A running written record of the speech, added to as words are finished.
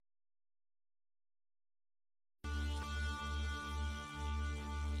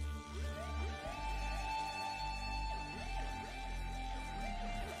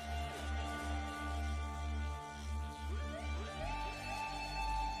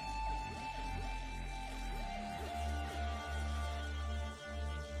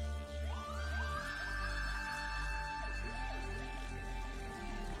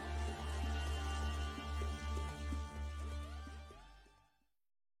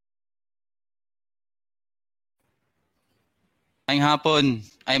Ay hapon.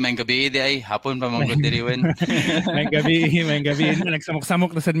 Ay may gabi di ay hapon pa mong diriwen. may gabi.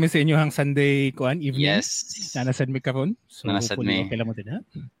 Nagsamok-samok na sad mi sa inyo hang Sunday evening. Yes. Nanasad mi karon. So Nanasad hopefully mi. okay lang mo din ha.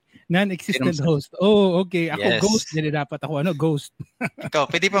 Non-existent host. Oh, okay. Ako yes. ghost. Dili dapat ako ghost. Ikaw,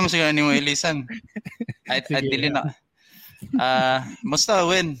 pwede pa mo siguro ni mo ilisan. Ay dili na. Musta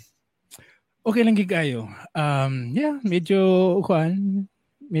win? Okay lang gigayo.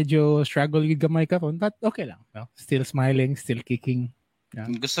 Medyo struggle gid gamay karon but okay lang. No? Still smiling, still kicking. Yeah.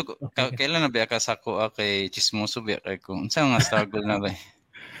 Gusto ko kailan na ba ka sa ko kay chismoso ba kay kung unsa nga struggle na ba?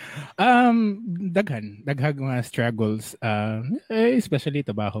 Daghag mga struggles especially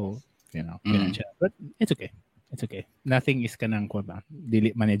trabaho, financial. But it's okay. Nothing is kanang ko ba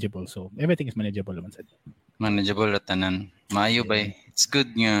dili manageable, so everything is manageable naman sa manageable at tanan. Maayo ba? It's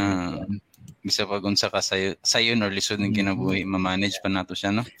good nga bisa pag unsa ka sayo or lisod ng kinabuhi ma-manage pa nato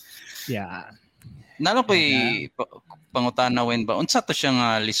siya, no? Yeah. Nalo ko'y pangutana when ba unsa to siya nga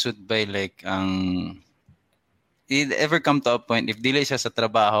lisod ba, like it ever come to a point if dili siya sa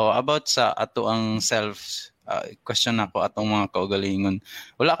trabaho about sa ato ang self question ako atong mga kaugalingon,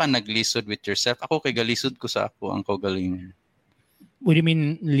 wala ka naglisod with yourself? Ako kay galisod ko sa ako ang kaugalingon. What do you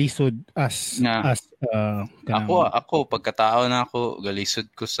mean lisod as ako pagkatao na ako galisod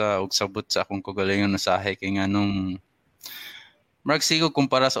ko sa ug sabot sa akong kaugalingon na sahay kay nganong marag sigo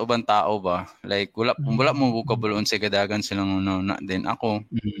kumpara sa ubang tao ba, like wala mo kabulon sa gadagan silang na din ako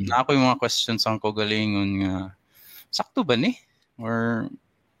na ako yung mga questions sa akong kaugalingon nga sakto ba ni or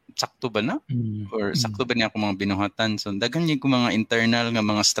sakto ba na or sakto ba niya ako mga binuhatan, so daghan yung mga internal nga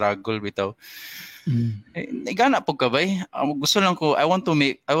mga struggle bitaw. Igana po ka ba? Gusto lang ko I want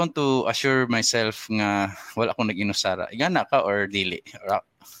to assure myself nga wala akong nag-inusara. Igana ka or dili?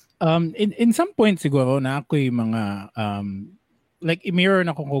 In some point siguro na ako'y mga like i-mirror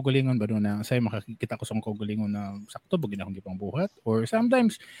na kung kaugalingon ba doon na say makakita ko sa kaugalingon na sakto ba ginahong gipang buhat, or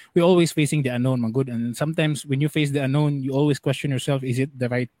sometimes we always facing the unknown man good, and sometimes when you face the unknown you always question yourself, is it the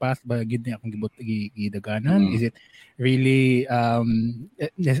right path ba gid ni akong gidaganan? Is it really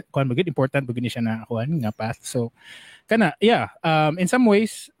kuan ba gid important ba gid siya na kuan nga path? So kana in some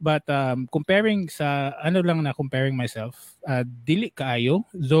ways, but comparing myself dili kaayo,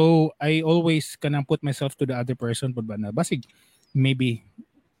 though I always kanang put myself to the other person pud ba na basig maybe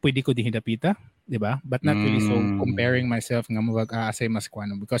pwede ko din hidapita, di ba? But not really so comparing myself nga mag-aasay mas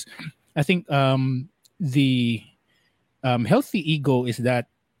kuano, because I think the healthy ego is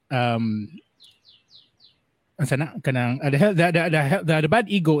that the bad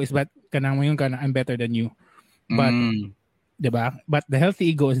ego is that kanang mayon kana I'm better than you. But di ba? But the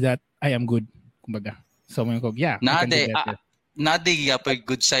healthy ego is that I am good, kumbaga. So mayon ko, I can do better. Nadi pa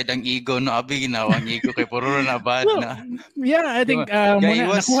good side ang ego, no? Abi ginawa ang ego kay puro na bad na. Yeah, I think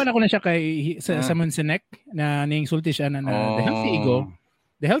nakuha na ko na siya kay Simon Sinek na ning-sulti siya na the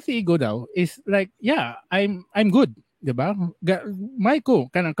healthy ego daw is like, I'm good, 'di ba?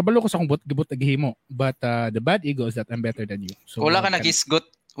 Maiko kanang kabalo ko sa akong gibot gihimo, but the bad ego is that I'm better than you. So wala ka naghisgot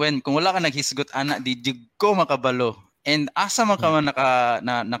kung wala ka naghisgot ana di ko makabalo. And asa man ka man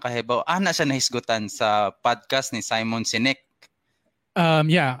nakahebaw ana siya nahisgutan sa podcast ni Simon Sinek.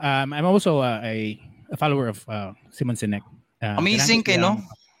 I'm also a follower of Simon Sinek. Amazing kay no?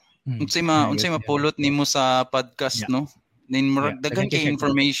 Unsay mapulot nimo sa podcast, no? Daghan kay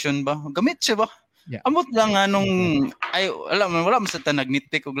information ba? Gamit siya ba? Amot lang anong wala man sa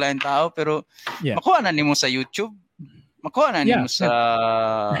nag-nitpick og lain tao, pero makuha na nimo sa YouTube. Makuha na nimo sa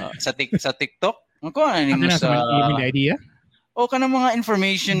TikTok. Makuha na nimo sa the idea. O kanang mga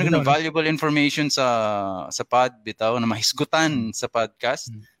information, valuable information sa pod bitaw na mahisgutan sa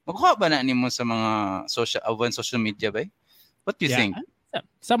podcast. Makuha ba na nimo sa mga social media ba? What do you think?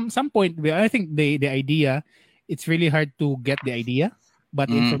 Some point, I think the idea, it's really hard to get the idea,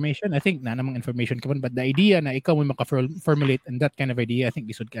 but information, I think na namang information ka man, but the idea na ikaw mo maka-formulate and that kind of idea, I think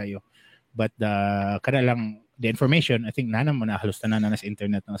isod kayo. But kada lang the information, I think nana mo na halos tanan na sa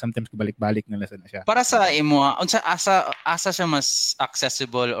internet, no? Sometimes balik-balik na lang siya. Para sa imo, unsa asa siya mas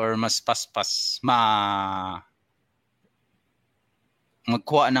accessible or mas paspas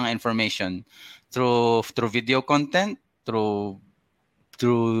magkuha ng information through video content, through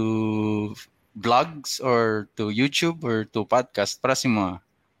blogs, or to YouTube, or to podcast? Para sa imo,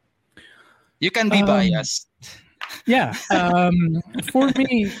 you can be biased. For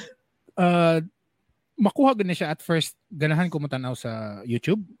me, makuha gani siya at first, ganahan ko matanaw sa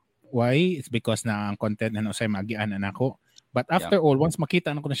YouTube. Why? It's because na ang content na say magian na ako. But after all, once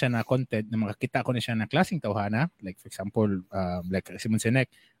makita na ko na siya na content, na makakita ko na siya na klaseng tawhana, like for example, like Simon Sinek,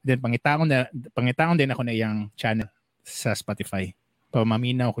 then pangitaon din ako na iyang channel sa Spotify.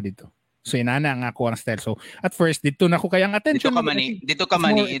 Pamaminaw ko dito. So inana nga ako ang style. So at first dito na ko kay ang attention dito ka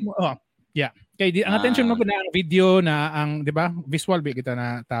mani. Yeah. Kay ang attention mo na ang video na ang 'di ba? Visual ba kita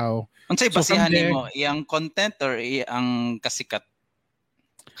na tao. Unsay basihan nimo iyang content or iyang kasikat?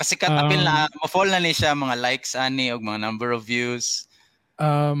 Kasikat apil na mo-fall na ni siya mga likes ani og mga number of views.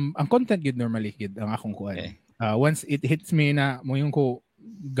 Ang content gid normally gid ang akong kuan. Okay. Once it hits me na mo yung ko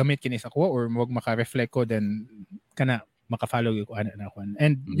gamit kini sa ko or wag maka-reflect ko then kana maka-follow ko ana na kuan.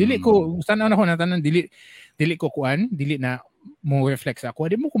 And dili ko sana na ko na tanan dili ko kuan, dili na mo reflect sa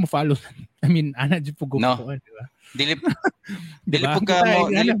ako. Di mo ko ma-follow. I mean, ana jud pug ko kuan, di ba? Dili pug ka mo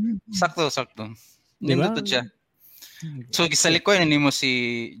sakto. Diba? Nindot siya. So gisalikoy na nimo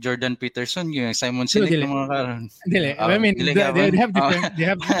si Jordan Peterson yung Simon Sinek ng mga karon. Dili. I mean, they have different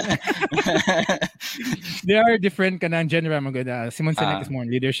they are different kanang genre magud. Simon Sinek is more on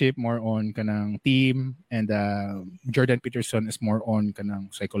leadership, more on kanang team, and Jordan Peterson is more on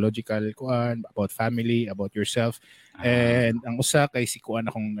kanang psychological kuan, about family, about yourself. And ang usa kay si kuan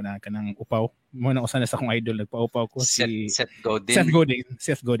akong kanang upaw. Mo na usa na sa akong idol nagpa-upaw ko si Seth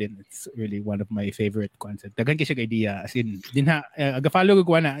Godin. It's really one of my favorite content. Dagan kay siya kay idea as in dinha aga-follow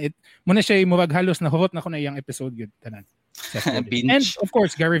ko na it mo na siya murag halos na hurot na ko na iyang episode gyud tanan. And of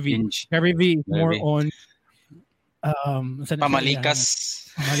course Gary V more on pamalikas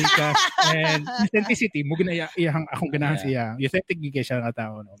and authenticity mo gina iyang akong ganahan siya. Authentic gyud siya nga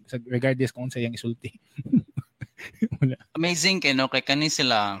tao no. Regardless kung unsay iyang isulti. Amazing kay no kay kani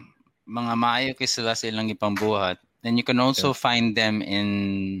sila mga maayo kay sila silang ipambuhat. And you can also find them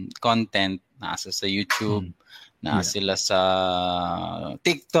in content nasa sa YouTube, nasa sila sa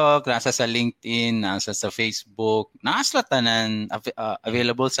TikTok, nasa sa LinkedIn, nasa sa Facebook, nasa tanan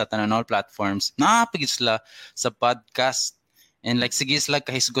available sa tanan all platforms. Napigit sila sa podcast. And like sige sila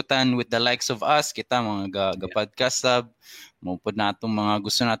kahisgutan with the likes of us, kita mga podcast sub, mupod natong mga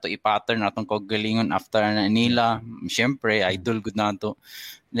gusto nato i-pattern natong kaugalingon after na nila. Siyempre, idol good nato.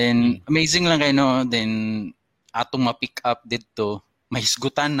 Then amazing lang kayo no, then atong ma-pick up dito,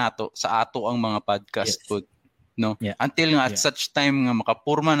 mahisgutan nato sa ato ang mga podcast pod. No? Yeah. Until nga at such time nga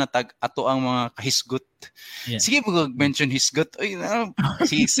makapurma na tag ato ang mga kahisgot. Yeah. Sige pag-mention hisgot. Oy,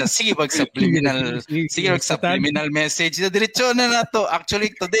 sige pag-subliminal message. Diretso na nato.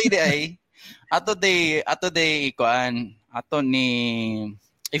 Actually today ato ikuan ato ni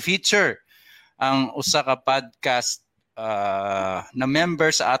i-feature ang usa ka podcast na member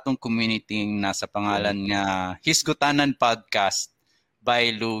sa atong community nasa pangalan nga Hisgutanan Podcast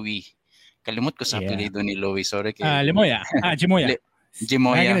by Louie. Kalimot ko sa apelyido ni Louie. Sorry kay Limoya. Jimoya.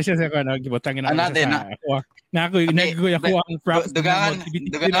 Jimoya. Ano siya sa ano, gibutang na ako. Ako ang props.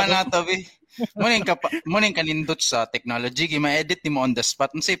 Dugangan nato bi. Muning kanindot sa technology gi ma-edit nimo on the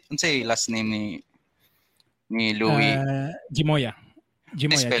spot. Unsay last name ni Louie? Jimoya.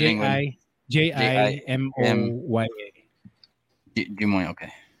 Jimoya. Jimoya. Jimoya,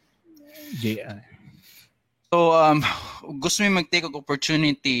 okay. J.I. So, gusto mo mag-take ang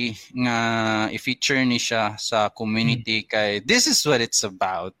opportunity nga i-feature ni siya sa community kay this is what it's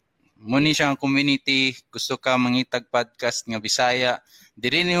about. Muni siya ang community, gusto ka mangitag podcast nga Bisaya,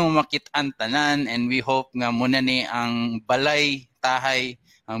 diri nimo makit-an tanan and we hope nga muna ni ang balay, tahay,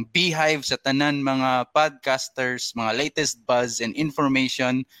 ang beehive sa tanan mga podcasters, mga latest buzz and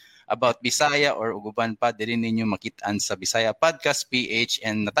information about Bisaya or uguban pa diri ninyo makit-an sa Bisaya Podcast PH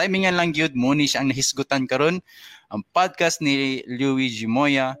and na-timingan lang gyud muni siya ang nahisgutan karon ang podcast ni Louie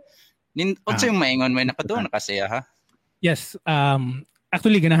Jimoya. Unsa yung maingon may nakaduha na kasi ha? Yes,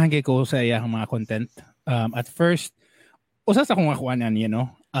 actually ganahan kay ko sa iyang mga content. At first usa sa akong akuanan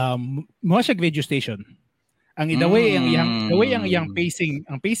mo siya video station. Ang the way ang iyang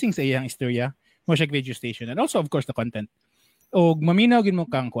pacing sa iyang istorya mo siya video station and also of course the content. Og maminaw gid mo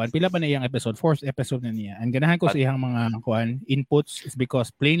kang kuan pila pa na iyang episode, 4th episode na niya. And ganahan ko sa iyang mga kuan inputs is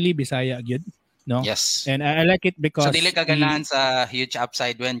because plainly Bisaya gyud, no? Yes. And I like it because so dili ka ganahan sa huge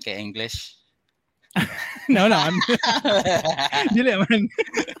upside when kay English. No.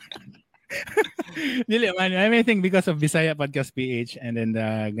 Dili man. I think because of Bisaya Podcast PH and then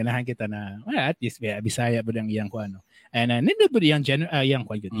ganahan kita na at least Bisaya bud ang iyang kuan, no? And nindot bud iyang iyang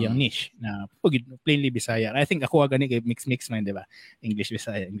kuan gyud, iyang niche na plainly Bisaya. I think ako gani kay mix man, di ba? English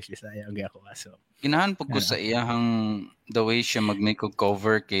Bisaya ang ako so. Ginahan pug ko sa iyang the way siya mag-make og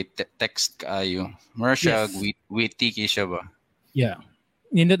cover kay text kaayo. More siya witty kay siya ba? Yeah.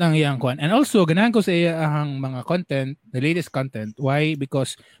 Nindot ang iyang kuan. And also ganahan ko sa iyang mga content, the latest content. Why?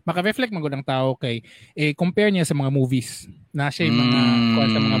 Because maka-reflect man gud ang tao kay compare niya sa mga movies. Na siya yung mga kuan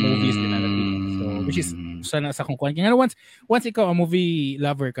sa mga movies din so which is sana sa kung kuan. Kaya once ikaw a movie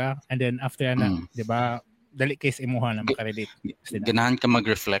lover ka and then after na, 'di ba? dali case imuha na makarelate. Ganahan ka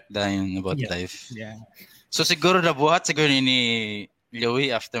mag-reflect dayon about life. Yeah. So siguro nabuhat siguro ni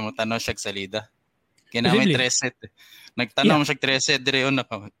Louie after mo tanong siya sa salida. Kinamay treset. Nagtanong mo siya treset dire on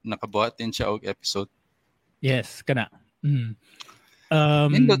nakabuhat din siya og episode. Yes, kana.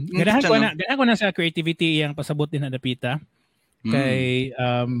 Ganahan ko na sa creativity yang pasabot din na dapita. Kay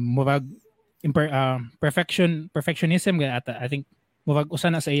murag perfectionism ata. I think murag usa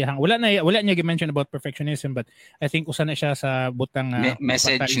na sa iyang wala niya gi-mention about perfectionism, but I think usa na siya sa butang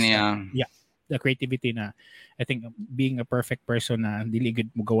message niya. The creativity na I think being a perfect person na dili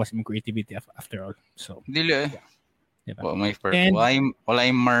gud mo gawas mo creativity after all. So dili diba? My perfect. Wala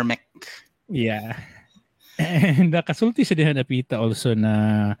marmek. Yeah. And nakasulti siya din na pita also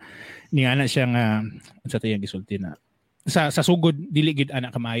na ningana siya nga sa tayong gisulti na sa sugod dili gid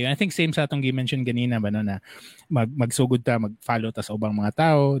ana kamayo. I think same sa atong gi-mention ganina ba no, na magsugod ta, mag-follow ta sa ubang mga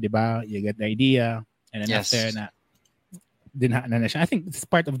tao, di ba? You get the idea, and then after na dinha na siya. I think it's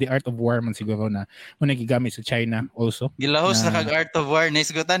part of the art of war man siguro na mo nagigamit sa China also. Gilahos na kag art of war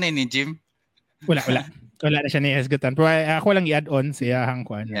nisgutan ni Jim. Wala na siya nihisgutan. Pero ako lang i-add on sa iyang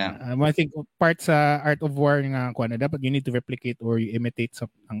kuan. I think part sa art of war nga kuan na dapat you need to replicate or you imitate sa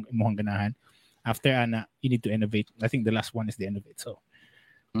ang imong ganahan. After ana, you need to innovate. I think the last one is the innovate. So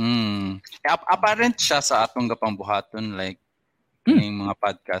apparent siya sa atong gapang buhaton like ning mga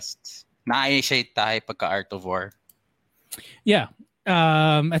podcasts. Naay siya tahay pagka art of war. Yeah.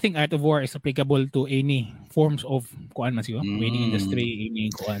 I think art of war is applicable to any forms of kuan man siguro, winning industry, any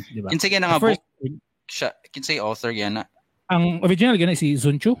kuan, di ba? Kinsa nga book siya, kinsay author yan na? Ang original gana si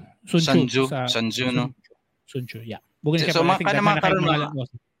Sun Tzu no. Sun Tzu, yeah. Bugan siya, so kana makaron mga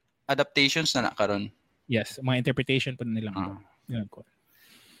adaptations na nakaron. Yes, mga interpretation pa nilang.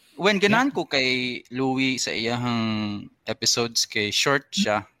 When ganahan ko kay Louie sa iyang episodes kay short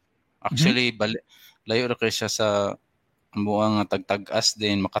siya. Actually layo ra kay siya sa buang tagtagas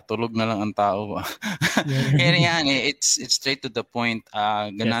din, makatulog na lang ang tao. Kaya it's straight to the point.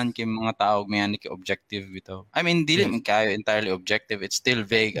 Ganahan kay mga tao may ani kay objective bitaw. I mean, dili man kayo entirely objective. It's still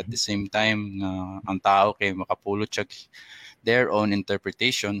vague at the same time na ang tao kay makapulot siya their own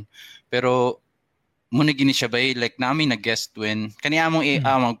interpretation. Pero muna gini siya ba like namin nag-guest when kaniya mong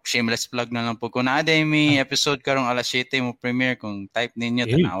mag-shameless plug na lang po kung naaday may episode karong alas 7 mo premiere kung type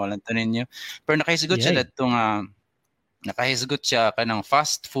ninyo tanawalan to ninyo. Pero nakahisgot siya datong nakahisgot siya kanang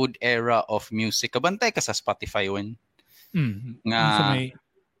fast food era of music. Kabantay ka sa Spotify when nga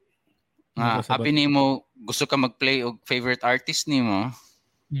abi nimo gusto ka mag-play og favorite artist nimo.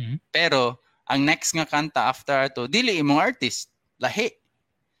 Pero ang next nga kanta after to dili imong artist, lahi.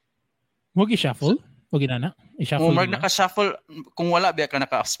 Wag i-shuffle? Wag inana. I-shuffle. Kung naka-shuffle kung wala biya ka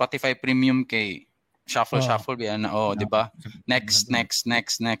naka Spotify Premium kay shuffle biya na di ba? Next.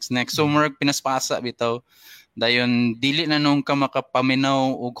 So murag pinaspasa bitaw. Dayon dili na nung ka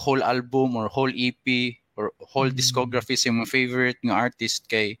makapaminaw og whole album or whole EP or whole discography sa imong favorite nga artist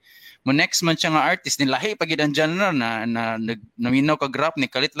kay mo next man siya nga artist ni lahi pagid ang genre na naminaw ka rap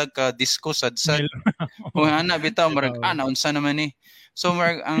ni kalitlag ka disco sad kung ana bitaw marag unsa naman ni so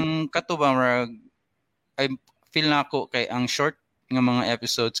marag ang katuba marag I feel na ako kay ang short nga mga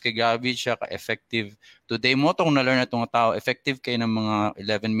episodes kay grabe siya ka-effective. Today mo tong na-learn na itong tao, effective kay ng mga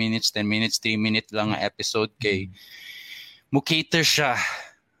 11 minutes, 10 minutes, 3 minute lang nga episode kay mo cater siya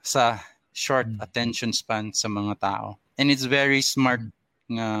sa short attention span sa mga tao. And it's very smart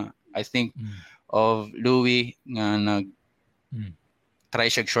nga I think of Louie nga try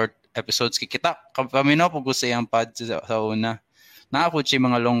siya short episodes kay kita paminaw po ko sa iyang pod sa una. Naapod siya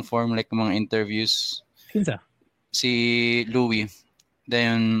mga long form like mga interviews. Kinsa? Si Louie.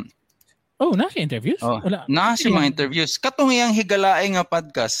 Then nasa interviews? Wala. Nasa mga interviews. Katong iyang higalaay nga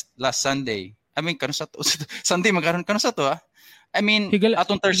podcast last Sunday. I mean, kano sa to? Sunday magkaroon kano sa to I mean,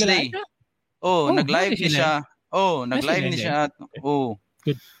 atong Thursday. Nag-live ni siya. Nag-live ni siya.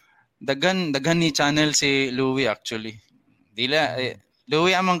 Good. Daghan ni channel si Louie actually. Dila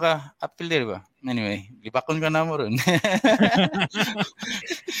Louie amang ka appeal ba? Anyway, lipakon ka na mo ron.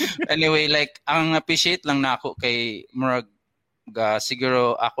 Anyway, like, ang appreciate lang na ako kay Murag,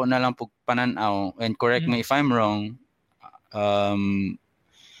 siguro ako na lang pagpananaw, and correct me if I'm wrong,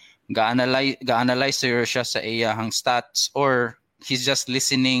 ga-analyze siya sa iyahang stats or he's just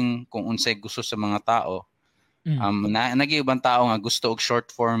listening kung unsay gusto sa mga tao. Nag-iibang tao nga gusto og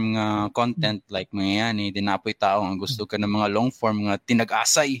short form nga content like mga yan, dinapoy tao nga gusto ka ng mga long form nga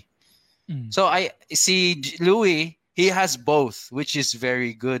tinag-asay. So si Louie, he has both, which is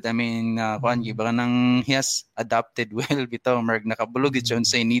very good. I mean, he has adapted well bitaw marg nakabulog it siya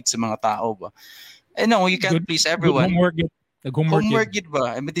say needs sa mga tao ba. And no, you can't please everyone. Homework Homework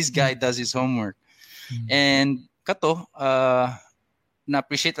ba? I mean, this guy does his homework. And kato,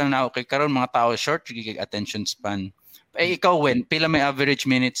 na-appreciate lang na ako kay karon mga tao short gig attention span. Ikaw, Wen, pila may average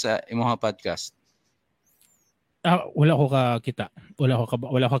minutes sa imong podcast? Wala ko kita.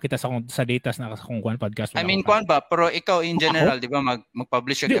 Wala ko kita sa data na sa kung kuan podcast. I mean, kuan ba? Pero ikaw in general, di ba,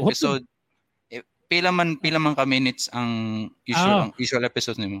 mag-publish yung episode, pila man ka minutes ang usual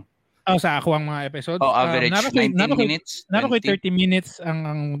episode nimo? Sa ako ang mga episodes. Average 19 minutes. Naro ko 30 minutes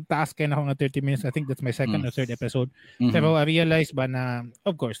ang task kay nako nga 30 minutes. I think that's my second or third episode. Pero I realize ba na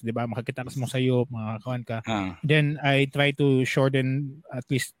of course, 'di ba, makakita ka mo sayo, mga kawan ka. Then I try to shorten at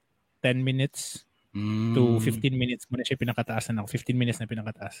least 10 minutes to 15 minutes. Muna siya pinakataas na ako. 15 minutes na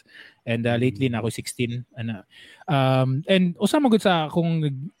pinakataas. And lately na ako 16. And usama gud sa kung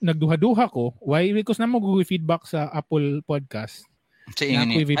nagduha-duha ko, why? Because na mo feedback sa Apple Podcast. Na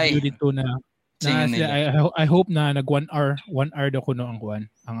ako review dito na I hope na nag 1 hour daw ko no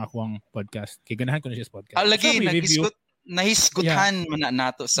ang akong podcast. Kay ganahan ko na siya sa podcast. Lagi nahisgutan man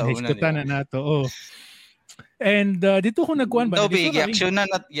nato sa una. Nahisgutan na nato. Oh. And dito ko nagkuan ba? Action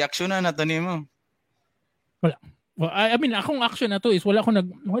na nato nimo. Wala. Well, I mean, akong action na to is wala ko nag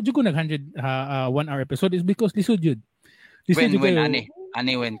 100 1 hour episode is because lisod jud. When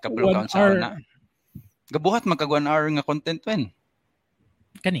kablo ka sa una. Gabuhat magka 1 hour nga content when.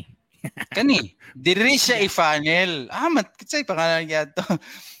 Kani. Diri siya i-funnel. Kitsay pangalan yato.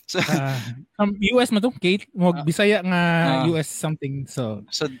 So US man to, Kate. Bisaya nga US something. So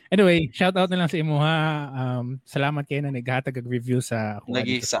anyway, shout out na lang sa imo ha. Salamat kayo na naghatag og review sa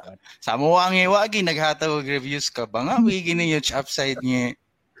lagi sa mo ang iwagi naghatag og reviews ka ba nga wigi ni huge upside niya.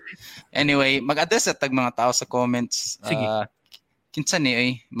 Anyway, mag-address sa tag mga tao sa comments. Kinsa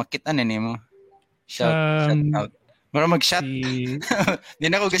ni makita na nimo. Shout out. Mara mag-shot. Di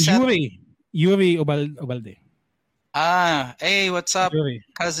na ko ga-shot. Yuri Obalde. Hey, what's up, Yuri.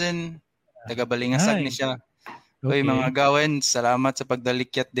 Cousin? Taga-Balingasag ni siya. Okay. Mga gawen, salamat sa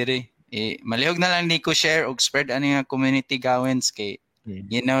pagdalikyat diri. Malihog na lang ni ko share og spread ani nga community gawens kay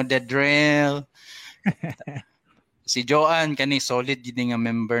you know the drill. Si Joanne kani solid gid nga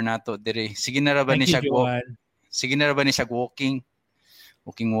member nato diri. Sige na ra ba ni siya walking.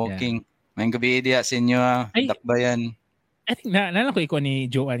 Yeah. May gabi diya sa inyo, dakbayan. I think naalala ko ikaw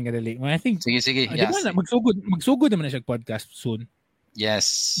ni Joanne kadali. I think sige. Yes. Magsugod naman na siya podcast soon.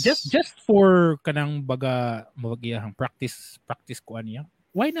 Yes. Just for kanang mawagiyahang practice ko niya.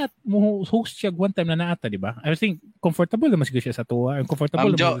 Why not mo host siya one time na naata, di ba? I think comfortable naman siya sa tuwa.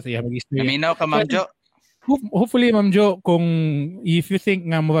 Comfortable naman siya mag-istorya. Naminaw ka, Ma'am Jo. Hopefully, Ma'am Jo, kung if you think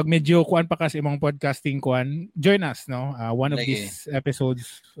nga medyo kuan pa kasi imong podcasting kuan, join us, no? One of these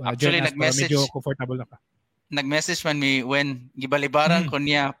episodes. Actually, nag-message. Medyo comfortable na ka. Nag-message man mi when gibalibaran ko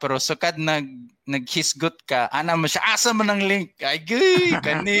niya, pero sukad naghisgot ka, ana mo siya, asa mo ng link? Ay, gay,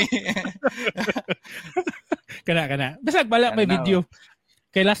 kani. Kana. Basta bala may video.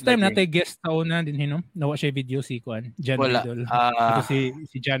 Kay last time natin guest tauna din hinom. Nawa siya video si kuan. Jan Idol. Ito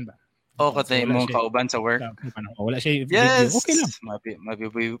si Jan ba? Katay mo kauban sa work. Wala siya video. Okay lang.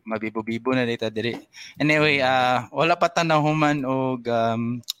 Mabibo na dito diri. Anyway, wala pa tanaw human og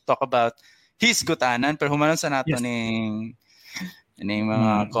talk about his gutanan pero humanon sa nato ning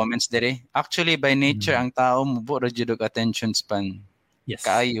mga comments diri. Actually by nature ang tao mubo ra jud og attention span. Yes.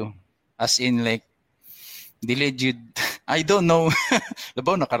 Kaayo. As in like dili jud I don't know.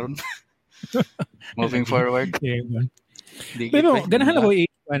 Labaw na karon. Moving forward. Pero ganahan ako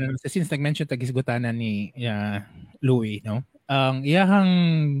since nag-mention tagisgutanan ni Louie, no? Ang iyahang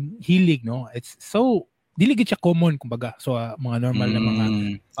hilig, no? It's so dili gid siya common kumbaga so mga normal na mga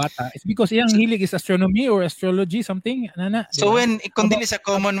bata. It's because iyang hilig is astronomy or astrology something nana. So when kung dili sa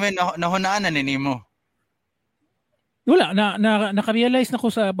common when nahunaan na nimo. Wala naka-realize na ko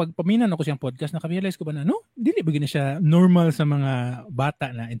sa pagpaminan ako siyang podcast, naka-realize ko ba na dili ba gina siya normal sa mga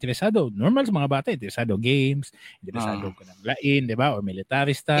bata na interesado. Normal sa mga bata interesado games, interesado ka ng lain, di ba? Or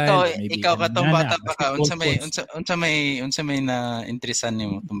military style. Ikaw katong bata pa ka unsa may na interesan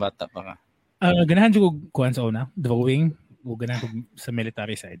nimo tong bata pa ka? Ganahan jud ko kuan sa una, drawing, o ganahan ko sa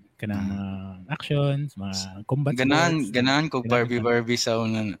military side kanang mga actions, mga combat sports. Ganahan ko Barbie sa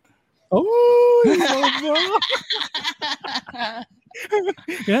una. Oh,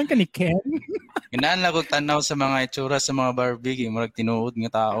 ganahan ka ni Ken. Ganahan lang ko tanaw sa mga itsura sa mga Barbie, murag tinuod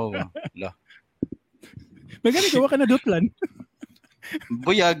nga tao. Wala. Magani gawa ka na dutlan.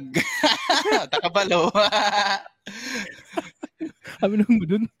 Buyag. Takabalo. Abi nang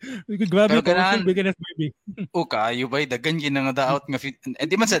dun. Grabe ko sa biganas baby. Kayo bay dagan gid nga daot nga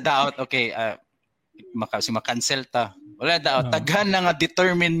di man sa daot okay makancel ta. Wala daot taghan na nga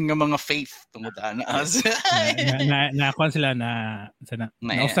determine nga mga faith tungod ana. Na kon sila na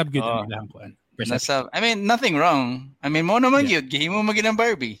usab gyud lang kuan. I mean, nothing wrong. I mean, mo naman yun. Gihimo maging ng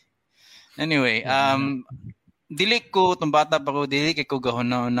Barbie. Anyway, dili ko, itong bata pa ko, dili kay ko gahon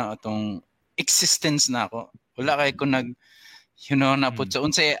na itong existence na ako. Wala kay ko naput sa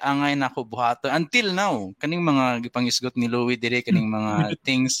unsay angay na ako buhaton. Until now, kaning mga gipangisgot ni Louie dire, kaning mga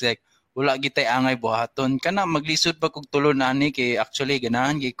things like, wala gitay angay buhaton. Kana maglisod pa kog tulo na ani kay actually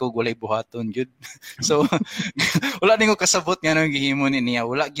ganahan kay ko walay buhaton jud. So wala din ko kasabot nga nang gihimo niya.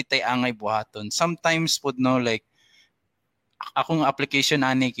 Wala gitay angay buhaton. Sometimes pud no like akong application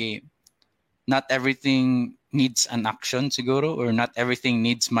ani kay not everything needs an action siguro, or not everything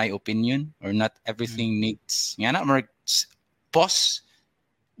needs my opinion, or not everything needs nga na mag-pause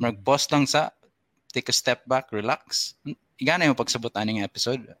lang sa take a step back, relax. Igana yung pagsabot aning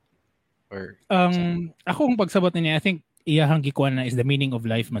episode. Or akong pagsabot niya, I think iyahang gikuan na is the meaning of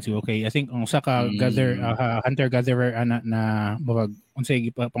life man siguro. Okay, I think ang usa ka hunter gatherer na murag unsay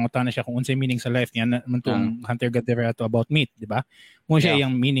pangutan na siya kung unsay meaning sa life niya man tong hunter gatherer ato about meat, di ba? Mo siya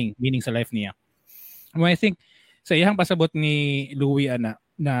iyang meaning sa life niya. Well, I think sa iyang pasabot ni Louie na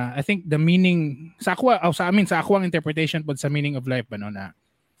I think the meaning sa ako ang interpretation pod sa meaning of life ba no na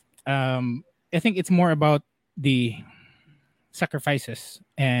I think it's more about the sacrifices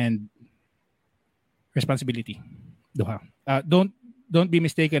and responsibility. Duha. Don't be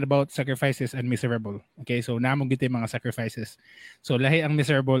mistaken about sacrifices and miserable. Okay, so namong gitay mga sacrifices. So lahi ang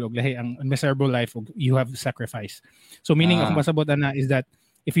miserable ug lahi ang miserable life ug you have sacrifice. So meaning akong pasabot na is that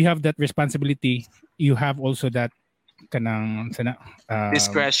if you have that responsibility, you have also that kanang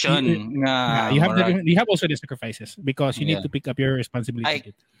discretion. You have also the sacrifices because you need to pick up your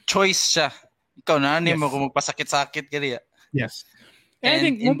responsibility. Choice siya. Ikaw na mo kung magpasakit-sakit kaya. Yes. And I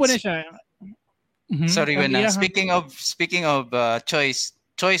think mo po na siya. Sorry, speaking of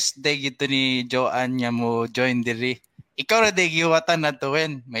choice day gito ni Joanne niya mo join diri. Ikaw ra day giwatan na to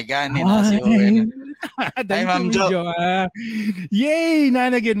when may gani na si Owen. Hi Ma'am Jo. Yay,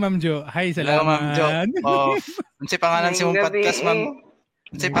 nanagin Ma'am Jo. Hi, salamat. Hello Ma'am Jo. Unsay pangalan si mong podcast Ma'am?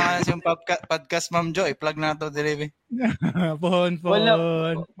 Unsay pangalan si mong podcast Ma'am Jo? I-plug na to diri. Pohon.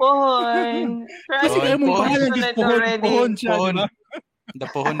 Pohon. Kasi kaya mong pangalan is pohon siya, di ba? The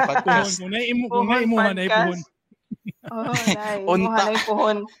Pohon Podcast. Kung naimuhan na pohon. Unta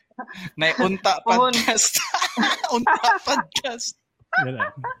pohon. Unta Podcast. Unta Podcast.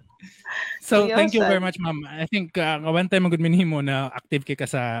 So thank you very much, ma'am. I think one time good minimo na active ka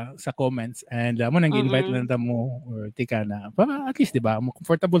sa comments and mo nang invite lang mo or tika na para at least di ba mo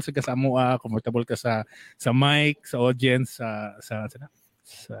comfortable ka sa mua, comfortable ka sa mic, sa audience, sa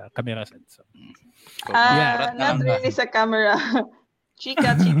camera set. So not really sa camera.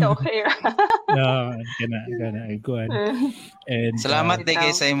 Chika, okay ra. Kana. Go on. And salamat day kay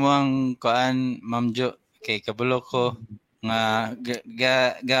sa imong kuan, Ma'am Jo. Kay kabulo ko nga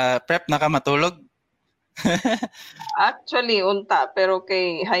ga prep na ka matulog. Actually unta pero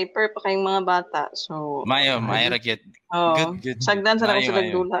kay hyper pa kayong mga bata. So Mayo ra gyud. Good. Sagdan sa ako sila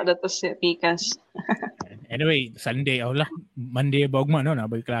dula dato si Pikas. Anyway, Sunday Monday bawg man na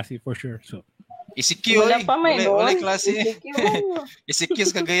bay klase for sure. So ECQ wala klase. ECQ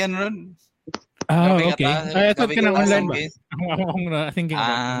kagayan ron. Okay. I thought ka na online ba? Ako thinking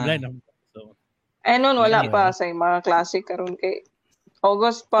online. So noon wala pa sa mga klase karon kay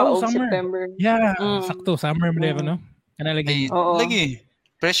August pa o September. Yeah, sakto summer mo no. Kana lagi. Lagi.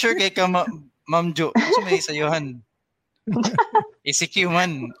 Pressure kay ka Ma'am Jo. So may sayohan. ECQ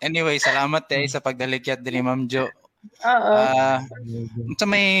man. Anyway, salamat sa pagdalikyat din ni Ma'am Jo. Unsa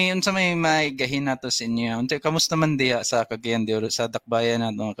may maigahin nato sa inyo. Kamusta man diya sa Cagayan de Oro, sa Dakbayan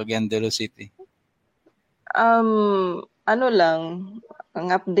nato, Cagayan de Oro City? Ano lang ang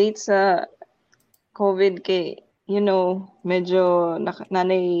update sa COVID kay medyo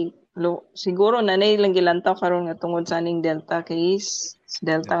siguro nanay lang gilantaw karon nga tungod sa aning Delta case,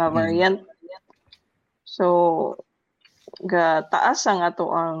 Delta nga variant. So ga taas ang ato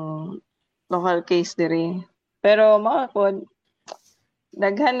ang local case diri. Pero makakod,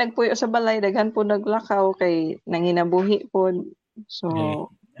 daghan nagpuyo sa balay, daghan po naglakaw kay nanginabuhi po. So,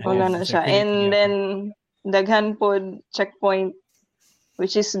 wala na siya. And then, daghan po checkpoint,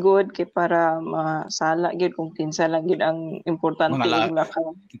 which is good kay para masala gid kung kinsa lang gid ang importante yung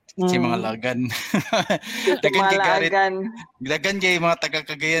lakaw. Si mga lagan. Daghan kay mga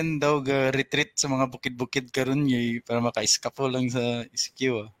taga-Cagayan daw retreat sa mga bukid-bukid karon para maka-escapo lang sa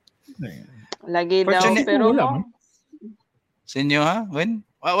ECQ. Lagi daw pero sa inyo ha? When?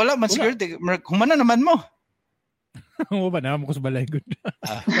 Wala man siguro. Humana naman mo. Oo ba naman ko sa balay good.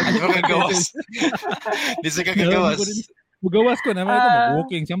 Ano ka gagawas? Di sa kagawas. Magawas ko naman ito.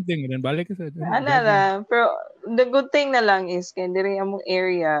 Mag-walking something. Then balik ka sa... Pero the good thing na lang is kaya diri among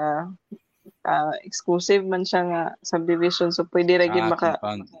area exclusive man siya nga subdivision, so pwede ra gyud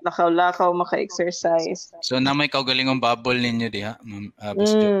compound. lakaw-lakaw maka-exercise. So na may kaugalingong bubble ninyo diha, Ma'am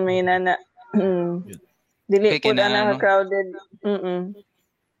Boss Jo. May nana. Dili Okay, po na crowded.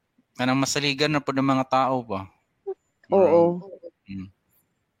 Kanang masaligan na po ng mga tao ba? Oo.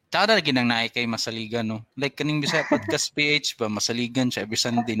 Tsaka lagi nang naay kay masaligan, no? Like kaning Bisaya Podcast PH ba, masaligan siya every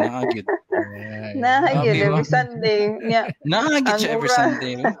Sunday na agad. Nahagid every Sunday. Naagid siya every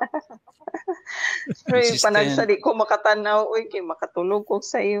Sunday. Uy, panagsali ko makatanaw. Uy, kay makatulog ko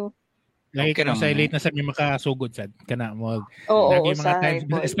sa iyo. Lagi ka sa late na sa may makasugod sad kana mo. Oo, lagi mga times,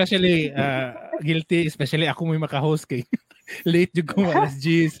 especially guilty, especially ako may maka-host kay late jud ko alas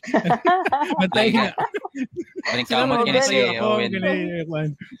 10. Bantay na. Kaling kamot kini si Owen.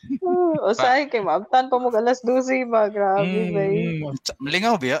 Usahay kay maabtan pa mo alas 12 ba, grabe ba.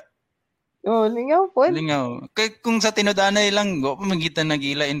 Malingaw ba? Lingaw po. Lingaw. Kay kung sa tinudanay lang, go pa magitan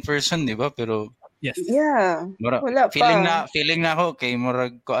nagila in person, di ba? Pero yes. Yeah. Wala pa. Feeling na ako kay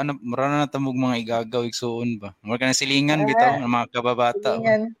murag ko mura na tamog mga igagaw igsuon ba. Murag na silingan bitaw ng mga kababata.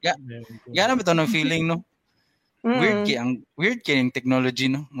 Yan bitaw ng feeling no. Weird kay ang technology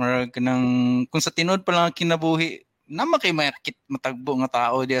no. Murag kanang kung sa tinud pa lang kinabuhi na makay matagbo nga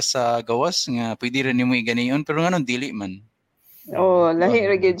tao diya sa gawas nga pwede rin nimo iganiyon pero nganon dili man. Lahi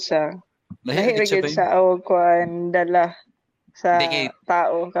ra gid siya. Lahi ra gid sa awag ko ang dala sa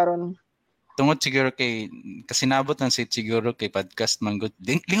tao karon. Tungod siguro kay kasinabot ng sit siguro kay podcast manggot.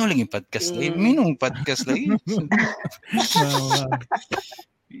 Lingaw lang yung podcast. Minong podcast lang.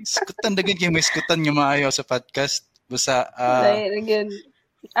 Iskutan dagan kay may iskutan nga maayo sa podcast. Basta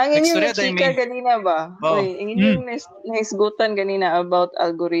ang inyong chika ganina ba? Oy, ang inyong naisgutan ganina about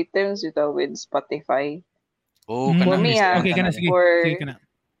algorithms with Spotify. For me okay kana sige. Sige kana.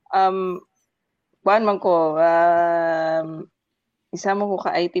 Kuan man ko isa mo ko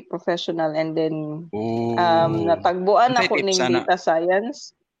ka IT professional and then natagbuan ako ning data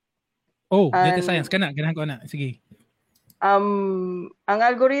science. Data science kana ko na. Sige. Ang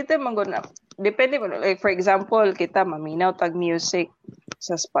algorithm man na depende like for example kita maminaw tag music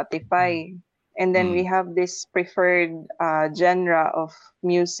sa Spotify and then we have this preferred genre of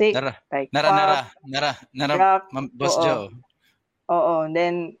music like nara Boss Joe.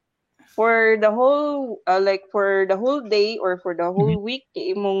 Then for the whole for the whole day or for the whole week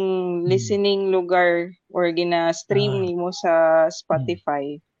imong listening lugar or gina-stream nimo sa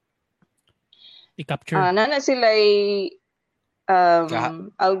Spotify. I-capture. Nana sila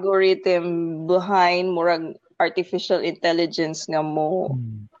algorithm behind murag artificial intelligence nga mo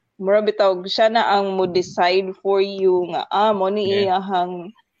murag bitaw siya na ang mo decide for you nga mo ni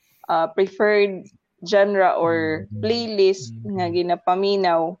iyahang preferred genre or playlist nga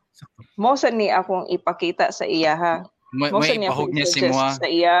ginapaminaw. Mo sa ni akong ipakita sa iya ha. Mo sa ni akong si sa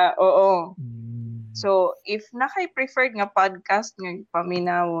iya. Oo. So if nakay-preferred nga podcast nga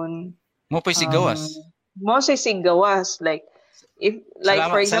paminawon, mo pa sigawas. Mo sa sigawas like if like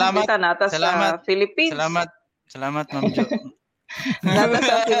for example nata sa Philippines. Salamat Ma'am Jo. Nata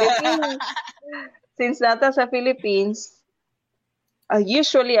sa Philippines. Since nata sa Philippines,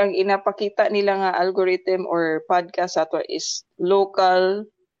 usually ang inapakita nila nga algorithm or podcast ato is local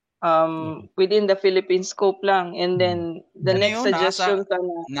within the Philippine scope lang and then the next suggestion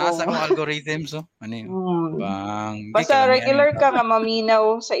nasa kong algorithms basta regular ka nga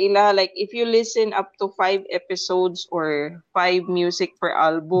maminaw sa ila like if you listen up to 5 episodes or 5 music per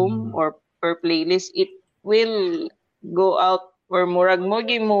album or per playlist it will go out or murag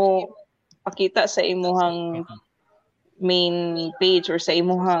mo pakita sa imuhang main page or sa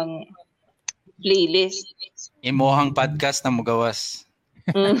imuhang playlist imuhang podcast na mugawas.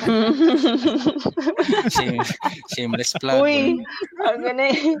 Shameless plug. Uy, ang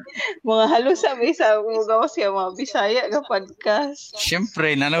ganay. Mga halos sabi sa mugawas siya mga Bisaya nga podcast.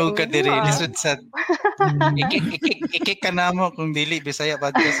 Siyempre, nanawag ka diri lisod sa ikik ka na mo kung dili Bisaya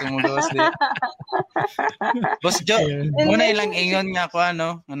podcast yung mugawas diri. Boss Jo, muna ilang ingon nga ako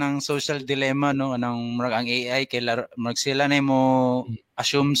anang social dilemma anang ang AI kay sila na mo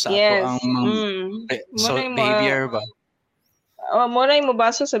assume sa ako ang behavior ba. Muna yung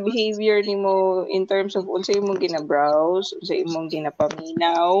mabasa sa behavior ni mo in terms of unsa imong gina-browse, unsa imong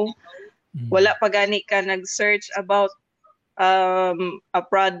ginapaminaw. Wala pa gani ka nag-search about a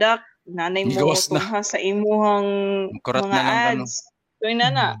product, nanay mo tungha sa imuhang mga ads. So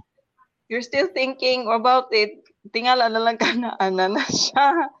inana, you're still thinking about it, tingala na lang ka na na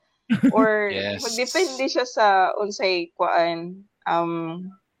siya. Or magdepende siya sa unsay kuan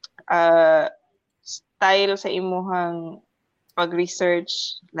style sa imuhang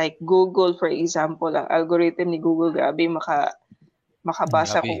pag-research like Google for example ang algorithm ni Google grabe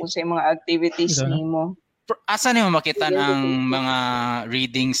makabasa Grabe. kung unsay mga activities Ito, no? nimo. Asa nimo makita ang mga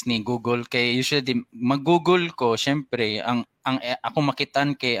readings ni Google? Kay usually mag-Google ko syempre ang ako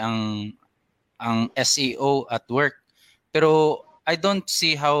makitaan kay ang SEO at work. Pero I don't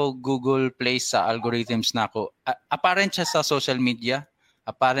see how Google plays sa algorithms nako. Apparent siya sa social media,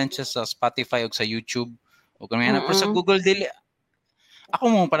 apparent siya sa Spotify o sa YouTube. O kung may pero sa Google dili ako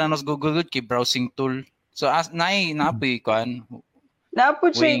mo para sa Google kay browsing tool. So naapoy kuan.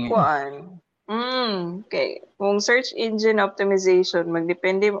 Naapod siya kuan. Okay. Kung search engine optimization,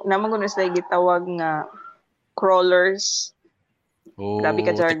 magdepende naman kung sila gitawag nga crawlers. Grabe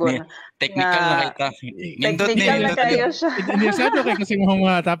ka jargon. Technical na kita. Technical na kayo siya. Hindi sa ato kay kasi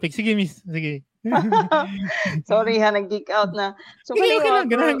mga topic. Sige, miss. Sige. Sorry ha, nag-geek out na. So, okay lang,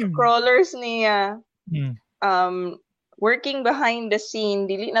 crawlers niya, working behind the scene,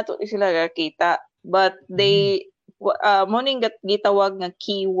 dili na to sila kakita. But they, morning gitawag nga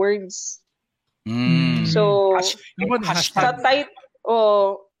keywords. So, sa type,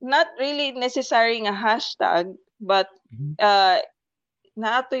 not really necessary nga hashtag, but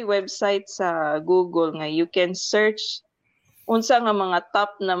naatoy website sa Google nga you can search unsa nga mga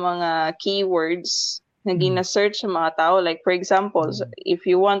top na mga keywords na gina-search sa mga tao. Like for example, if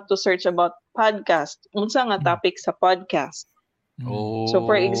you want to search about podcast, unsa nga topic sa podcast. So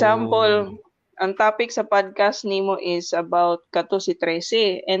for example, ang topic sa podcast nimo is about kato si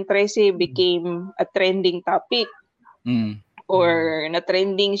Trece, and Trece became a trending topic or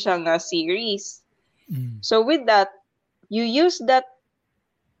na-trending siya nga series. So with that, you use that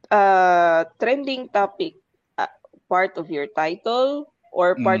trending topic part of your title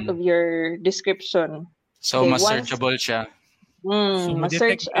or part of your description. So ma-searchable siya. So,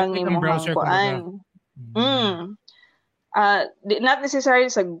 ma-search ang imong kuan. Not necessarily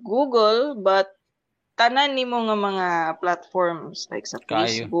sa Google, but tanan nimo nga mga platforms like sa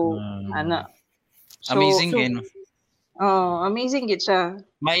Facebook, So, amazing gid. Amazing gid siya.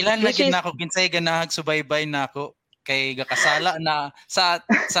 Mailan na gid nako kinsay ganahag subaybay nako kay gakasala na sa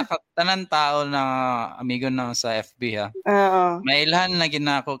tanan tao na amigo na sa FB ha. Mailan na gid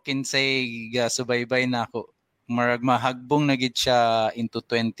nako kinsay subaybay nako. Marag mahagbong na gid siya into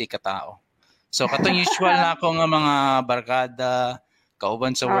 20 ka tao. So katong usual na ako nga mga barkada,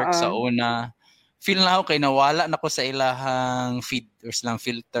 kauban sa work sa una, feel na ako kay nawala na ko sa ilahang feed or silang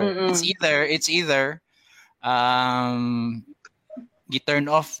filter. It's either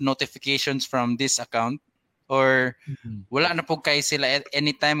gi-turn off notifications from this account or wala na po kay sila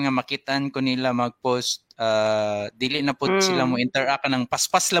anytime nga makitaan ko nila mag-post, dili na po sila mo interact ng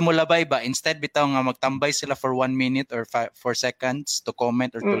paspas la mo labay ba, instead bitaw nga magtambay sila for 1 minute or 4 seconds to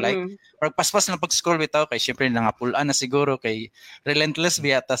comment or to like, or paspas na pag-scroll bitaw kay syempre nangapulaan na siguro kay relentless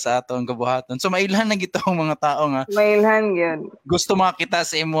biyata sa ato ang kabuhaton. So mailhan na gito ang mga tao nga mailhan gyud gusto makita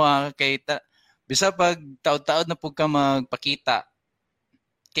sa imo kay bisa pag taud-taud na pud ka magpakita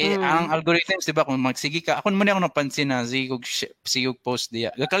kay ang algorithms diba kung magsige ka ako man ako napansin na sigog post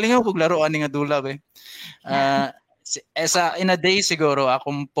diya gakalingaw kog laro ani nga dula be in a day siguro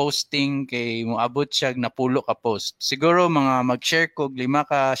akong posting kay moabot siya napulo ka post siguro mga mag-share kog 5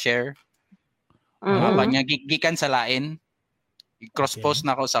 ka share banya gikan sa lain cross post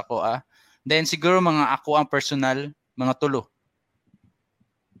na ako sa ko then siguro mga ako ang personal mga 3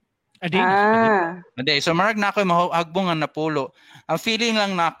 Ade, so marag na ako mahagbong nga napulo. Ang feeling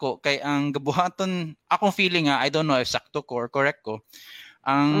lang nako kay ang gabuhaton, akong feeling nga, I don't know if sakto ko or correct ko.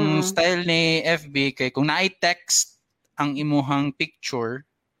 Ang style ni FB kay kung na-text ang imuhang picture,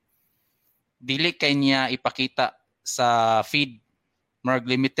 dili kay niya ipakita sa feed. Marag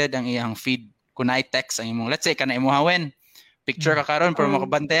limited ang iyang feed. Kung na-text ang imong, let's say kana imuhawen, picture ka karon pero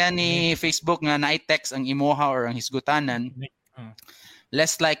makabantayan ni Facebook nga na-text ang imuha or ang hisgutanan.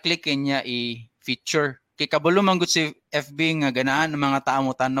 Less likely kanya i-feature. Kay kabalo man gud si FB nga ganahan ng mga tao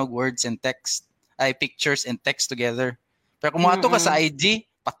mo tanog words and text, ay pictures and text together. Pero kung ato ka sa IG,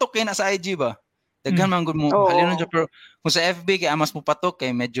 patok kay na sa IG ba? Daghan man gud mo halino jud pero kung sa FB kay amas mo patok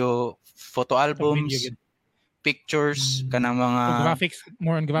kay medyo photo albums, pictures kanang mga graphics,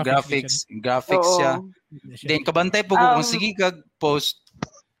 more on graphics siya. Then kabantay po kung sige kag post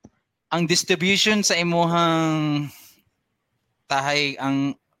ang distribution sa imuhang tahay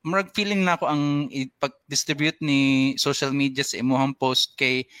ang marag feeling na ako ang pag-distribute ni social media sa imuhang post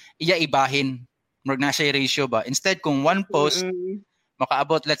kay iya ibahin marag na siya ratio ba instead kung one post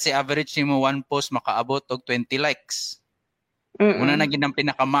makaabot let's say average nimo one post makaabot og 20 likes una na gid ang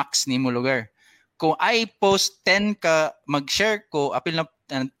pinaka max nimo lugar kung I post 10 ka mag-share ko apil na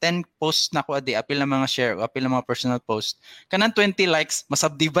 10 posts na ko adi apil na mga share apil na mga personal post kanang 20 likes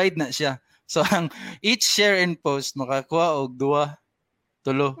masubdivide na siya. So, ang each share and post, makakuha og 2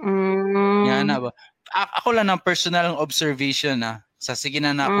 Tulo. Nga na ba? Ako lang ng personal observation sa sige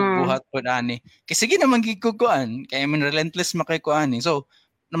na ako buhat po ani. Kasi sige naman gikukuan. Kaya relentless makikuan. So,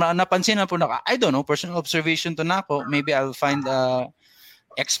 napansin na po I don't know, personal observation to na ako. Maybe I'll find a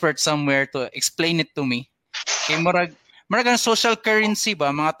expert somewhere to explain it to me. Kay murag ang social currency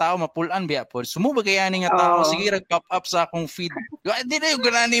ba, mga tao mapulan biya po. Sumuba kaya ni nga tao, sige pop up sa akong feed. Di na yung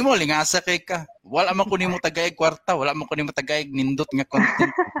ganani mo, lingasa kay ka. Wala man ko nimo tagayag kwarta, wala man ko nimo tagayag nindot nga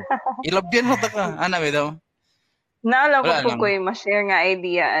content. Ilabyan mo ta ka. Ana ba daw? Naalala ko yung ma-share nga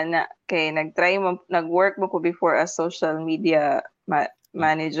idea kay nag-work mo ko before as social media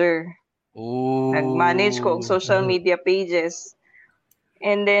manager. Nag-manage ko og social media pages.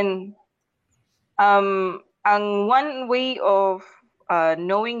 And then ang one way of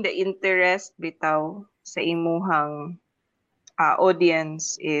knowing the interest bitaw sa imuhang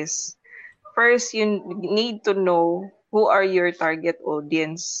audience is first you need to know who are your target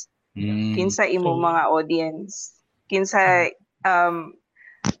audience. Kinsa imo mga audience. Kinsa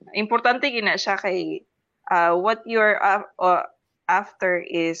importante gina siya kay what you're after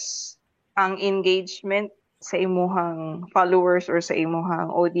is ang engagement sa imuhang followers or sa imuhang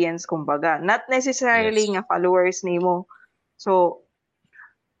audience kumbaga. Not necessarily nga followers nimo. So,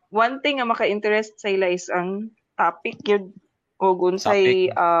 one thing nga maka-interest sa ila is ang topic yun o unsay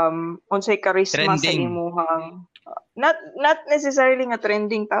charisma sa imuhang not necessarily nga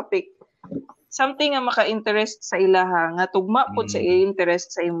trending topic. Something nga maka-interest sa ila nga tugma pud sa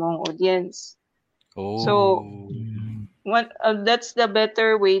interest sa imong audience. So, that's the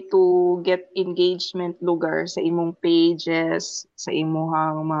better way to get engagement lugar sa imong pages, sa imong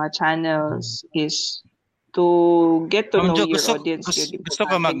mga channels is to get to know your audience. Gusto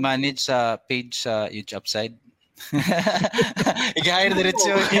ka mag-manage sa page sa YouTube side? I-hire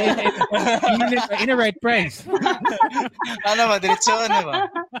diretso. In the right price. Ano ba? Diretso ba?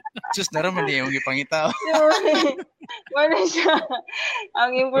 Just naman di yung ipangitaw. Wala siya.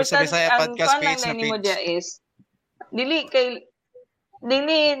 Ang important, ang page na mo dyan is dili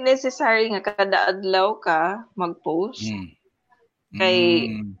necessary nga kada adlaw ka mag-post. Kay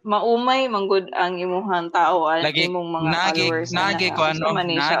maumay manggod ang imuhang tao at imong mga followers.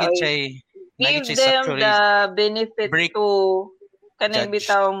 Give them the benefit to kanang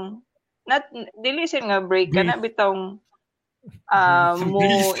bitawng not dili sila nga break kana bitawng mo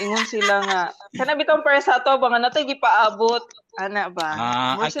ingon sila nga kana bitawng para sa ato ba nga natay gipaabot ana ba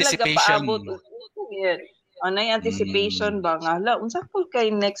mo sila gapaabot anay anticipation ba nga la unsa pud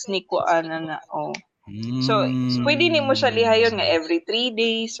kay next ni ko ana so pwede nimo siya lihayon nga every 3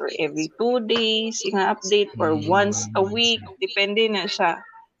 days or every 2 days nga update or once a week depende na siya.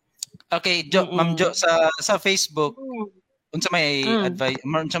 Okay, Ma'am Jo, sa Facebook, unsa may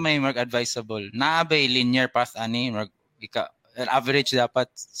advisable? Naabay linear path ani, average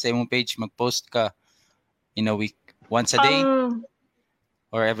dapat sa imong page mag-post ka in a week, once a day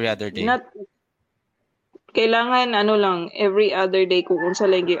or every other day? Kailangan every other day kung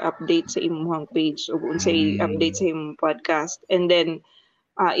unsa lang yung update sa imong page o kung unsa update sa imong podcast. And then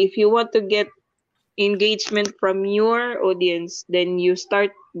if you want to get engagement from your audience, then you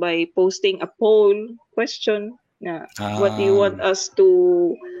start by posting a poll question what do you want us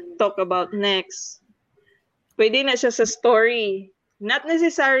to talk about next. Pwede na siya sa story, not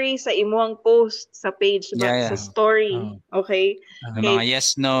necessary sa imong post sa page but sa story. Okay, mga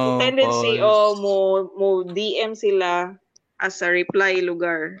yes no tendency mo DM sila as a reply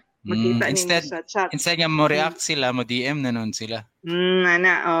lugar. Makita nimo sa chat. Instead nga mo react sila, mo DM na nun sila.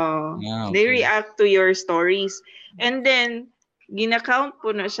 Okay. They react to your stories. And then, gina-count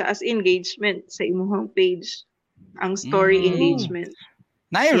po na siya as engagement sa imong page. Ang story engagement.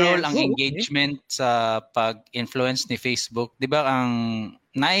 Nai-roll ang engagement sa pag-influence ni Facebook. Di ba ang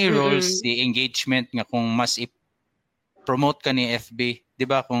nai-roll si engagement nga kung mas i-promote ka ni FB. Di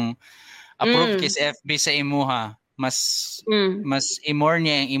ba kung approve kis FB sa imuha, mas imore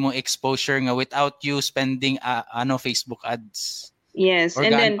niya ang imong exposure nga without you spending Facebook ads. Yes,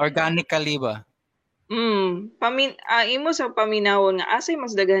 and then organically ba? Imo sa paminawon nga asay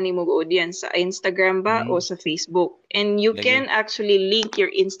mas daghan nimo audience sa Instagram ba o sa Facebook. And you can actually link your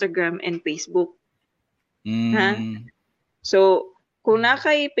Instagram and Facebook. So kung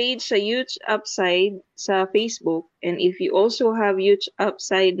nakay page sa Huge Upside sa Facebook and if you also have Huge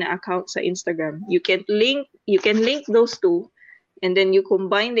Upside na account sa Instagram, you can link those two and then you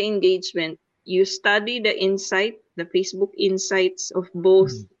combine the engagement, you study the Facebook insights of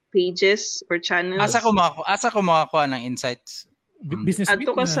both pages or channels. Asa ko makakuha ng insights? Business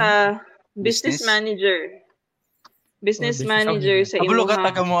Ato ka sa business manager. business business manager sa Kabulo ka,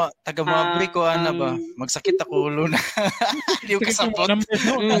 imuhang taga mo abri ko, ana ba? Magsakit ako ulo na. Hindi ko kasabot. Numbers,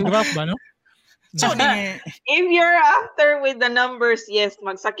 no? Graph ba, no? So, ni... if you're after with the numbers, yes,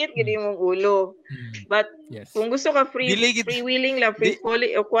 magsakit gid imong ulo. But Yes. kung gusto ka free willing lang, free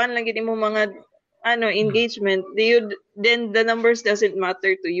fully o kuan lang gid imong mga engagement, then the numbers doesn't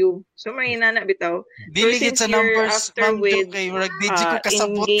matter to you. So may inana bitaw. Dili gid since sa you're numbers, after ma'am, with kay murag DJ ko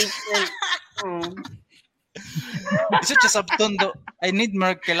kasabot. engagement. Isa siya sabton do. I need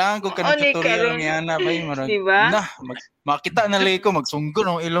marag kailangan ko kanang tutorial ni ana bay marag. Diba? Na makita na lay ko magsunggo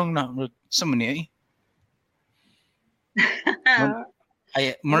ng ilong na. Sa man ni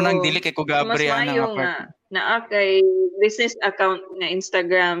ay mo nang dili kay ko gabri ana nga naa kay business account na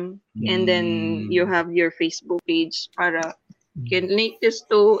Instagram and then you have your Facebook page para connect this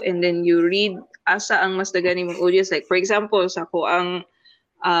to, and then you read asa ang mas dagani mong audience. Like for example sa ko ang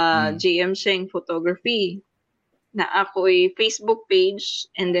JM Sheng Photography na ako'y Facebook page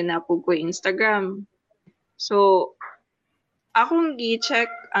and then ako ko Instagram. So akong gi-check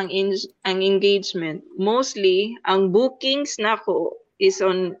ang engagement. Mostly ang bookings nako is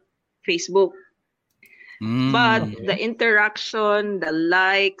on Facebook. But the interaction, the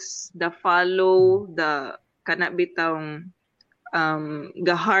likes, the follow, the kana bitawng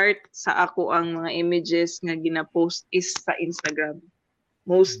ga-heart sa ako ang mga images nga gina-post is sa Instagram.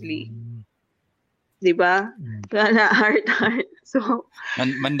 Mostly. Diba? Kana heart. So,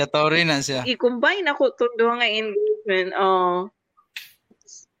 mandatory na siya. I-combine ako itong duha nga engagement.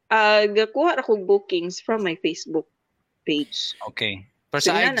 Gakuha ako bookings from my Facebook page. Okay. Pero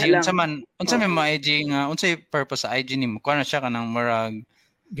sa IG, unsa may mga IG nga, unsa yung purpose sa IG nimo? Kuha na siya kanang marag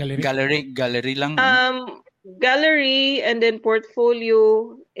gallery lang. Gallery and then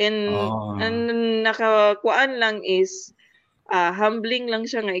portfolio and nakakuan lang is humbling lang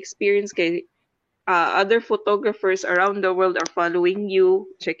siya nga experience kay other photographers around the world are following you,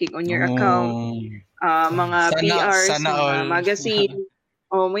 checking on your account, mga PRs, mga magazine.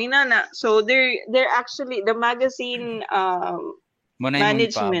 May nana. So they're actually the magazine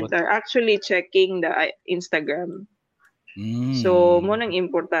management are actually checking the Instagram. So mo nang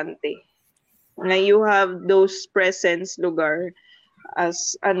importante na you have those presence lugar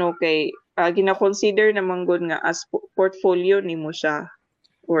as kay gina-consider naman gud nga as portfolio nimo siya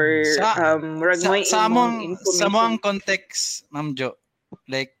or sa among context, Ma'am Jo,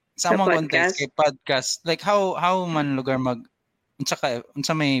 like sa among context kay podcast, like how man lugar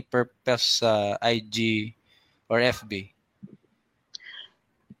unsa may purpose sa IG or FB?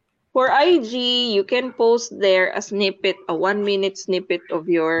 For IG, you can post there a 1-minute snippet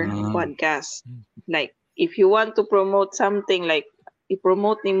of your podcast. Like, if you want to promote something, like,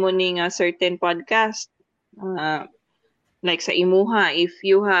 i-promote ni mo ni nga certain podcast, like sa imuha, if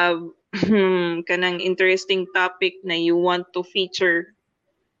you have kanang interesting topic na you want to feature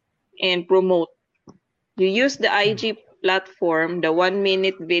and promote, you use the IG platform, the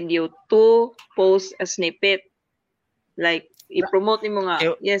 1-minute video to post a snippet. Like, i-promote mo nga.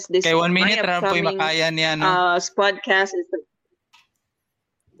 Yes, this kay 1 minute ra po makaya niya podcast is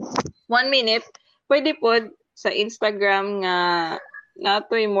 1 minute. Pwede po sa Instagram nga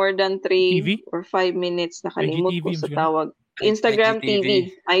natoy more than 3 or 5 minutes nakalimot ko sa tawag. Instagram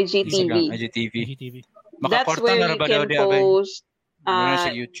TV, IGTV. That's where you can post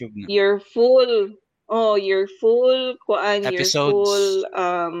YouTube na. your full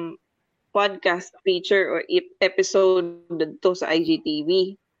podcast feature or episode to sa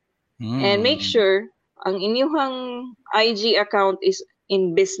IGTV. And make sure ang inyong IG account is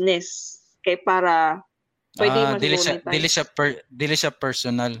in business kay para pwede ma-monetize. Dili siya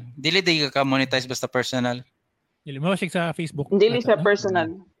personal. Dili ka monetize basta personal. Dili mo siya sa Facebook. Dili siya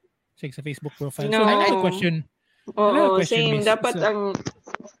personal. Siya sa Facebook profile. No. So, I have a question. Same. Dapat ang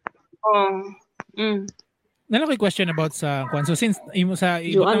Nalaki question about sa kwan. So since imo sa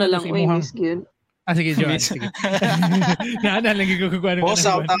Joanna lang Miss Gil. Sige, Joanna. Sige. Naanan lang ko kuan. Boss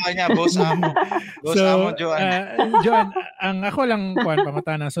out ang kanya, boss amo. Boss amo Joanna. Joanna, ang ako lang kwan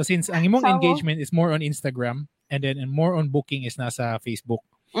pamatana. So since ang imong engagement is more on Instagram and then more on booking is nasa Facebook.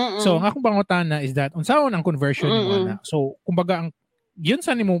 So ang akong pangutana is that unsaon ang conversion nimo na. So kumbaga ang yun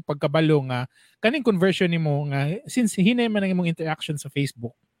sa nimo pagkabalo nga kaning conversion nimo nga since hinay man ang imong interaction sa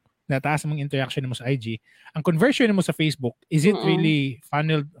Facebook. Nataas mong interaction mo sa IG, ang conversion mo sa Facebook, is it really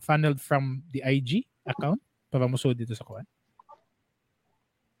funneled from the IG account? Para mo so dito sa kuan?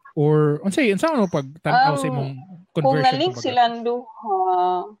 Or, unsa mo pag tanaw sa imong conversion? Kung na-link silang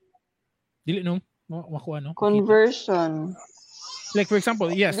duha, dili no? Makuha no? Conversion. Like for example,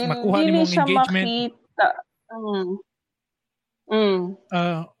 yes, makuha ni mong engagement. Dili siya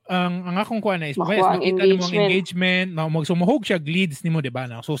makita. ang akong kuha na is Makuha ang makita nimo ang engagement, magsumuhog siya leads nimo, di ba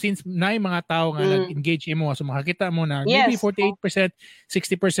na? So since naay mga tao nga nag-engage imo, so makakita mo na maybe 48%,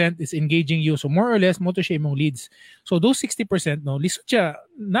 60% is engaging you. So more or less mo to siya imong leads. So those 60%, no, lisod siya,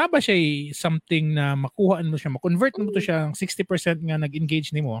 na ba siya something na makuha mo siya, ma-convert mo to siya ang 60% nga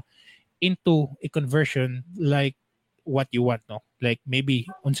nag-engage nimo into a conversion like what you want, no? Like maybe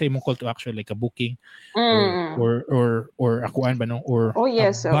unsay imong call to action, like a booking or akuan ba, no? Or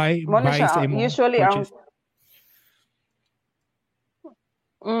yes, buy sa imong usually purchase.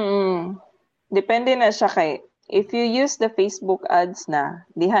 Depende na siya kay if you use the Facebook ads na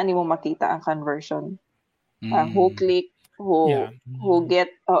diha nimo makita ang conversion. Who click, who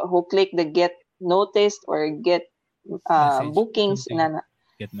click the get noticed or get bookings na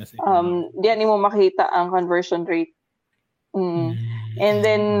get message. Diyan nimo makita ang conversion rate. And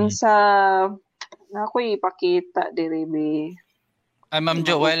then sa ako ipakita diri be. Ma'am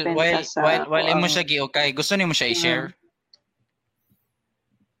Jo, while imo siya giukay, gusto nimo siya i-share?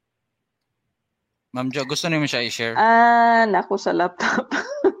 Ma'am Jo, gusto nimo siya i-share? Nako sa laptop.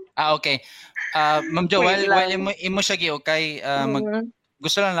 Okay. Ma'am Jo, while imo siya giukay,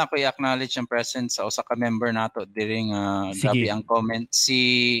 gusto lang ako i-acknowledge ang presence sa usa ka member nato diri nga grabe ang comment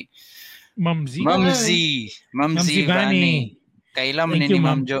si Ma'am Z Vani. Kailan man ni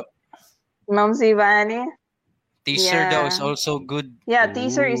Ma'am Jo? Ma'am Z Vani. Teaser daw is also good. Yeah,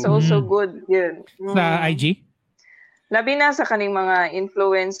 teaser is also good. Yun. Sa IG? Labi na sa kaning mga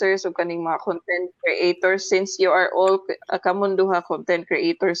influencers o kaning mga content creators, since you are all kamunduha content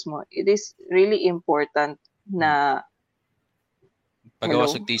creators mo, it is really important na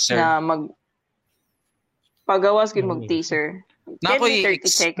pagawas og teaser. Na pagawas gid mag teaser. Nako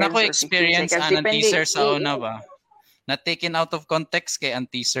experience ang teaser sa una ba. Na taken out of context kay ang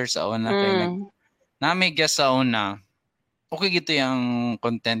teaser sa una kay nami guess sa una. Okay gito yung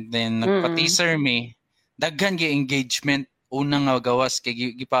content din nagpa-teaser me. Daghan gi engagement unang nga gawas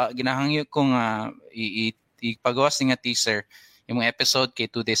kay ginahangyo ko nga ipagawas nga teaser yung episode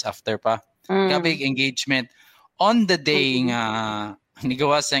kay 2 days after pa. Grabe engagement on the day nga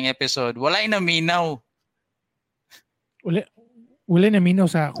nigawas ang episode wala na minaw. Wala na minaw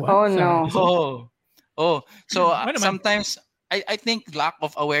sa ako. Oh no. So sometimes I think lack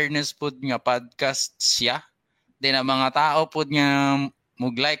of awareness pud nga podcast siya. Then ang mga tao pud nga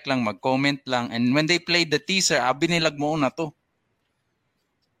mag-like lang, mag-comment lang, and when they played the teaser, binilag mo na to.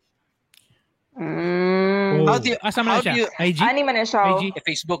 How do you IG? Ani man siya. IG?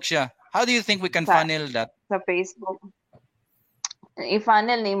 Facebook siya. How do you think we can funnel that? Sa Facebook.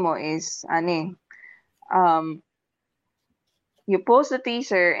 I-funnel nimo is you post the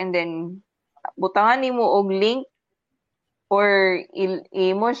teaser and then butangan nimo og link or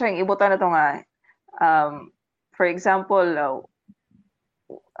imo siyang ibutan na to nga for example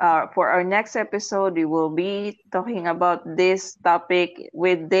for our next episode we will be talking about this topic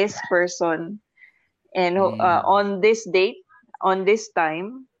with this person and on this date on this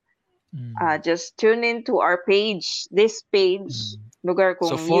time just tune in to our page this page lugar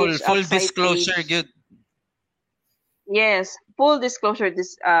kung so full disclosure good. Yes, full disclosure.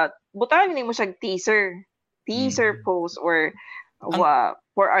 This butang nimo siya teaser post or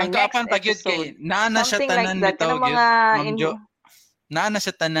for our next episode. Naana siya tanan like bitaw gyud. Naana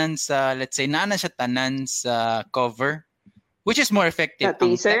siya tanan sa let's say naana siya tanan sa cover, which is more effective,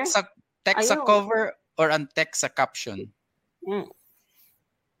 ang text sa cover or ang text sa caption?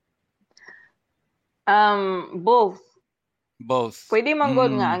 Both. Pwede man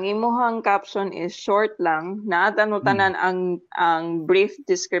god nga ang imuhang caption is short lang, naatanutan ang brief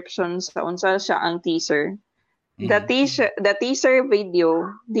description sa unsa siya ang teaser. The teaser video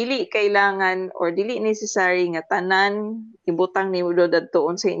dili kailangan or dili necessary nga tanan ibutang niyo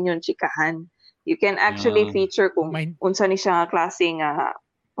dadtoon sa inyong chikahan. You can actually feature kung unsa ni siya nga klase nga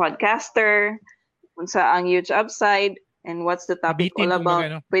podcaster, unsa ang YouTube side, and what's the topic all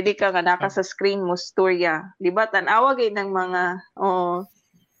about. Pwede ka nga naka sa screen mo storya. Di ba? Tanawa gay ng mga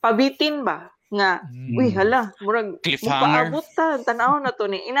pabitin ba? Nga, uy, hala, murag, mupaabot ta, tanawa na to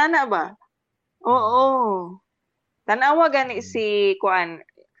ni. Inana ba? Oo. Tanawa gani si Kuan.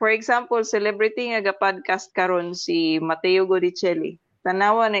 For example, celebrity nga ga-podcast karon si Mateo Godicelli.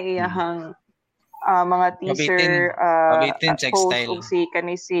 Tanawa na iyahang mga teaser post og si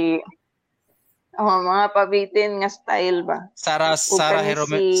mga pabitin nga style ba? Sarah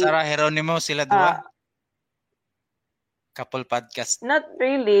Geronimo sila duha. Couple podcast. Not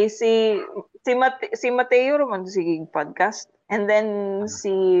really si Mateo man sige podcast. And then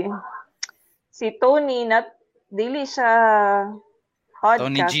si Tony not dili siya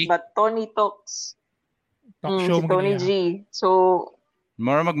podcast but Tony Talks. Talk show si Tony G. So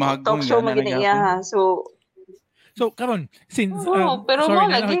Mora magmahagong talk show gana magina iya ha. So karon since pero sorry,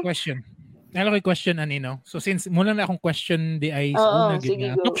 mo lagi question. Anino. So since muna na akong question di ay Oo, una gid sige,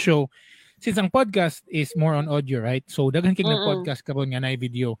 nga go. talk show. Since ang podcast is more on audio, right? So daghan kig nag-podcast karon nga na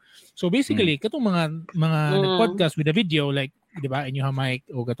video. So basically katong mga nag-podcast with a video like, di ba, inyong mic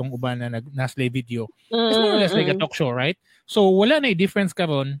o katong uban na naslay video. It's more or less like a talk show, right? So wala na difference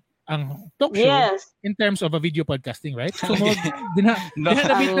karon ang talk show in terms of a video podcasting, right? So wala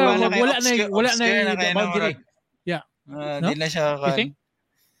na boundary. Yeah. Di na siya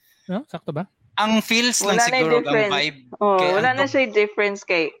no? Sakto ba? Ang feels lang siguro ang vibe. Wala na siya difference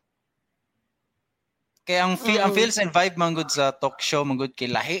kay ang feels and vibe manggod sa talk show manggod kay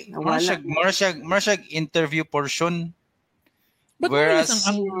lahi. More siya interview portion. But whereas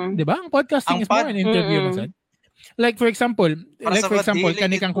di ba? Ang podcasting is more an interview man. Like for example,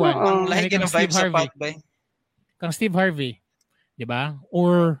 kanikang kuan. Ang lahi ng vibe sa pod ba? Kang Steve Harvey. Di ba?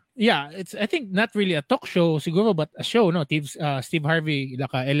 Or it's I think not really a talk show siguro but a show, no? Steve Harvey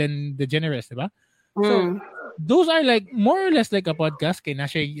ilaka Ellen DeGeneres, di ba? So those are like more or less like a podcast kay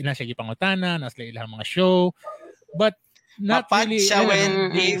nasa gipangutana, nasa ilang mga show, but not mapad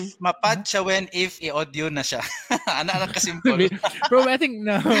really. Mapad siya when if i-audio na siya. Ana lang kasimple. Bro, I think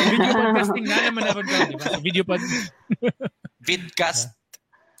no, video podcasting na naman naman daw, di ba? So, video vidcast.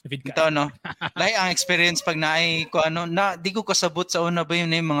 Ito, no? Lahi ang experience pag naay ko di ko kasabot sa una ba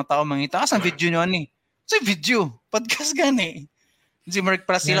yun mga tao mangita. Asang video nyo ni? So video, podcast gani. Si Mark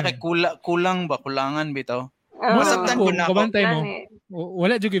para sila kay kulangan bitaw. Masabtan ko na ako. Kabantay mo.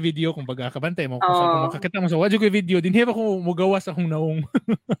 Wala jud video kung kabantay mo kung makakita mo sa wala jud video din heba ko mugawas akong naong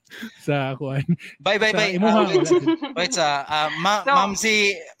sa kuan. Bye. Wait sa Ma'am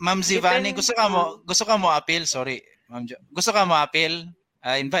si Vani, gusto ka mo appeal, sorry. Ma'am Jo. Gusto ka mo appeal?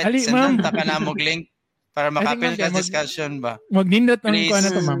 Invite send ta ka na mo link para maka-appeal ka discussion ba? Magnindot ang kuan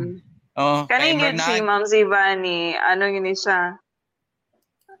na to, ma'am. Kaningin si Ma'am Zivani, ano yun siya?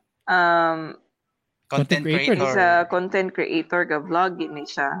 Content creator. He's a content creator, vlog yun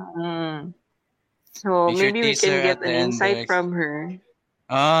siya. So maybe we can get an insight from her.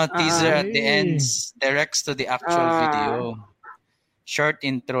 Teaser at the end directs to the actual video. Short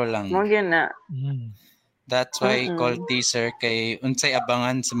intro lang. Mo yun na. That's why I call teaser kay unsay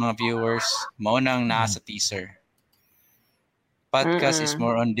abangan sa mga viewers mao nang nasa teaser. Podcast is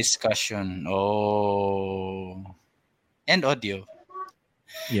more on discussion. And audio.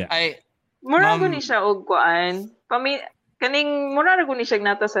 Yeah. Mura ko ni siya og kuan. Kaning mura ko ni siya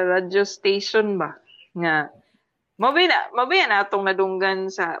nata sa radio station ba nga. Mabaya na atong nadunggan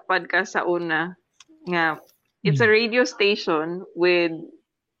sa podcast sa una nga it's a radio station with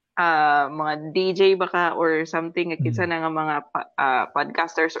mga DJ baka or something kinsa na nga mga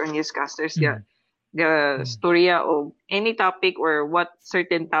podcasters or newscasters the storya of any topic or what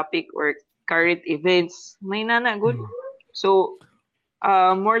certain topic or current events may nana good. So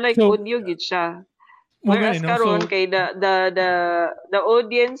more like audio gid siya. Whereas karon kay the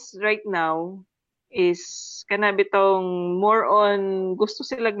audience right now is kana bitong more on gusto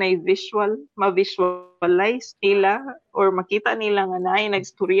sila na ma-visualize nila or makita nila nga naay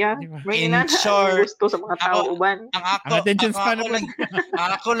nagstorya. In short, gusto sa mga tao uban.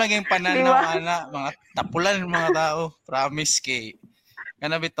 Ako lang yung pananaw mga tapulan ng mga tao. Promise kay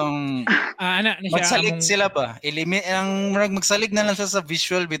kana bitong magsalig sila ba? Magsalig na lang siya sa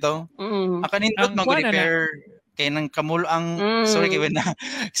visual bitaw. Akanindot mag-repair kay nang kamul ang sorry kay na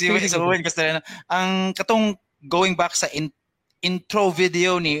si Owen gusto na ang katong going back sa intro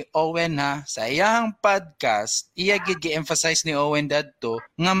video ni Owen sa iyang podcast iya gid gi-emphasize ni Owen dadto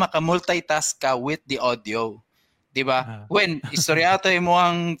nga maka-multitask ka with the audio. Di ba? When istoryato mo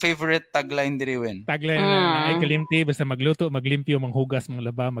ang favorite tagline diri Wen. Tagline na ay kalimti basta magluto, maglimpyo, manghugas,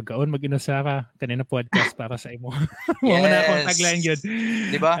 manglaba, magkaon, mag-inusara kanina podcast para sa imo. Mo na akong tagline gyud.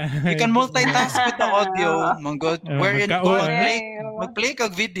 Di ba? You can multitask with the audio, manggod. Wherein mag-play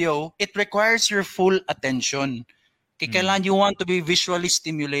kag video, it requires your full attention. Kaya kailangan you want to be visually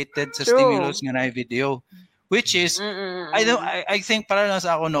stimulated sa stimulus nga na video. Which is, I think para lang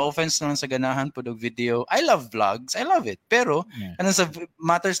sa ako, no offense naman sa ganahan po ng video. I love vlogs. I love it. Pero, sa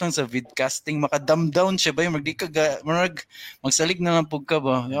matters lang sa vidcasting, makadumdown siya ba? Magsalig na lang po ka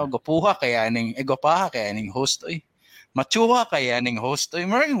ba? Gapuha kaya ning, gapaha kaya ning host. Machuha kaya ning host.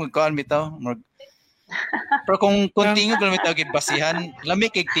 Marag magkaan bitaw. Pero kung tingog lang bitaw basihan,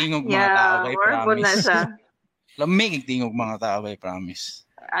 lamig tingog mga tao. Promise. Lamig tingog mga tao. Promise.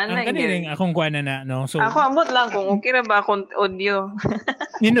 Ang kanilang akong kuha na no? So, ako ambot lang kung okay na ba akong audio.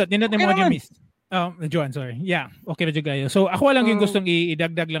 Nindot mo audio miss. Joan, sorry. Yeah, okay na kayo. So ako lang yung gustong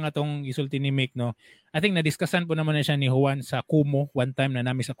idagdag lang atong isulti ni Mick, no. I think na-discussan po naman na siya ni Juan sa Kumu one time na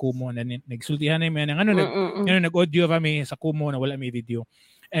namin sa Kumu na nagsultihan namin nag-audio kami sa Kumu na wala may video.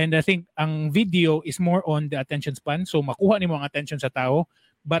 And I think ang video is more on the attention span. So makuha nimo ang attention sa tao,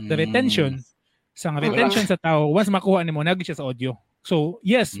 but the retention sa tao once makuha nimo nagit siya sa audio. So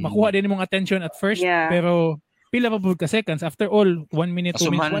yes, makuha din nimong attention at first, pero pila pa po ka seconds. After all, 1 minute,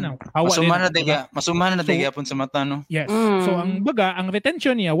 2 minutes, masuman na diga pun sa mata, no? Yes. So, ang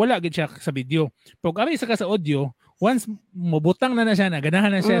retention niya, wala gid siya sa video. Pag abi sa audio, once mabutang na siya, ganahan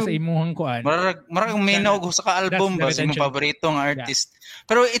na siya sa imuhang kuan. Marag minaw sa ka-album ba sa imong paboritong artist.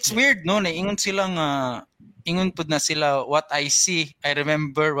 Pero it's weird, no? Ingon sila nga, ingon pud na sila, what I see, I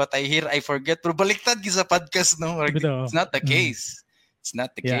remember, what I hear, I forget. Pero baliktad sa podcast, no? It's not the case. It's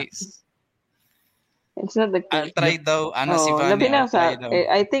not the case. It's not the case. Try daw. Si Vanny. Labi na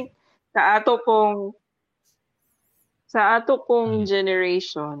I think sa ato pong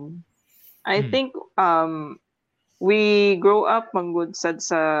generation, I think we grow up manggod sad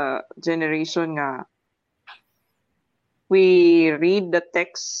sa generation nga we read the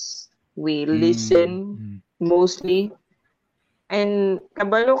text, we listen mostly. And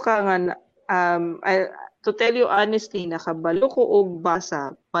kabalo ka nga to tell you honestly, nakabalo ko og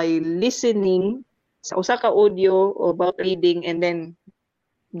basa by listening sa usa ka audio about reading, and then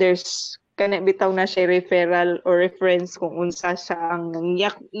there's kana bitaw na siya referral or reference kung unsa siya ang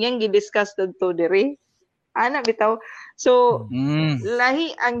yang gi-discuss dito diri ana bitaw. So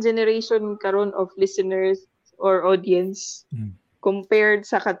lahi ang generation karon of listeners or audience compared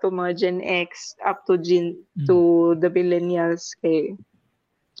sa kato mga Gen X up to to the millennials kay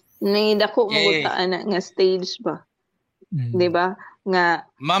nangidako mo ta ana nga stage ba, di ba? Nga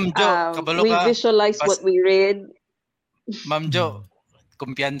Ma'am Jo, kabalo we visualize what we read. Ma'am Jo,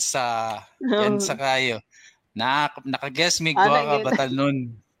 kumpiyansa kayo. Naka-guess mig duha ka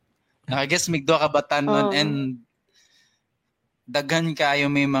batanon. Naka-guess mig duha ka batanon and daghan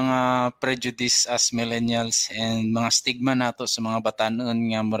kayo may mga prejudice as millennials and mga stigma nato sa mga batanon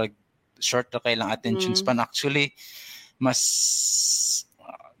nga murag short ra kay lang attention span. Actually,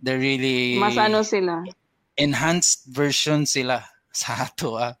 they're really mas sila. Enhanced version sila sa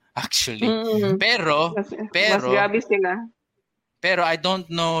ato actually. Pero mas grabe sila. Pero I don't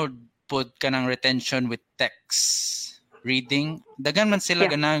know put kanang retention with text reading. Dagan man sila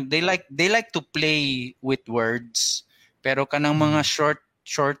ganang they like to play with words. Pero kanang mga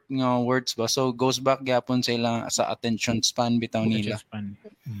short nga words ba, so goes back gyapon sila sa attention span bitaw nila.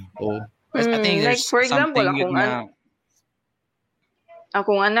 I think like for example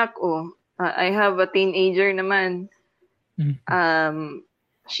akong anak I have a teenager naman.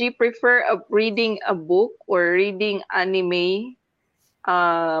 She prefer reading a book or reading anime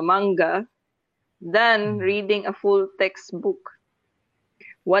manga than reading a full textbook.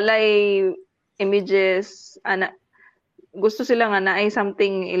 Walay images, gusto sila nga naay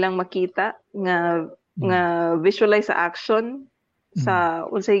something ilang makita nga visualize sa action sa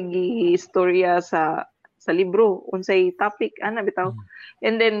unsay istorya sa libro, unsay topic bitaw.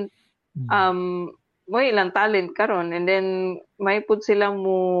 And then mo ilang talent karon, and then may pud sila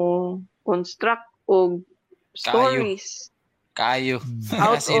mo construct og stories kayo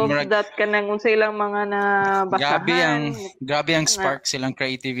out of that kanang unsay ilang mga nabasahan. Grabe ang spark silang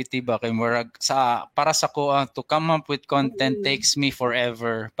creativity ba kay murag para sa ko to come up with content takes me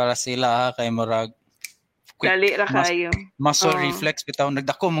forever para sila kay murag dali ra kayo mas reflex bitaw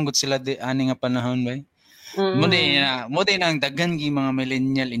nagdako mangud sila ani nga panahon ba. Mo din ang daghan gi mga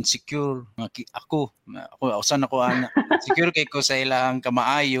millennial insecure ako usan ako ana secure kay ko sa ilahang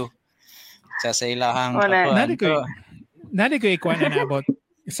kamaayo sa ilahang nadi ko ikuan na about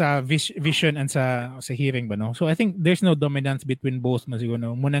sa vision and sa hearing ba, no? So I think there's no dominance between both na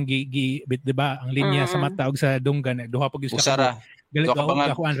siguro munang bit diba ang linya sa mata ug sa dunggan duha pag usara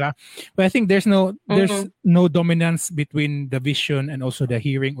but I think there's no dominance between the vision and also the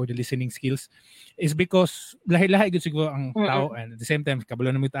hearing or the listening skills is because lahi-lahi gud siguro ang tao, and at the same time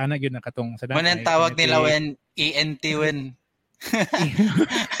kabalo na mo taana gyud nakatong sa daan. Manang tawag nila when ENT when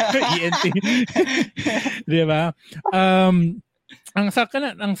ENT. Di ba? Ang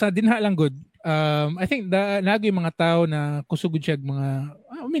sa dinha lang good. I think nagi mga tao na kusugod siya mga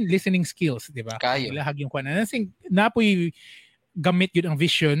listening skills, di ba? Ilahag yung kuan. I think napoy gamit yun ang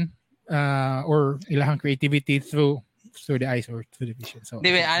vision or ilahang creativity through the eyes or through the vision. So di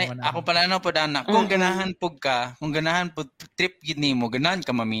ba ako pala no pod anak kung ganahan pud trip gid nimo ganahan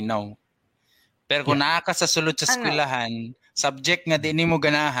ka maminaw. Pero kung naa ka sa sulod sa eskwelahan, subject nga di nimo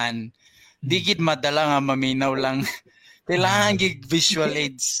ganahan, di gid madala nga maminaw lang. Kailangan gig visual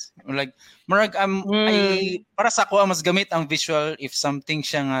aids. Like murag ay para sa ako mas gamit ang visual if something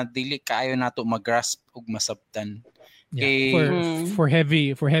siya nga dili kaayo nato mag-grasp ug masabtan. For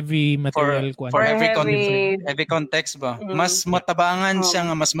heavy material for heavy context ba. Mas matabangan siya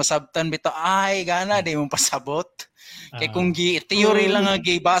nga mas masabtan bitaw ay gana di mo pasabot. Kay kung theory lang nga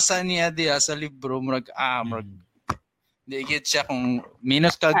gibasa niya diya sa libro murag di gyud siya kung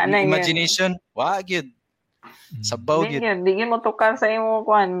minus kag imagination wa gyud. Sabaw gyud. Di gyud mo tukar sa imo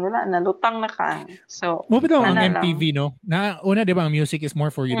kuan wala nalutang na ka. So mo bitaw ang MTV no. Na una di ba ang music is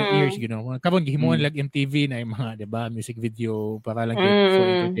more for your ears, you know. Kapon gihimuon lag MTV na yung mga di ba music video para lang for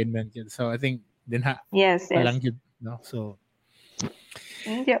entertainment. So I think din yes. Palang gyud no. So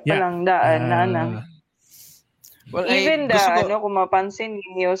hindi palang daan na. Well, even kung mapansin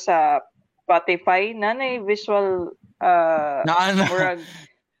niyo sa Spotify nanay visual murag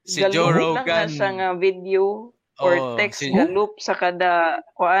si Joe Rogan lang na siya nga video or text na loop sa kada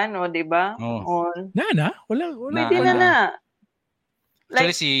kuan di ba? Wala. Pwede na.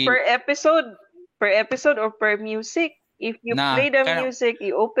 Like per episode or per music. If you play the music,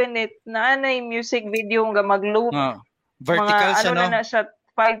 you open it, naanay music video nga mag-loop. Vertical siya, no? na siya,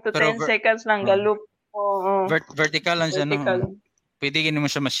 5 to 10 seconds lang ga-loop. Vertical lang siya, no? Pwede mo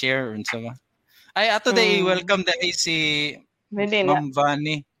siya ma-share. Ay, ato day, welcome day si Ma'am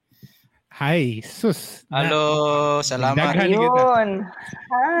Vani. Hi, sus. Hello, salamat. Ayun.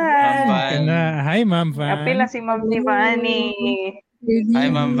 Hi. Hi, Ma'am Van. Apila si Ma'am Vani. Hi,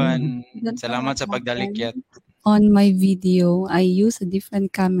 Ma'am Van. Salamat sa pagdalikyat. On my video, I use a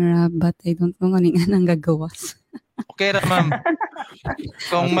different camera but I don't know anong gagawas. Okay ra, ma'am.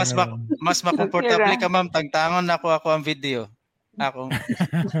 Kung mas makomportable ka, ma'am, tagtangon ako ang video. Ako.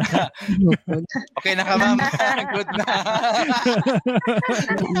 Okay na ka, ma'am. Good na.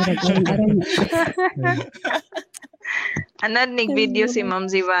 Nig video si Ma'am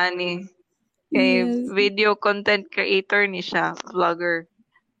Zivani. Video content creator ni siya, vlogger.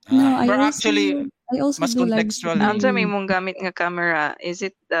 No, I also mas contextual. Ano sa may mong gamit nga camera? Is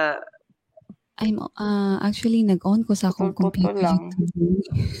it the... I'm actually nag-on ko sa akong computer.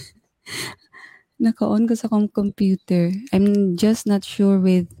 Naka-on ko sa akong computer. I'm just not sure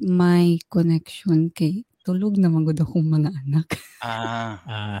with my connection kay tulog na magud akong mga anak.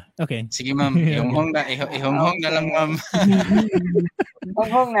 Okay. Sige, ma'am. Ihonghong na lang, ma'am.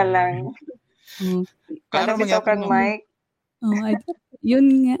 Ihonghong na lang. Klaro man kang mic.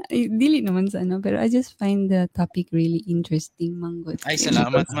 Yun nga, dili naman sa pero I just find the topic really interesting, Manggod. Ay,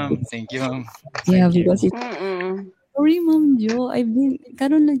 salamat, ma'am. Thank you, ma'am. Because sorry, Ma'am Jo.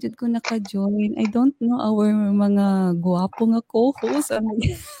 Karon lang jud ko naka-join. I don't know our mga guwapo nga co-host.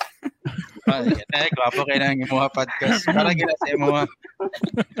 Guwapo kayo ng imuha podcast. Para gila sa imuha.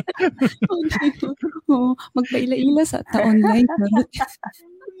 Magpaila-ila sa online.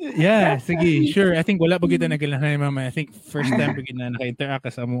 Yeah, sige, sure. I think wala pa kita nagkalahan, mama. I think first time pa kita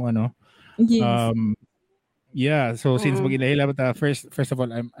naka-interact sa mo Yes. Yeah, so since magilahila pa first of all,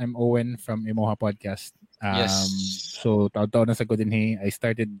 I'm Owen from Imoha Podcast. Yes. So taon-taon na sa ko din I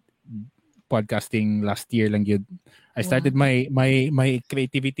started podcasting last year lang yun. I started my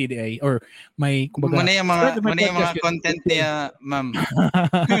creativity or my kumbaga muna yung mga content niya, ma'am.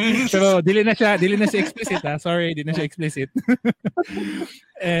 Pero dili na siya explicit Sorry, di na siya explicit.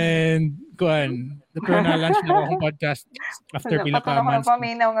 And kuan, the na launch na akong podcast after pila ka months.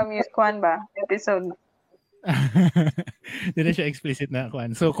 Paminaw nga kuan ba episode. Di na siya explicit na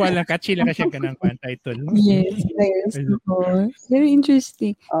kuan. So kuan lang catchy lang kasi kanang kuan title. Yes. Very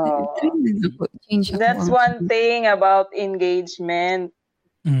interesting. That's one thing about engagement.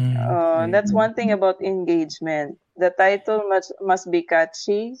 That's one thing about engagement. The title must be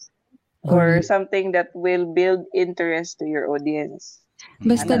catchy or something that will build interest to your audience.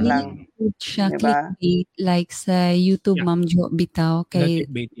 Basta di siya clickbait like sa YouTube, Ma'am Jo bitaw kay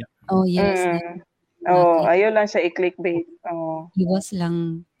clickbait, yeah. Oh yes. Ayaw lang siya i-clickbait. Iwas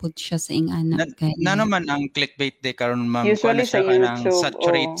lang put siya sa anak. Na naman ang clickbait de karon, ma'am. Usually sa YouTube.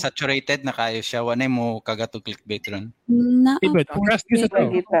 Saturated na kayo siya. Wanay mo kagato clickbait ron.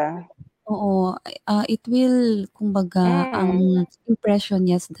 Oo. It will, kumbaga, ang impression,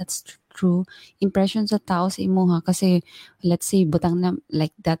 yes, that's true. Impression sa tao sa imuha. Kasi, let's say, butang na,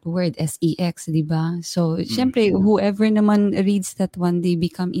 like that word, SEX, di ba? So, syempre, whoever naman reads that one, they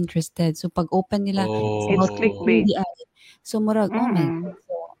become interested. So, pag open nila, it's clickbait. So, murag,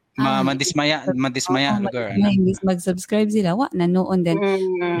 madismaya lugar. Mag-subscribe sila, nanoon din.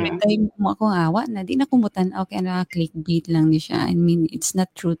 Every time mo ako, na di na kumutan, okay, clickbait lang ni siya. I mean, it's not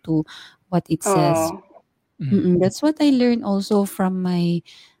true to what it says. That's what I learned also from my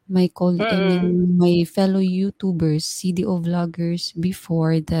my fellow YouTubers, CDO vloggers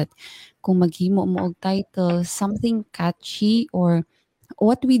before that kung maghimo mo og title, something catchy or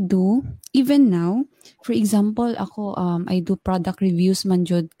what we do even now, for example, ako I do product reviews man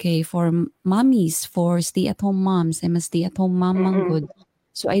jud kay for mommies, for stay-at-home moms. I'm a stay-at-home mom man good.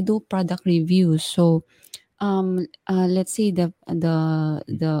 So I do product reviews. So let's say the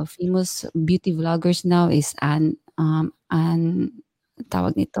famous beauty vloggers now is Ann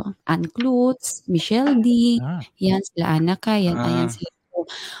tawag nito, Ann Klutz, Michelle D, yan sila Anaka, ayan sila. So,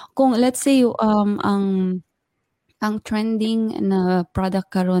 kung let's say ang trending na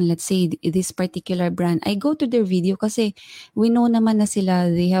product karon, let's say this particular brand, I go to their video kasi we know naman na sila,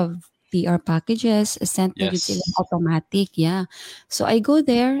 they have PR packages sent na yun sila automatic, yeah. So I go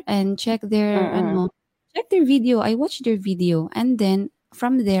there and check their video, I watch their video, and then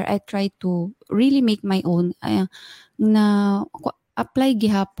from there I try to really make my own na apply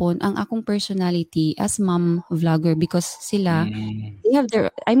gihapon ang akong personality as mom vlogger because sila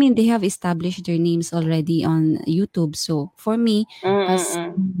they have established their names already on YouTube. So for me as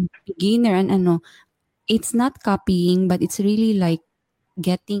beginner and it's not copying, but it's really like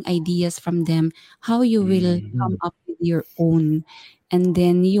getting ideas from them how you will come up with your own, and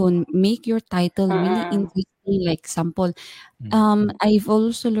then yun make your title really interesting. Like example, I've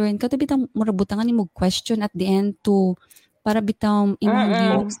also learned kada bitang murabutangan ni mo question at the end to para bitang imong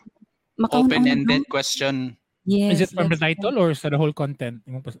viewers open-ended question. Is Yes. it from the title or sa the whole content?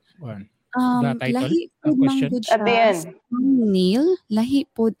 The title? Lahi pod Question? At the end. Thumbnail, lahi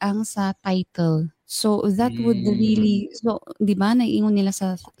pod ang sa title. So that would really, so di ba naiingon nila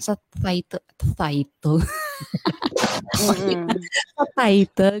sa title. Sa title,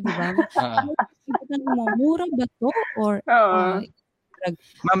 di ba? Mura ba to or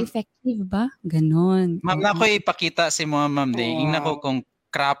effective ba? Ganon. Ma'am, na ko ipakita si mo, ma'am. Ingna ko kung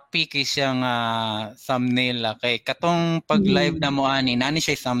crappy kay siyang thumbnail. Kay katong pag-live na mo ani, nani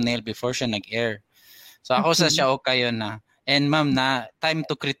siya thumbnail before siya nag-air. So ako sa siya o kayo na. And ma'am, na time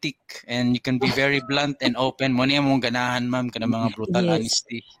to critique. And you can be very blunt and open. Mo niya mong ganahan, ma'am, ka mga brutal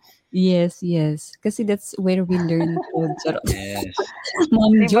honesty. Yes. Kasi that's where we learn food. Yes.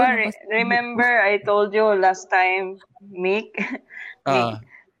 Ma'am Jo, remember I told you last time, Mick,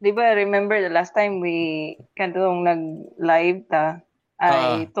 diba, remember the last time we kanong nag-live ta,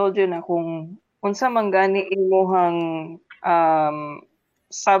 I told you na kung unsa man gani imuhang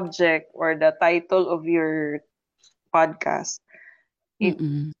subject or the title of your podcast, it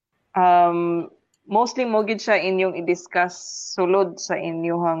mostly mo gid siya inyong i-discuss sulod sa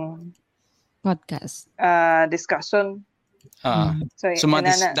inyong podcast discussion. So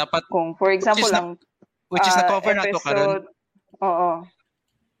dapat kung for example which is na cover na to karon. Oo.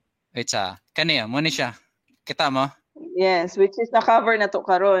 Wait kaniya mo ni siya. Kita mo? Yes, which is na-cover na to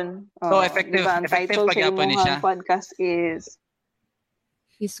karon. So effective, diba, ang title sa imong podcast is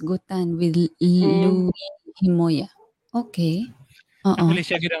Hisgutan with Louie Himoya. Okay. Actually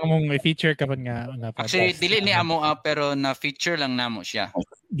siya gid ang mong feature kapan nga actually dili ni amo pero na feature lang namo siya.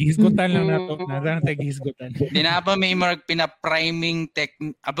 Gihisgutan lang nato, na gihisgutan. Di na ba may marag priming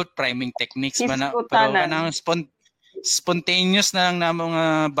techniques ba na pero kanang spontaneous na lang namo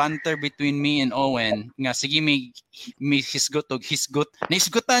nga banter between me and Owen. Nga sige may hisgot og hisgot.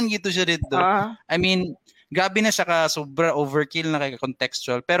 Naisgutan gito siya dito. I mean, grabe na siya ka sobra overkill na kay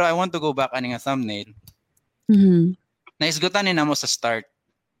contextual. Pero I want to go back ani nga thumbnail. Naisgutan ni namo sa start.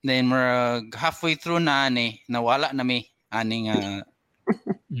 Then halfway through na nawala na mi ani nga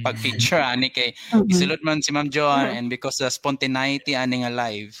pag-feature ani kay isulod man si Ma'am Joan and because the spontaneity ani nga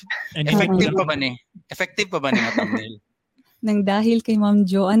live. Effective pa ba ni nga thumbnail? Nang dahil kay Ma'am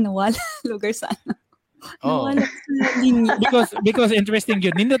Joan nawala lugar sa nawala sa linya. Because interesting yun.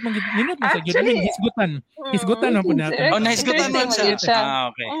 Nindot mo sa yun. I mean, hisgutan mo po natin. Nahisgutan mo siya.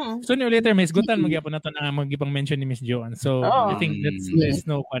 Okay. Sooner or later, may hisgutan magyapon natin ang magipang mention ni Miss Joan. So, I think there's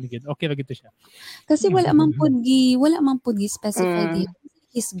no one good. Okay, bagito siya. Kasi wala man pudgi specified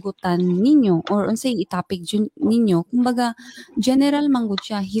hisgutan ninyo or unsay i-topic ninyo. Kumbaga, general manggod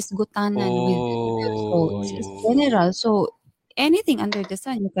siya, hisgutanan with so, general. So, anything under the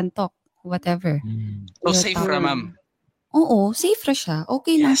sun, you can talk. Whatever. So safe ra, ma'am? Oo, safe ra siya.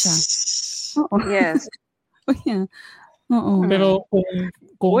 Okay lang siya. Oo. Yes. Oo. Pero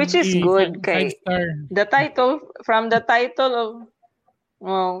kung which is good kay the title from the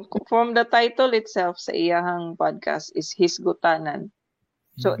title itself sa iyahang podcast is Hisgutanan.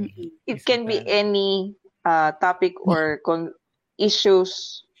 So it can be any topic or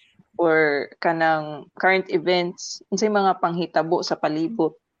issues or kanang current events, unsay mga panghitabo sa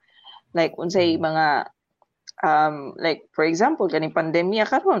palibot. Like unsay mga like for example kaning pandemya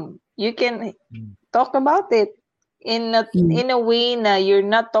karon, you can talk about it in a way na you're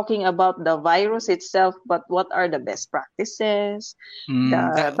not talking about the virus itself, but what are the best practices,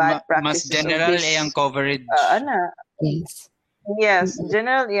 the bad mas practices of general this ang coverage. Yes,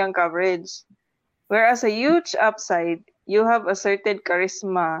 general yung coverage. Whereas a huge upside, you have a certain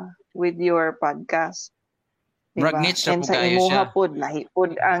charisma with your podcast. Murag Diba? niche ra And po sa kayo imuha siya. pod, lahi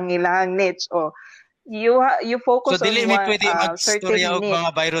pod ang ilahang niche. O, you focus So dili on mi one pwede magstorya certain og niche.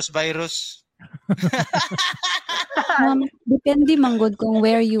 mga virus. Depende manggod kung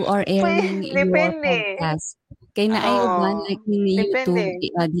where you are airing your Depende. podcast. Kay na ay uban like ni YouTube,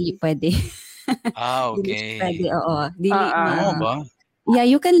 Depende. dili pwede. Dili Okay. pwede, oo. Dili Oo ba? Yeah,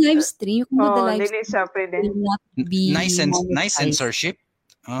 you can live stream. You can do the live Dili stream. siya pwede. Will not be Nice monetized. censorship.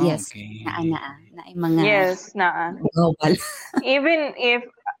 Yes. Okay. Na mga Yes, naa. global. Even if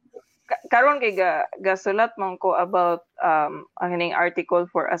karon kay gasulat man ko about ang ning article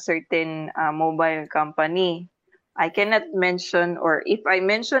for a certain mobile company, I cannot mention, or if I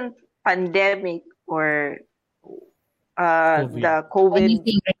mention pandemic or the COVID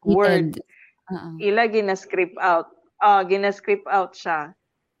Anything word, related. ila gina-script out. Gina-script out siya.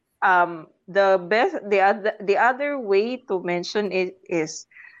 The other way to mention it is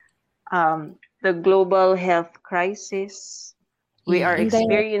the global health crisis we are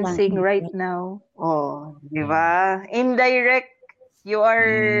experiencing right now. Di ba? Indirect. You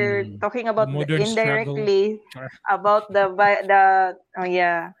are talking about indirectly about the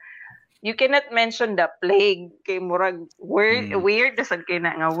you cannot mention the plague kay murag weird sad kay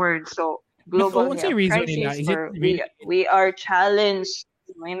na nga word. So global health crisis, we are challenged.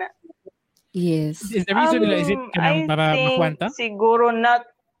 Yes. Is the reason nila, is it kanang para makwanta? Siguro not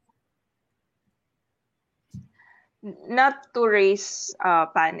to raise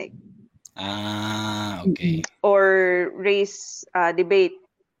panic. Okay. Or raise debate.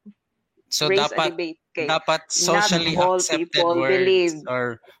 So raise a debate. Okay. Dapat socially accepted words believe.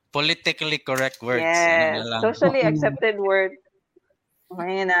 Or politically correct words. Yes, socially accepted word.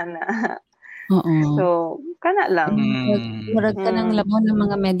 So, kana lang. Murag ka ng lamon ng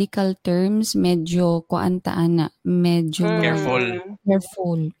mga medical terms, medyo kuantaan na, medyo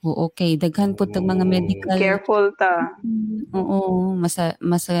careful. Okay, daghan po tag mga medical. Careful ta. Oo,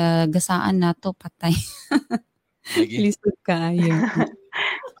 masagasaan na to, patay. Lisod kayo.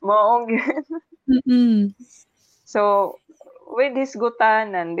 Maong. So, with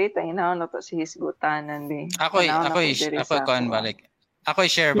hisgutanan, tayo na to si hisgutanan, Ako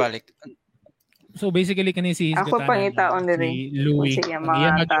share balik. So basically kani si ako pangitaon si Louie,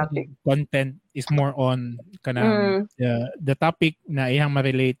 ang topic content is more on kanang the topic na iyang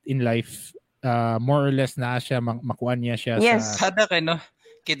ma-relate in life, more or less na siya makuan niya siya sa kada kay no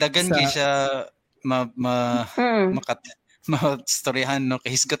kidagan kay siya storyahan no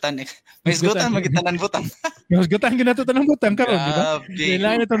kay hisgutan magitanan butang. Hisgutan ginato tanang butang karon, di ba?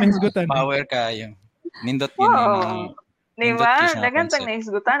 Kailangan ito ng hisgutan. Power kayo. Nindot yun mga diba? Nagantang na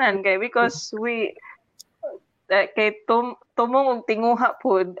hisgutanan kay because we kay tumong og tinguha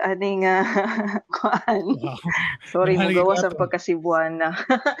pod aning kuan. Sorry magawas ang pagkasibuan na.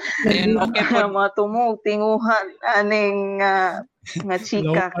 Okay po. Mga tumong tinguha aning nga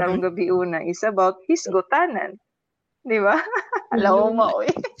chika karong gabi una is about hisgutanan. Di ba? Alaw mo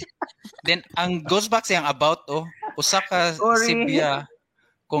Then ang goes back sayang about usa ka sibya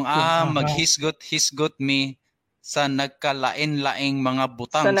kung maghisgot me sa nagkalain-laing mga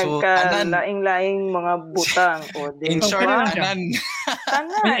butang. Sa nagkalaing-laing mga butang. In short, tanan.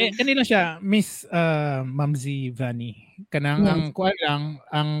 Kanila siya, Miss Mamzi Vani. Kanang ang kuan lang,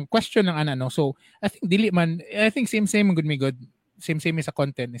 ang question ng ano. So, I think same good me good. Same sa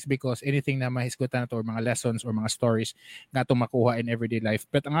content is because anything na mahisgutan to or mga lessons or mga stories nga itong makuha in everyday life.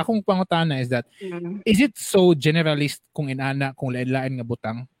 But ang akong pangutana is that, is it so generalist kung inana, kung lain-lain nga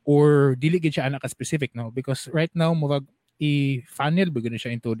butang, or dili gid siya ana ka specific, no? Because right now, murag i-funnel ba siya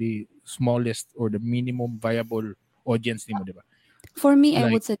into the smallest or the minimum viable audience nimo, di ba? For me, I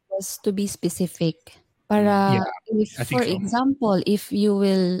would suggest to be specific. Para, for example, if you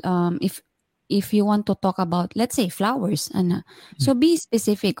will, if you want to talk about, let's say, flowers, ana. So, be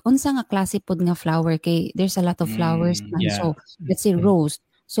specific. Unsa nga klase pod nga flower kay there's a lot of flowers. So, let's say rose.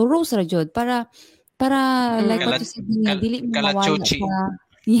 So, rose ra jud para like what you said, dili mo mawala sa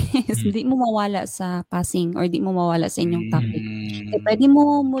di mo mawala sa passing or di mo mawala sa inyong topic. Pwede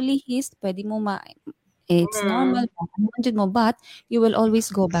mo mulihis, pwede mo it's normal mo, but you will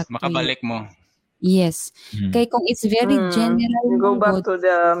always go back makabalik mo. Yes. Kay kung it's very general Go back manggod, to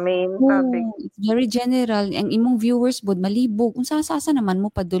the main topic. it's very general, ang imong viewers bod malibog unsa sasa naman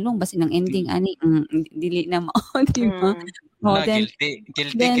mo padulong basin ang ending ani dili na mao, di ba? Wala, Then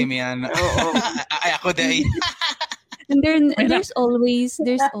guilty then kami yan. Oo. Ay, ako dahil. and there's always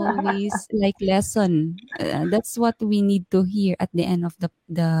like lesson. That's what we need to hear at the end of the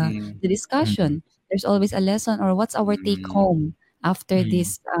discussion. There's always a lesson or what's our take home after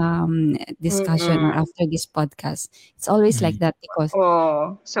this discussion or after this podcast. It's always like that because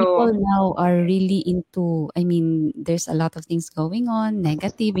people now are really into, I mean, there's a lot of things going on,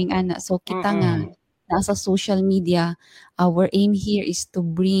 negative, so kita nga nasa social media, our aim here is to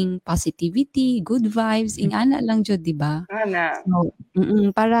bring positivity, good vibes, ingana lang jud, di ba? So,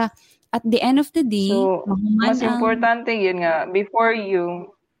 para at the end of the day, so mas importante yun nga before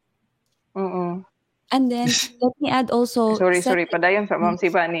you and then let me add also sorry padayon sa Ma'am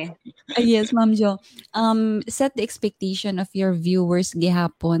Sibani. Yes, Ma'am Jo. Set the expectation of your viewers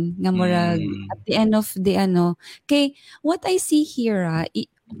gihapon nga murag at the end of the kay what I see here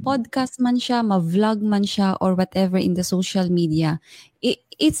podcast man siya, ma-vlog man siya or whatever in the social media.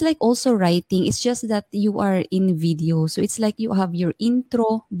 It's like also writing. It's just that you are in video. So it's like you have your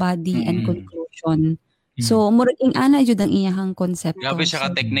intro, body and conclusion. So murag ana jud ang iyahang konsepto. Grabe siya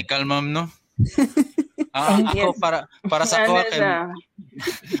ka technical, ma'am, no? Ako para sa ko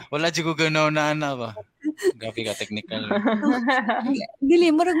wala jud ko ganaw na ba. Grabe ka technical.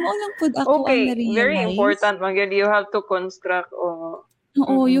 Dili murag mo lang pud ako ang na-realize. Very important magid you have to construct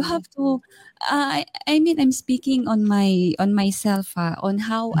you have to I mean I'm speaking on myself on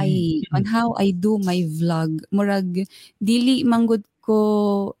how I do my vlog. Murag dili manggod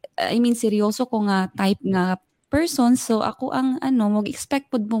ko, I mean seryoso ko nga type nga person, so ako ang mag-expect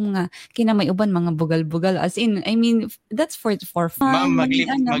pod mo nga kinamay uban mga bugal-bugal, as in I mean that's for fun. Ma'am,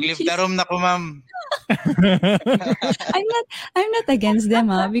 mag-live darom na ko, ma'am. I'm not against them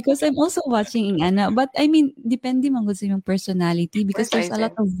because I'm also watching Ana, but I mean depende man gud sa imong personality because there's a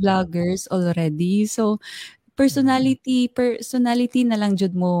lot of vloggers already, so personality na lang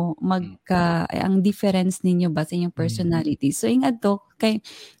jud mo ang difference ninyo ba sa inyong personality. So adto kay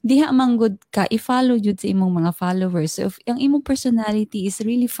diha manggod ka i-follow jud sa imong mga followers. So if ang imong personality is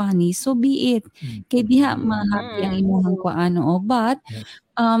really funny, so be it. Kay diha ma-happy ang imong kuano. But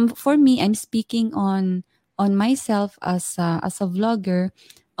for me, I'm speaking on myself as a vlogger.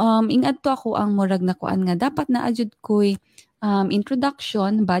 Adto ako ang murag na kuan nga dapat na ajud ko'y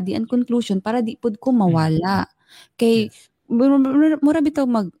introduction, body and conclusion para di pud ko mawala. Kay mura bitaw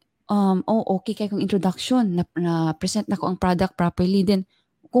okay kay kung introduction na present na ko ang product properly, then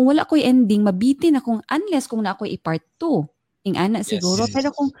kung wala ko'y ending mabitin akong unless kung na ako'y i-part 2 ana siguro. Pero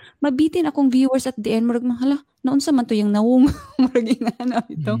kung mabitin akong viewers at the end murag hala naunsa man to yung nawong murag ingana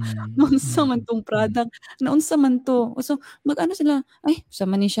ito, naunsa man tong product, naunsa man to, so mag-ano sila ay sa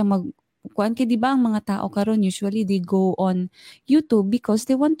man ni siya kuan kay di ba ang mga tao karon usually they go on YouTube because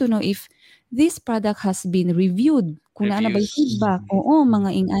they want to know if this product has been reviewed, kung na ba yung feedback. Mga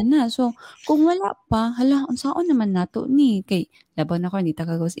ingana. So kung wala pa, hala unsaon naman nato ni kay laban ako hindi ta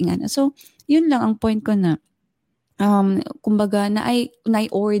kagawas ingana. So yun lang ang point ko na kumbaga na I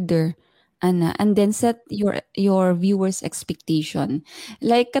order ana, and then set your viewers expectation.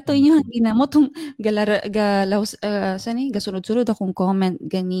 Like kato inyo hindi na mo tong galaws gasunod-sunod akong comment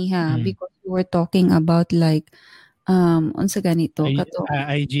ganiha because we were talking about like unsa ganito kato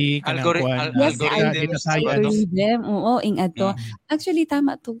IG algorithm. Adto. Actually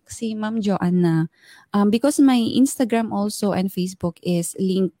tama to si Ma'am Joanna. Because my Instagram also and Facebook is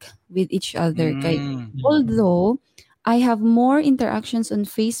linked with each other. Kay although I have more interactions on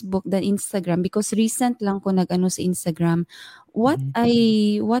Facebook than Instagram because recent lang ko nag-ano sa Instagram. What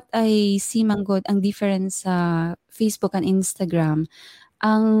I see manggod ang difference sa Facebook and Instagram.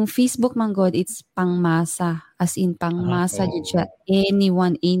 Ang Facebook manggod it's pangmasa, as in pangmasa jud siya.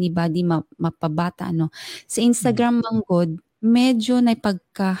 Anyone, anybody mapabata Sa Instagram manggod medyo na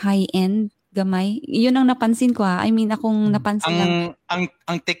pagka high-end gamay. Yun ang napansin ko I mean akong napansin lang.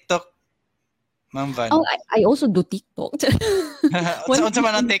 Ang TikTok, Ma'am Van. I also do TikTok. Unsa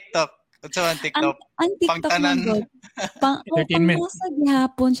man ang TikTok? Ang TikTok pangtanan. Pangmasa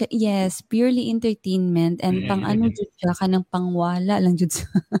gihapon siya. Yes, purely entertainment and pang-ano jud siya kanang pangwala lang jud sa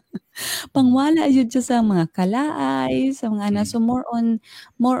pangwala jud siya sa mga kalaay, sa mga so more on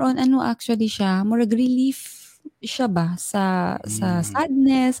actually siya, more relief siya ba sa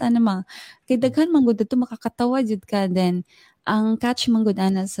sadness kay daghan man gud dito makakatawa jud ka. Then ang catch manggod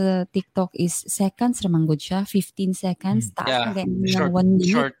ana sa TikTok is seconds ra manggod siya, 15 seconds taas na ganyan 1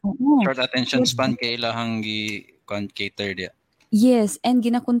 minute. Short attention span kay ilahang cater dia. Yes, and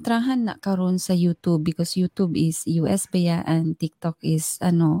ginakontrahan na karon sa YouTube because YouTube is US pa ya and TikTok is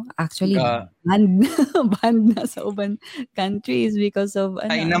actually Ga- banned banned na sa uban countries because of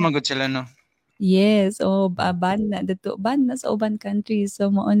Ay na magud sila no. Yes, banned na sa uban countries. So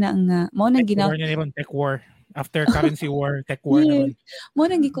mao na Tech war niya ron, tech war. After currency war, tech war na ron.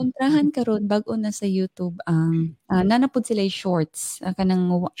 Mo nang gikontrahan karon bag-o na sa YouTube ang nanapod sila yung shorts kanang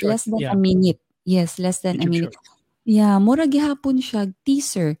less than a minute. Yes, less than a minute. Shorts. Yeah, mura gihapon siya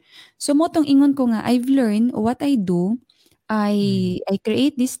teaser. So mo tong ingon ko nga I've learned what I do. I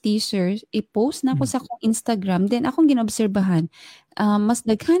create these teasers, i-post na ako sa akong Instagram, then akong ginobserbahan. Mas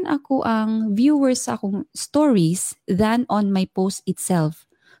daghan ako ang viewers sa akong stories than on my post itself.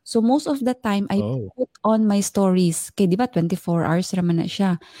 So most of the time I put on my stories. Kay di ba 24 hours raman na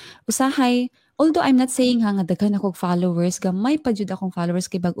siya. Usahay, although I'm not saying nga daghan akong followers, gamay pa jud akong followers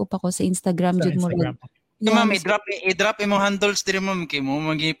kay bag-o pa ko sa Instagram jud mo. Ma'am, i-drop imong handles diri ma'am kay mo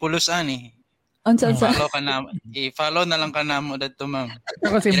magipulos ani. Unsa I-follow na lang kanamo dadto ma'am.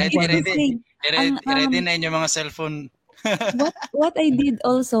 Ready na inyo mga cellphone. What I did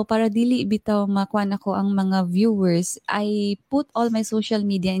also para dili bitaw makuan ako ang mga viewers, I put all my social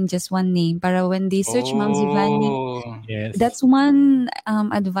media in just one name para when they search Ma'am Zivani. Yes. That's one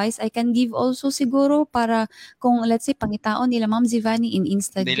advice I can give also siguro para kung let's say pangitaon nila Ma'am Zivani in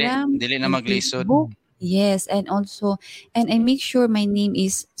Instagram, dili na maglisod. Yes, and I make sure my name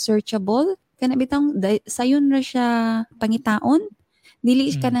is searchable. Kana bitang sayon ra siya pangitaon.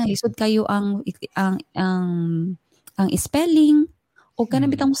 Dili ka nang lisod kayo ang spelling o kana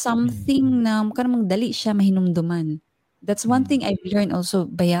bitang something na kanang dali siya mahinumduman. That's one thing I've learned also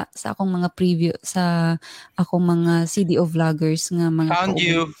baya sa akong mga preview sa akong mga CDO vloggers nga mga found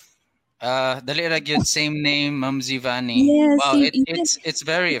you. Dali ra gyud same name Ma'am Zivani. Yes, wow, it's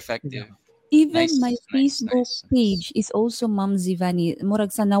very effective. Even my Facebook page is also Ma'am Zivani.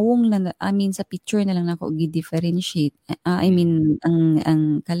 Murag sa nawong na, sa picture na lang nako gi-differentiate. Ang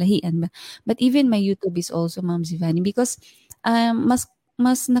kalahian ba. But even my YouTube is also Ma'am Zivani because mas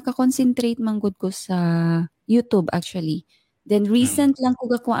naka-concentrate man gud ko sa YouTube actually. Then recent lang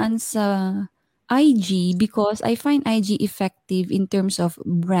ko gakuan sa IG because I find IG effective in terms of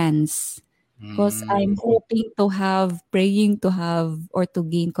brands. Because I'm praying to have or to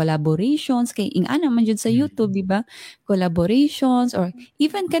gain collaborations kay ingana man jud sa YouTube, di ba? Collaborations or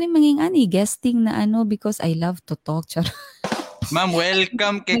even kaning manging guesting na because I love to talk. Ma'am,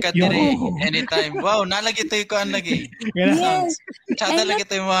 welcome kay Katire anytime. Wow, nalagi to ko lagi. Yes. Chata lagi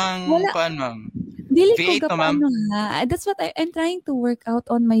to mang kuan ma'am. Dili ko gapano ha. That's what I'm trying to work out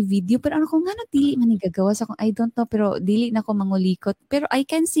on my video. Pero ako nga dili man gagawas ako. I don't know. Pero dili na ko mangulikot. Pero I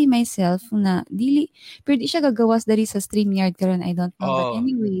can see myself na dili. Pero di siya gagawas dari sa StreamYard karon. I don't know. But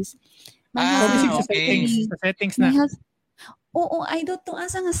anyways. Okay. Sa settings na. Oo, I don't know.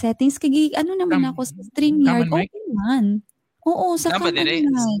 Asa nga settings. Kaya naman ako sa StreamYard. Okay man. Oo, sa kaman.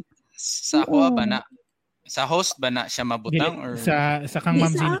 Sa ako ba na? Sa host ba na siya mabutang? Or sa kang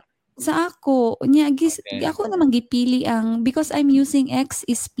Ma'am Zina? Sa ako, ako naman gipili because I'm using X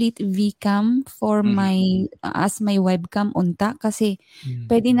is split vcam for my as my webcam unta kasi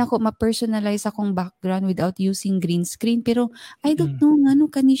pwede na ako ma-personalize akong background without using green screen pero I don't know ngano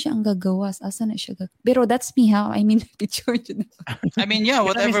kani siya ang gagawas asa na siya pero that's me how picture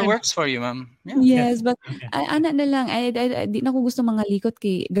whatever works for you ma'am. Yes, but ana na lang di na ko gusto mga likot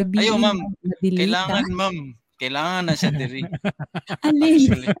kay gabi. Ayo ma'am, kailangan na siya diri.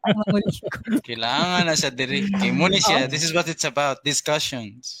 Kailangan na siya diri. Kay muna siya. This is what it's about.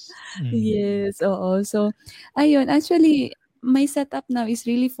 Discussions. Yes, oo. So, ayun. Actually, my setup now is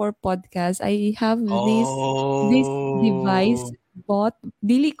really for podcast. I have this device bought.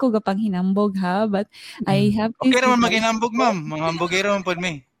 Dili ko gapang hinambog ha, but I have this. Okay naman maghinambog ma'am. Mga hambogero man pod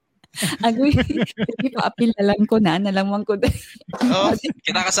me. Agoy, hindi pa apil na lang ko na lang ko.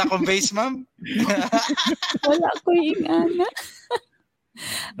 Kita ka sa akong base, ma'am? Wala ko yung ana.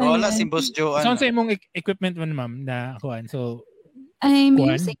 Wala si Boss Joe. So, sa imong equipment mo, ma'am, na kuhan? So, I'm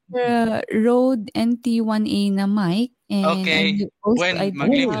using the Rode NT1A na mic. And okay.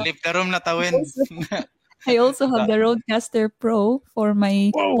 Mag-live the room na tawin. I also have the Rodecaster Pro for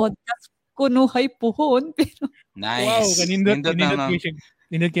my podcast. Kunuhay puhon. Pero... Nice. Wow, kanindot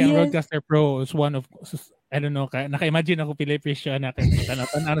Nindot kaya ang Rodecaster Pro is one of, I don't know, naka-imagine ako Pilipis siya na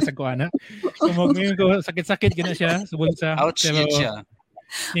tanatan sa kuana. So magmayroon ko, sakit-sakit gina siya sa bulsa. Ouch, pero siya.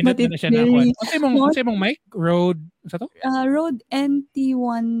 Nindot na siya na kuan. Ano yung mic? Rode, sa to? Rode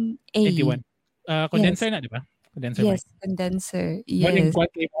NT1A. NT1. Condenser na, di ba? Condenser yes, mic. Condenser. Yes. Waling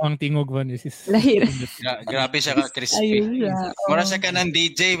kwate mo ang tingog ba? Lahir. Grabe siya ka-crispy. Mura siya ka ng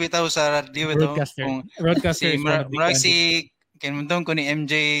DJ bitaw sa radio. Rodecaster. Si kinumdum ko ni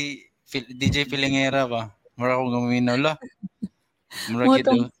MJ DJ Filingera ba. Mura ko gaminaw la. Mura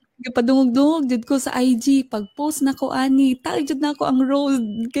gito. Gapadungog-dungog jud ko sa IG pag-post na ko ani, tag jud na ko ang road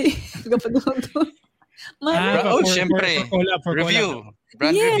kay gapadungog-dungog. Syempre. Review.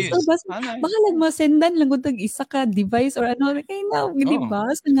 Brand reviews. So baka lang masendan lang gud isa ka device or ano kay now, di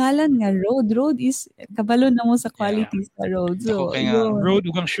ba? Sa ngalan nga road is kabalo na mo sa quality sa road. So road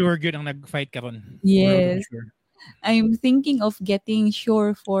ugang sure gyud ang nag-fight karon. Yes. I'm thinking of getting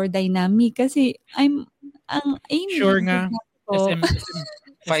Shure for dynamic kasi ang aim Sure nga.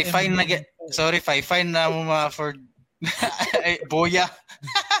 Fine na mo ma-afford. Boya.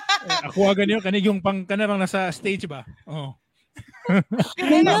 Ako ganyan kaniyong pang kanarang nasa stage ba? Oh.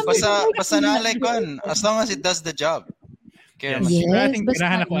 Basta na like one as long as it does the job. Kaya I think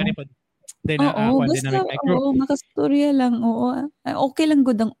ganahan ako ani pod. Makastorya lang. Oo. Okay lang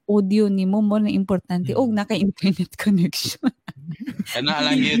gud ang audio nimo mo na importante og naka-internet connection. Kana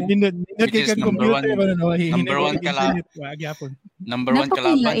lang yun. Number one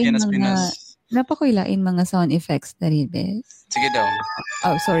kalaban yan sa Pinas. Napakuilain mga sound effects na rin, bes. Sige daw.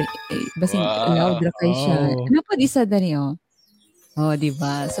 Oh, sorry. Basing loud ra kay siya. Napod isa dari, oh. Oh, di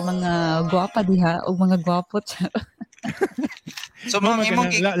ba? Sa mga gwapa diha o mga gwapo siya. So,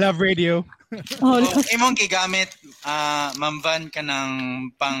 imong love radio. Imong gigamit Ma'am Van ka ng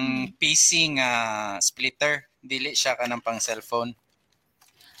pang PC nga splitter, dili siya ka ng pang cellphone.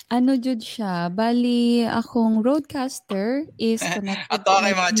 Ano jud siya? Bali, akong roadcaster is connected. Ato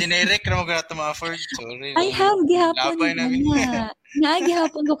kay mga generic ra mo ganato ma-afford. Sorry. I have gihapon na.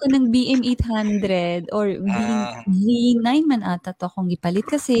 Naagihapon ko kanang BM800 or V9 man ata to akong gipalit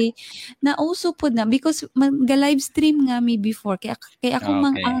kasi nauso pod na because mag-live stream nga mi before kay ako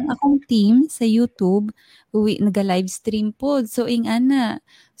ang akong team sa YouTube nag-live stream pod. So ingana.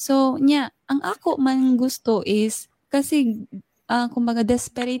 So ang ako man gusto is kasi kumbaga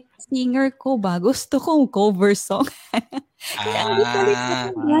desperate singer ko ba, gusto kong cover song. Kaya ang gipalit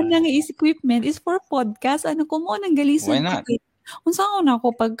ko ng equipment is for podcast. Ano ko mo nang galisan. Why not? Unsaon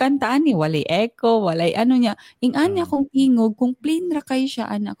ako pagkantaan ni walay echo, walay ano niya. Inganya kong ingog kung plain ra kay siya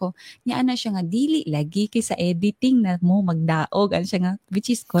anak ko. Nya ana siya nga dili lagi kay sa editing na mo magdaog an siya nga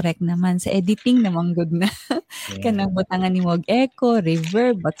which is correct naman sa editing naman good na. Kanang butangan ni mo echo,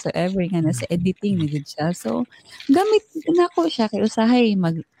 reverb whatsoever nga na sa editing ni good siya. So gamit na ko siya kay usahay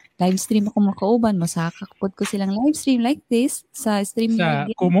mag live stream ako makauban masakak pod ko silang live stream like this sa stream sa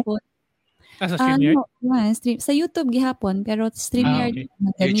Kumu. Sa StreamYard? Sa YouTube gihapon pero StreamYard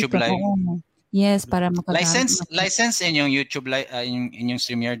YouTube live. Yes, para makagamit. License inyong YouTube inyong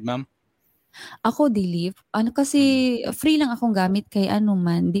StreamYard, ma'am? Ako dili. Kasi free lang akong gamit kay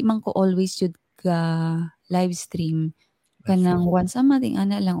man, di man ko always jud ka live stream. Kanang once a month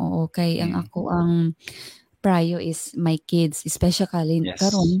ana lang kay ang ako ang prior is my kids, especially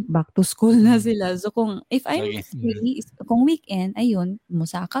karon back to school na sila. So kung if I'm free, kung weekend, ayun,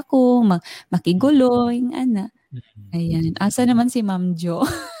 musaka ko, makigulo, yung ana. Ayan. Asa naman si Ma'am Jo?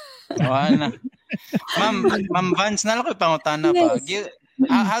 Ana. Ma'am Vance, nalo ko pangutana pa.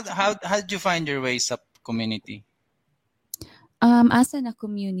 How did you find your way sa community? Asa na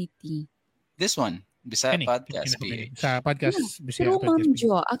community? This one. Bisaya Podcast PH. Sa podcast Bisaya Pero Ma'am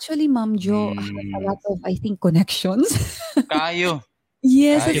Jo, actually Ma'am Jo has a lot of I think connections. Kayo.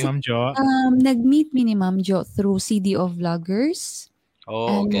 Yes. Kayo Ma'am Jo. Nag-meet mi ni Ma'am Jo through CDO Vloggers.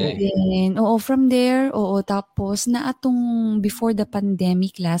 Oh, okay. And then, from there, tapos na atong before the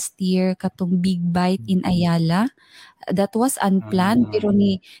pandemic last year, katong Big Bite in Ayala. That was unplanned, pero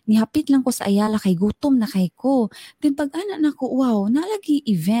nihapit lang ko sa Ayala kay gutom na kay ko. Then pag anak na ko, wow, nalagi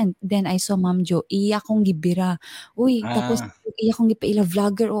event. Then I saw Ma'am Jo, iya kong gibira. Uy, tapos iya kong gipaila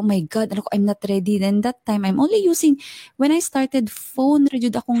vlogger, oh my God, ano ko, I'm not ready. Then that time, I'm only using, when I started phone,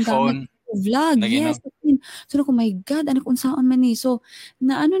 redyod akong gamit. Vlog, yes. So, oh my God, anak unsaon man ni. So,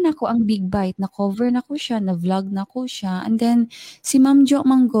 naano na ko ang Big Bite, na-cover na ko siya, na-vlog na ko siya. And then, si Ma'am Jo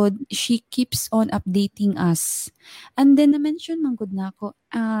Manggod, she keeps on updating us. And then, na-mention Manggod na ako,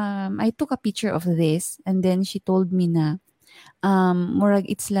 I took a picture of this. And then, she told me na, Murag,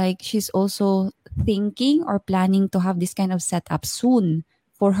 it's like she's also thinking or planning to have this kind of setup soon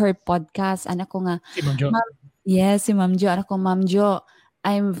for her podcast. Anak ko nga, si Ma'am Jo. Yes, si Ma'am Jo. Anak ko, Ma'am Jo,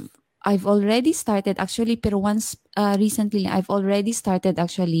 I've already started actually, pero once recently, I've already started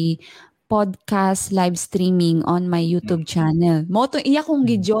actually podcast live streaming on my YouTube channel. Moto iya kong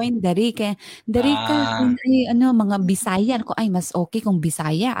gi-join dari kay dari ka mga Bisaya ko ay mas okay kung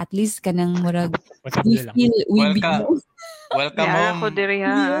Bisaya at least kanang murag welcome home. Ako diri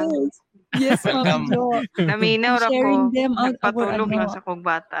ha. Yes, welcome. Naminaw ra ko. Patulog na sa kong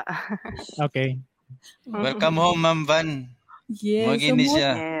bata. Okay. Welcome home, Ma'am Van. Yes. Magini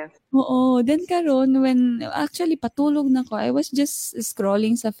siya. Yes. Oo. Then karon when actually patulog na ko, I was just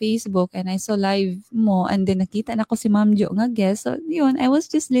scrolling sa Facebook and I saw live mo and then nakita na ko si Ma'am Jo nga guest. So yun, I was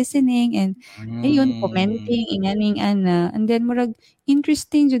just listening and ayun, commenting, inganing ana. And then murag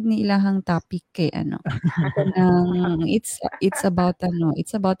interesting jud ni ilahang topic kay ano. Kanang it's about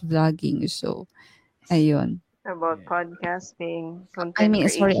vlogging. So ayun. About podcasting, I content mean,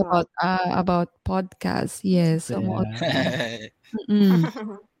 sorry creation. about podcast. Yes. So,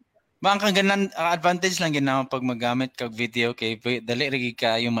 Ba ang ganan advantage lang ginawa pag magamit kag video kay dali ra gid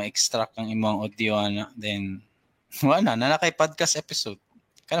kayo ma-extract ang imong audio ana then wala na kay podcast episode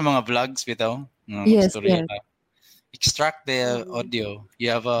kana mga vlogs bitaw Yes, storya yes. ka. Extract the audio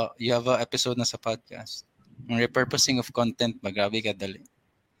you have a episode na sa podcast ang repurposing of content grabe ka dali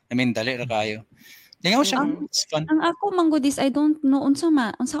I mean dali ra kayo lingaw siya it's fun Ang ako manggudis I don't know unsaon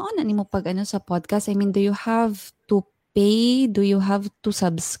na nimo pag ano sa podcast. I mean, do you have to pay? Do you have to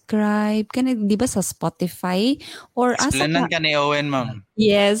subscribe? Kana di ba sa Spotify or asa explainan ka? ka ni Owen ma'am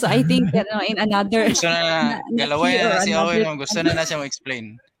Yes, I think in another gusto na galaway na si Owen ma'am gusto na siya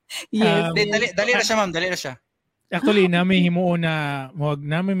mo-explain yes. dali ra siya ma'am dali ra siya. Actually, namin himuon na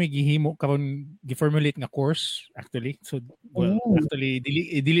namin may gihimo karon gi-formulate nga course actually. So actually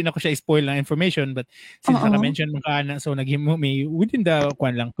dili na ko siya spoil na information but since naka-mention mo kana so naghimo may within the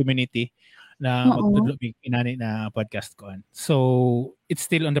community na magtudlo inani na podcast ko. So it's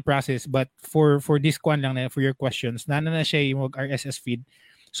still on the process but for this lang na for your questions na siya yung RSS feed.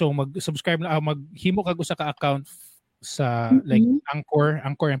 So mag-subscribe na maghimo kag usa ka account sa like Anchor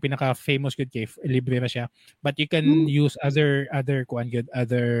ang pinaka famous good kay libre na siya but you can use other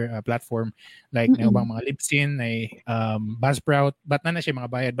platform like na ubang mga Libsyn ay Buzzsprout but na siya mga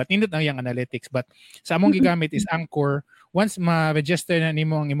bayad but nindot na yang analytics but sa among gigamit is Anchor. Once ma-register na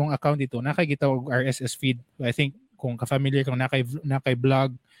nimo ang imong account dito nakagita og RSS feed. I think kung ka-familiar kang nakay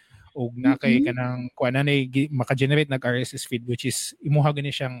blog o nakay kanang kuan na maka-generate nag RSS feed which is imuha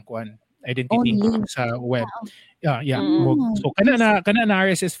gani siyang kuan identity sa web. Yeah. So kana na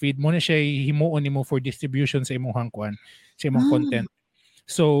RSS feed mo na siya himuon nimo for distribution sa imong kuan, sa imong content.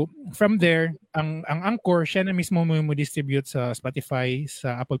 So from there, ang Anchor siya na mismo mo distribute sa Spotify,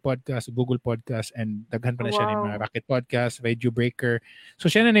 sa Apple Podcast, Google Podcast and daghan pa na siya ni mga Rocket Podcast, Radio Breaker. So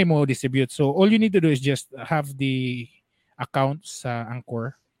siya na mo distribute. So all you need to do is just have the account sa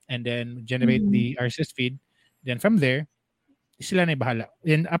Anchor and then generate the RSS feed. Then from there, sila na bahala.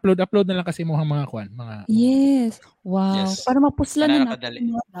 And upload na lang kasi mo ang mga kuan, mga Yes. Wow. Yes. Para mapuslan na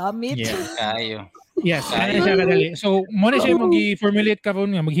natin mga damit. Yeah. Kayo. Yes, kaya siya kadali. So mo na siya mag-formulate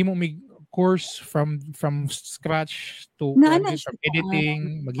karon nga maghimo mig course from scratch to from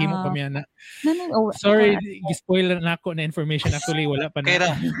editing, maghimo pa miya na. Sorry, gi-spoil na ako na information actually wala pa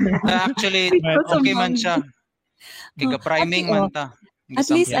na. Actually okay man siya. Giga-priming man ta. At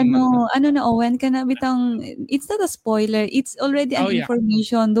least ano na Owen kana bitang it's not a spoiler, it's already an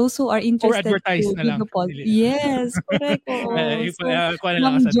information those who are interested or advertise na lang. Yes, correct.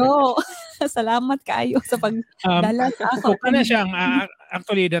 Ma'am Jo, salamat kaayo sa pagdala sa ako. Kana siya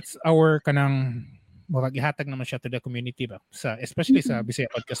actually that's our kanang ihatag naman siya to the community ba sa especially sa Bisaya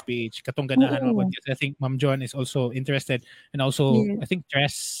Podcast page katong ganahan mo I think Ma'am John is also interested and also I think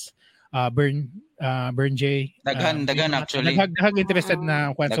Tres Burn J daghan actually daghang interested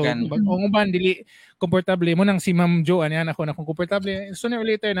na kwan so kung ban dili komportable mo nang si Ma'am Jo ani ako na kung komportable sooner or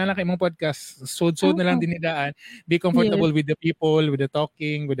later na lang kay mong podcast sud na lang dinidaan be comfortable with the people with the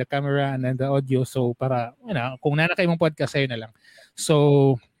talking with the camera and the audio so para kung na kay mong podcast sayo na lang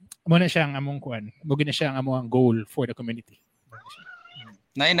so mo na siya ang among kwan mo gina siya ang among goal for the community.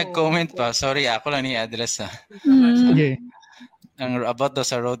 Nay nag-comment pa sorry ako lang ni address okay ang about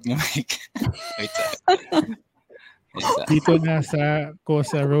sa road ng mic. Wait. Dito na sa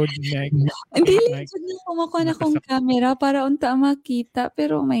road mic. Hindi lang kumakuha na akong camera para unta makita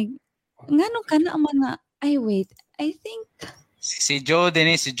pero may ngano ka na man wait I think si Joe din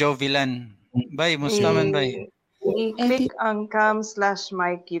si Joe Villan. Bye, musta man bye. I-click ang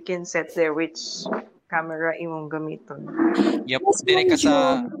cam/mic you can set there which camera imong gamiton. Yep, dire ka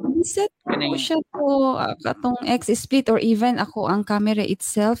sa set ko siya po katong X-split or even ako ang camera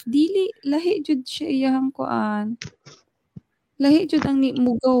itself dili lahi jud siya iyang kuan. Lahi jud ang ni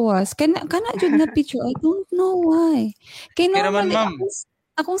mugawas. Kana jud na picture I don't know why. Kay normally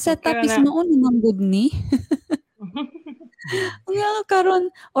akong setup is noon naman good ni. Nga karon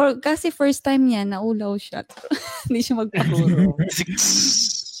or kasi first time niya naulaw siya. Hindi siya magpaturo.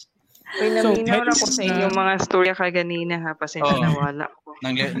 Uy, naminaw na ko sa inyong mga storya kaganina ha. Pasensya na wala ko.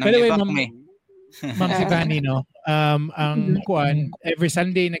 Nang libak me. Ma'am si Vanny, no? Ang kuan, every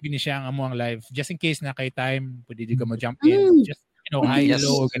Sunday na gini siya ang amuang live. Just in case na kay time, pwede di ka mo jump in. Just, hi, Yes.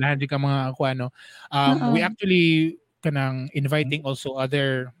 hello, ganahan di ka mga kuan, no? We actually kanang inviting also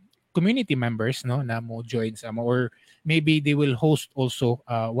other community members, no, na mo join sa mo, or maybe they will host also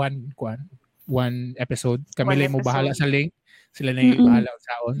one episode. Kami lang mo bahala sa link. Sila na yung bahala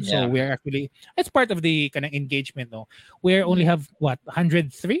sa on. So we are actually, it's part of the kanang engagement, no. We only have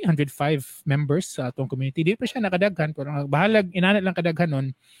 103, 105 members sa atong community. Di pa siya nakadaghan, pero bahalag inanat lang kadaghan nun.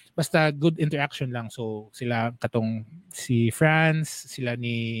 Basta good interaction lang. So sila katong si Franz, sila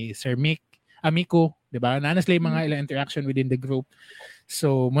ni Sir Mick, Amico, di ba? Nanas lang mga ilang interaction within the group.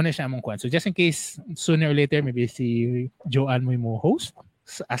 So muna siya among kwan. So just in case sooner or later maybe si Joanne mo host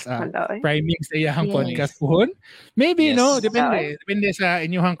as a priming sa iyang podcast pohon. Maybe, no? Depende sa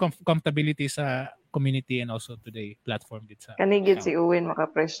inyong comfortability sa community and also today platform dito sa. Kanigit si Owen,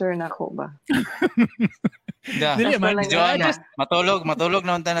 maka-pressure na ako ba? Dili man, Joanne, matulog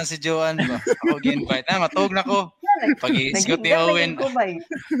naman tanan si Joanne ba? Ako gi-invite. Matulog na ko. Pag-iisgot ni Owen.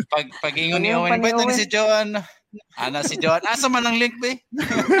 Pag-ingon ni Owen, invite na si Joanne. Ana si Joanne. Asa man ang link ba?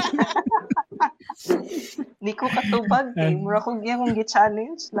 Di ko katubag. Mura kong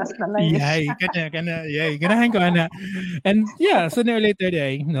gi-challenge. Last na lang. Ganahan ko, ana. And yeah, sooner or later,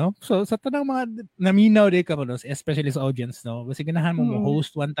 no? So, sa tanang mga naminaw day ka mo, no? Especially sa audience, no? Kasi ganahan mo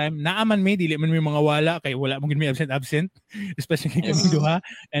host one time. Naaman may, dili man may mga wala, kay wala mong may absent. Especially kami duha.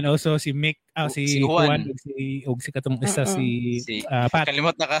 And also si Mick, si Juan, si katong isa, si Pat.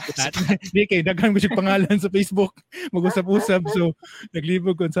 Kalimot na ka. Di kay, daghan ko siya pangalan sa Facebook. Mag-usap-usap. So,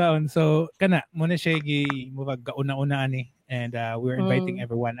 naglibog ko saon. So, kana, muna siya gauna-una ani. And we're inviting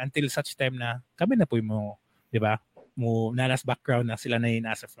everyone until such time na kami na po mo, di ba? Mo nalas background na sila na yung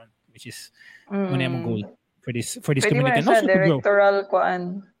nasa front, which is muna yung goal for this community. Pwede mo na siya directoral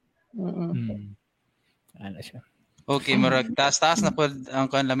kuan. Ano siya. Okay, murag taas na po ang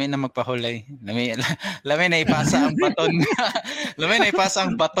kuan lami na magpahulay. Lami na ipasa ang baton. Lami na ipasa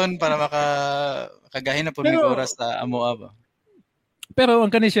ang baton para makagahin na po ng oras sa amoa ba. Pero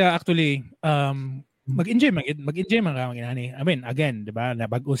ang kani siya actually mag-enjoy man ka magani. I mean, again, 'di ba?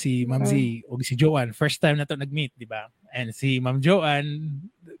 Nabago si Ma'am Z o si Joanne, first time na to nag-meet, 'di ba? And si Ma'am Joanne,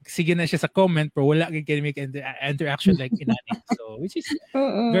 sige na siya sa comment pero wala kay make interaction like inani. So, which is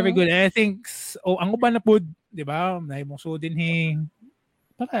very good. And I think ang uban na pud, 'di ba? Nay mo so din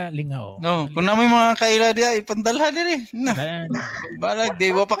para lingaw. No, kung namoy mga kaila dia ipandalhan diri. Balag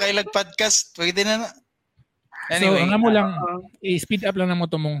di wa pa kailag podcast, pwede na. Anyway, so ang amo lang i-speed up lang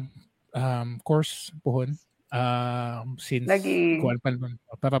namo tomong course pohon since kuan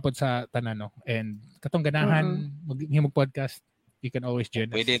para pod sa tanan, no. And katong ganahan maghimog podcast, you can always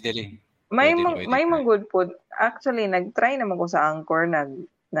join us. Pwede dili. May mga good pod. Actually, nag-try naman ko sa Anchor,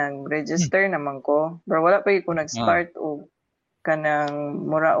 nag-register naman ko. Pero wala pa ko nag-start o kanang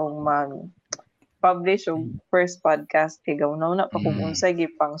mura og mag-publish og first podcast kay gawnaw na pa kung unsay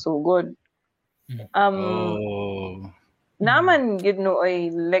gipang sugod. Naman yun ay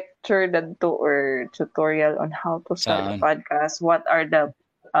lecture dadto or tutorial on how to start a podcast. What are the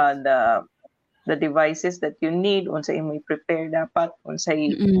devices that you need, unsay imo i-prepare dapat,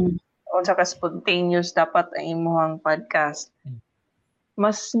 unsay ka spontaneous dapat ang imong podcast.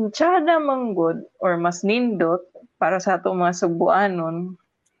 Mas tsada manggod or mas nindot para sa atong mga Subuanon.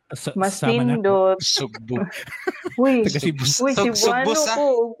 Mas nindot. Sugbo. Uy, Cebuano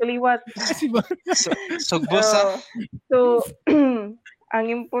ko, kaliwat. Sugbo sa. So, ang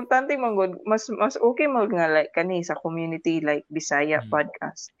importante manggod, mas okay nga like kani sa community like Bisaya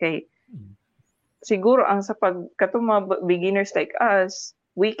podcast. Kay siguro ang sa katong mga beginners like us,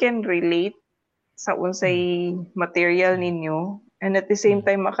 we can relate sa unsay material ninyo, and at the same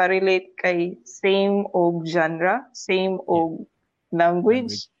time makarelate kay same og genre, same og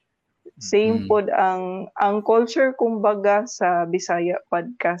language. Same pod ang culture kumbaga sa Bisaya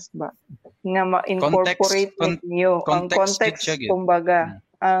podcast ba nga ma-incorporate ninyo ang context kumbaga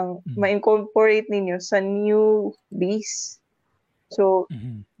ang ma-incorporate ninyo sa newbies. So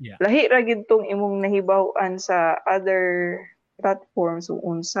lahi ra gid tong imong nahibaw-an sa other platforms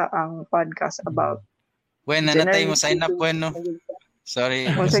unsa ang podcast about. When nanatay mo sign up when no. Sorry.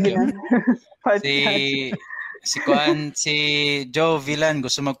 Si Joe Villan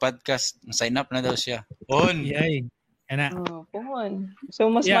gusto mag-podcast. Sign up na daw siya. Pohon. Yay. Ana. Pohon. So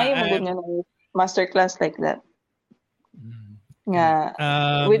mas mayo magud nga ng masterclass like that. Nga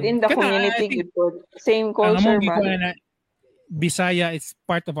within the community gud same culture ba. Bisaya is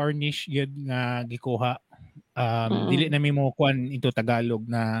part of our niche yun nga gikuha. Dili na mo kuan into Tagalog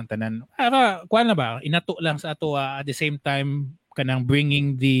na tanan. Kuan na ba? Inato lang sa ato at the same time kanang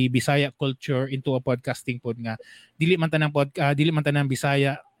bringing the Bisaya culture into a podcasting pod nga dili man tanang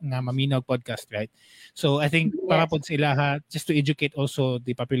Bisaya nga maminaw podcast, right? So I think para pod sa ilaha just to educate also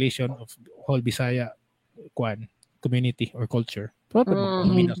the population of whole Bisaya community or culture.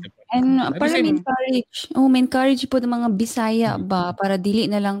 And para ma-encourage po ng mga Bisaya ba para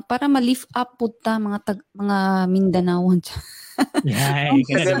dili na lang para ma-lift up po ta mga Mindanaon. Yeah,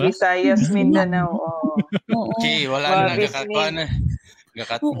 sa Visayas, Mindanao. Okay, wala na nagkakakuan.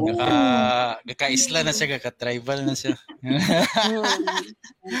 Gaka-isla na siya, gaka-tribal na siya.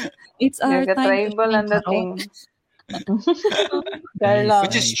 It's our time. Gaka-tribal ang dating.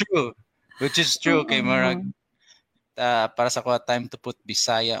 Which is true kay Marag. Para sa ko, time to put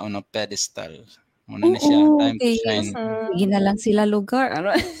Bisaya on a pedestal. Muna na siya, time to shine. Sige na lang sila lugar.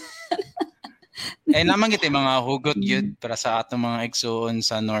 Naman kita mga hugot yun para sa atong mga igsoon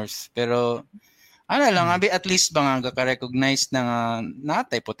sa North. Pero, lang, at least ba nga gaka-recognize na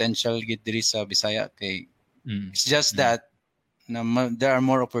natay potential gid diri sa Bisaya kay it's just that there are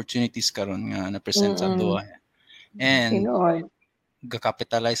more opportunities karon nga na-present sa ato. And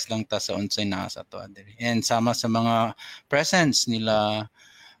ga-capitalize lang ta sa unsay naa sa ato diri. And sama sa mga presence nila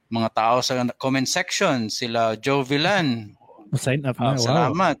mga tao sa comment section, sila Joe Villan. Sign up na.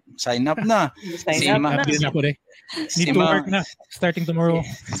 Salamat. Sign up na. Sign up na ako rin. Need to work na. Starting tomorrow.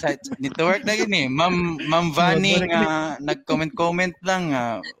 Need to work na yun eh. Ma'am Vani nga nag-comment lang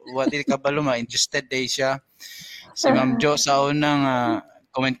wati kabalo interested day siya. Si Ma'am Jo sa unang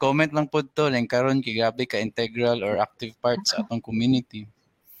comment lang po to lang karon kay grabe ka integral or active part sa atong community.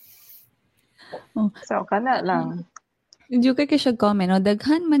 So kana lang. Medyo kay siya comment,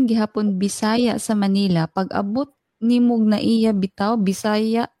 daghan man gihapon Bisaya sa Manila pag abot nimog na iya bitaw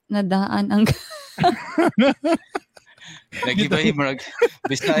Bisaya na daan ang Nagibay Marag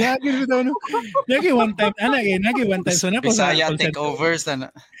Bisaya. Nagi one time so na ko Bisaya take over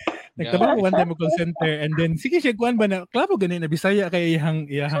sana. Nagtabang ko one time call center and then sige siya kuan ba na klaro gani na Bisaya kay iyang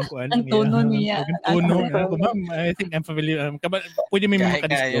kuan ang tono niya. Ma'am, I think I'm familiar. Pwede may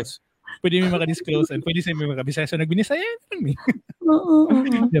makadisclose. Pwede may makadisclose and pwede sa may makabisaya. So nagbinisaya naman Oo.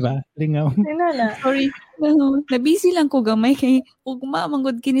 Diba? Lingaw. Sorry. Nabisi lang ko gamay kay ugma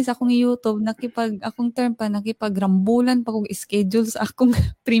manggod kini sa akong YouTube akong term pa nakipagrambulan pa kog schedule sa akong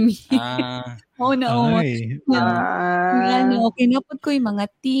premiere. Okay na pod ko yung mga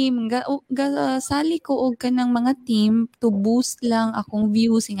team sali ko og kanang mga team to boost lang akong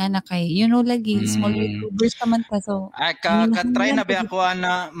views nga na kay lagi small YouTubers naman ta so ka-try na ba ako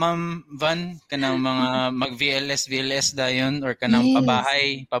na Ma'am Van kanang mga mag-VLS dayon or kanang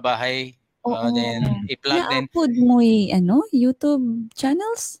pabahay then i-plug din. Na-upload mo YouTube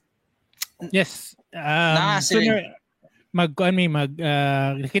channels? Yes.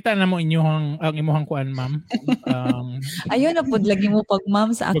 Nakita na mo ang imuhang kuan, ma'am. Ayun na pod lagi mo pag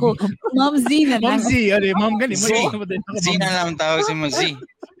ma'am sa ako. Ma'am Z na lang. Ma'am Z, ma'am gani mo. Z na lang tawag si mo Z.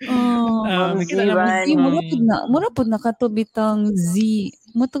 Nakita na mo. Mura pod nakatubitang Z.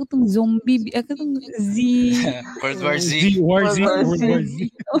 Matutong zombie. Akatong Z. World War Z. World War Z.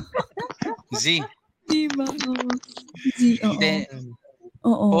 Z. Diba? Z,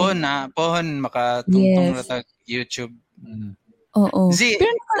 oo. Pohon makatungtong ratag YouTube. Oo. Z.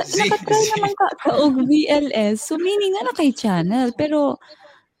 Pero nakatry naman ka og VLS. So meaning na kay channel. Pero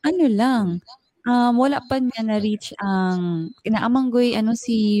lang. Wala pa niya na-reach ang inaamanggoy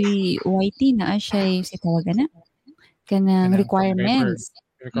si YT na siya si tawagan na. Kanang requirements.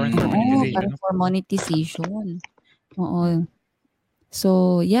 Para for monetization. Oo.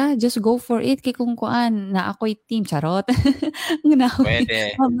 So, just go for it. Kaya kung kuan, na ako'y team. Charot.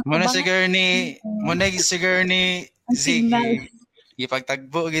 Pwede. Muna siguro ni Z.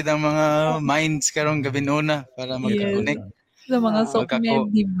 Ipagtagbo gid ang mga minds karong gabi una para magka-connect. Sa mga software,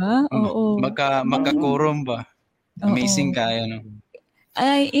 di ba? Oo. Magkakurom ba? Amazing kayo, no?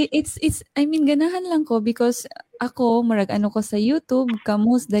 Ganahan lang ko because ako, murag ko sa YouTube,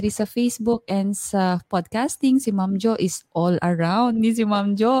 kamus dari sa Facebook and sa podcasting, si Ma'am Jo is all around. Ni si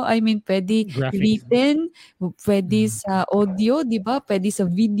Ma'am Jo, pwede written, pwede sa audio, di ba? Pwede sa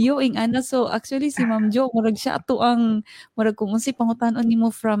video, So, actually, si Ma'am Jo, murag siya ato ang, murag kung unsi pangutanon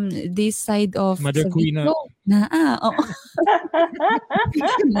nimo from this side of Mother sa Queen video.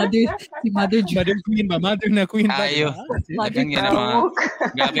 Mother Queen ba? Mother na Queen ba? Ayo.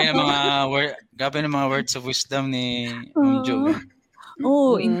 Gabi na mga words of wisdom ni Ma'am Jo.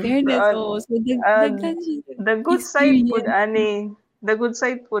 In fairness. So the good side pud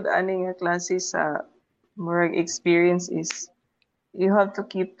ani nga klase sa murag experience is you have to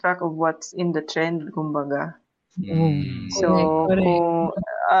keep track of what's in the trend kumbaga. So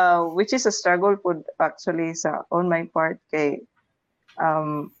which is a struggle pud actually on my part kay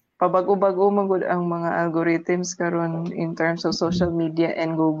pabago-bago magud ang mga algorithms karon in terms of social media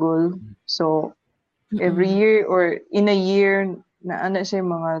and Google. So every year or in a year na ana siya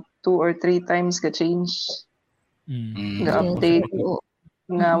mga 2 or 3 times ka change. Nga update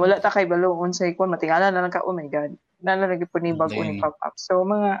nga wala ta kay balo unsay kon matingala na lang ka, oh my god, nalalagi po ni bag-o ni pop up. So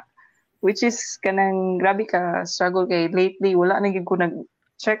mga which is kanang grabe ka struggle kay lately wala na gid ko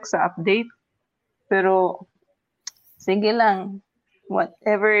nag-check sa update, pero sige lang,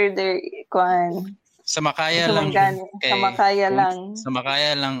 whatever they kuan sa makaya lang sa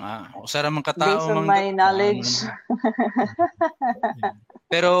makaya lang usara man katao based on my knowledge.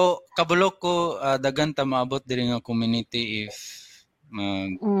 Pero kabulok ko daghan ta maabot diri nga community if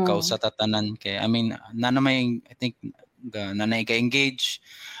kausa tatanan kay I mean nanamay I think nanay ka engage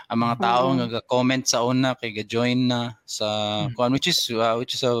ang mga tao nga comment sa una kay ga-join na sa kuan which is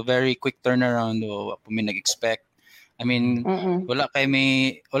a very quick turnaround o po mi nag-expect. I mean wala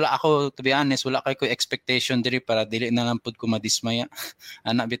ako to be honest wala kay ko expectation diri para dili na lang pud ko madismaya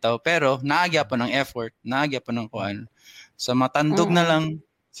ana bitaw, pero naagya pa ng effort, naagya pa ng kuan sa matandog na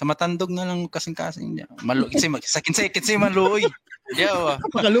lang kasing-kasing niya. Sa kinsay maluoy. Diyaw.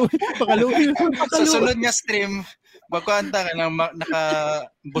 Pakaluoy. Sa sunod nga stream, magkuanta ka na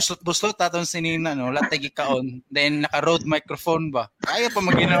naka-buslot aton sinina, no? Wala tayo gikaon. Then, naka-road microphone ba? Kaya pa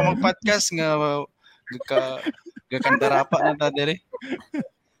mag-ginawang podcast nga gakandarapa na ta diri.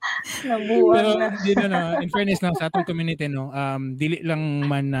 Nabuwag na. Pero in fairness lang sa atong community, no, dili lang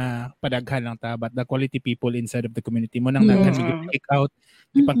man na padaghan lang ta, but the quality people inside of the community mo nang kick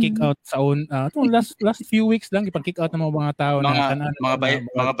out sa own last few weeks lang ipang-kick out ng mga tao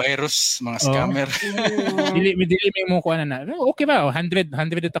mga virus, mga scammer. dili may mo kuan na. Okay ba? 100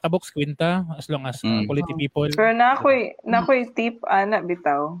 ta ka box kwenta as long as quality people. Pero nakoy tip ana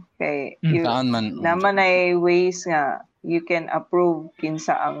bitaw kay naman ay ways nga you can approve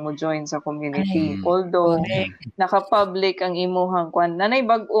kinsa ang mo join sa community. Although naka-public ang imuhang kwan, nanay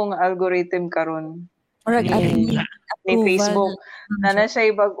bag-ong algorithm karon ni Facebook. Nana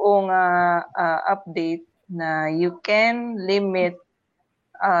siya bag-ong update na you can limit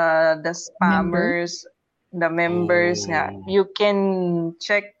the spammers, the members nga. You can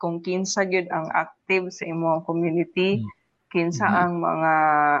check kung kinsa gyud ang active sa imong community, kinsa ang mga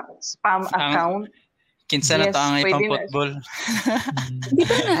spam account. Kinsa na taangay pang football. Di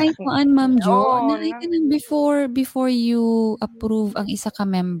ba na ay kuan, Ma'am Jo? Naay ka nang before you approve ang isa ka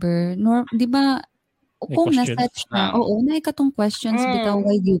member. Di ba, kung na-search na, naay ka tong questions bitaw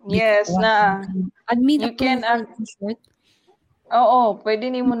why you click. Yes, na. Admin you can pwede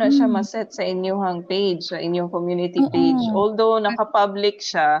nimo na siya ma-set sa inyong page, sa inyong community page. Although naka-public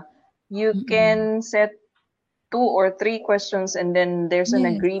siya, you can set 2 or 3 questions and then there's an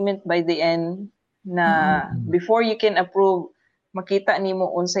agreement by the end na before you can approve, makita nimo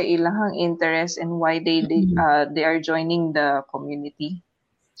unsay ilahang interest and why they are joining the community.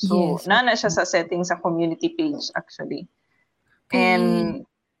 So nana siya sa setting sa community page actually. And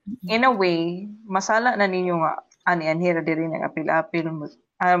in a way, masala na ninyo nga ani-anhira diri nga apil-apil.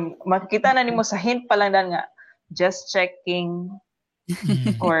 Makita na nimo sa hint pa lang nga just checking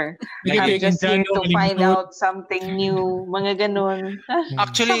or I'm just here to find out something new, mga ganun.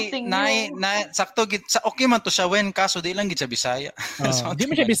 Actually, sakto gid okay man to siya when kaso di lang gid sa Bisaya. Di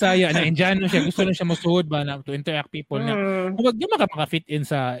man siya Bisaya na Indiano siya, gusto lang siya mosuod ba na to interact people na. Huwag di maka-fit in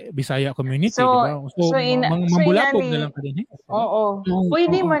sa Bisaya community, di ba? So mambulabog na lang ka din.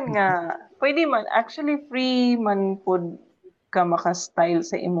 Pwede man actually free man pud ka maka-style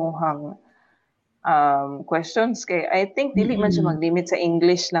sa imuhang questions kay I think dili man siya mag-limit sa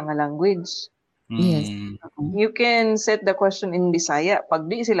English lang nga language. Yes. You can set the question in Bisaya. Pag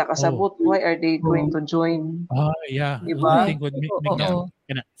di sila kasabot, why are they going to join? Yeah. Diba?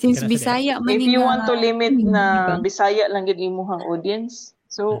 Since Bisaya man if you want to limit na Bisaya lang gid imuhang audience,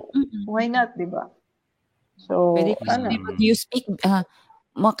 so why not, diba? So do you speak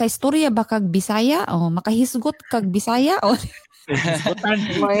makaistorya ba kag Bisaya o makahisgot kag Bisaya o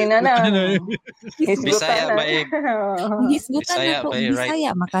mahina na. Bisaya ba Hisgutan na po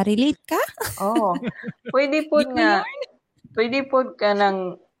Bisaya, makarelate ka? Pwede po ka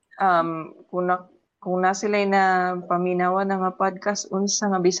ng kung na sila na paminawan na nga podcast, unsa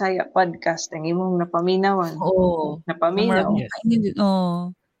nga Bisaya podcast ang imong napaminawan. Napaminaw.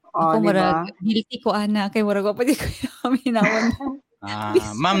 Ako marag guilty ko ana kay murag pa di ko paminawan.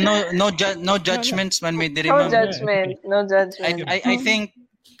 Ma'am, no judgments man may diri, ma'am. No judgment. I think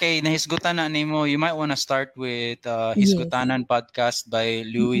kay nahisgutan na nimo, you might wanna start with Hisgutanan podcast by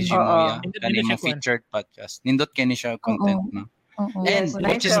Louis Gimoya. Kanimo featured podcast. Nindot kani siya content, ma'am. And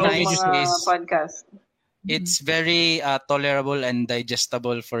which is nice is podcast. it's very tolerable and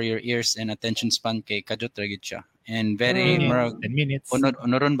digestible for your ears and attention span kay kadot ra gid siya. And very 10 minutes.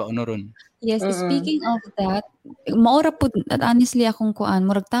 Unoron. Yes, speaking of that, maura po, honestly akong kuan,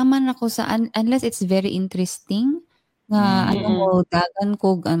 murag tama na ko sa, unless it's very interesting, nga dagan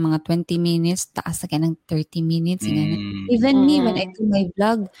ko ang mga 20 minutes, taas na ng 30 minutes. Even me, when I do my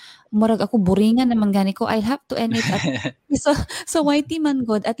vlog, murag ako, buringan naman gani ko, I have to end it at, so YT man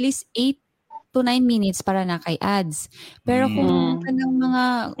god, at least 8 to 9 minutes para na kay ads. Pero kung kanang mga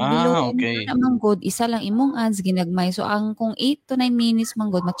below naman god, isa lang imong ads ginagmay. So ang kung 8 to 9 minutes man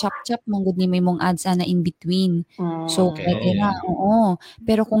god, ma-chop-chop man god ni may mong ads ana in between. So pwede na, oo.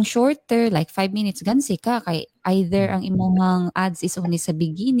 Pero kung shorter, like 5 minutes, gansi ka kay either ang imong ads is only sa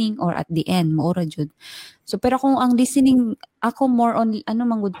beginning or at the end, maura jud. So pero kung ang listening ako more on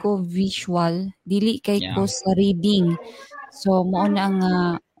man god ko visual, dili kay ko sa reading. So mao na ang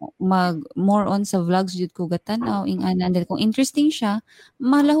more on sa vlogs jud ko gatanaw ing ana, kung interesting siya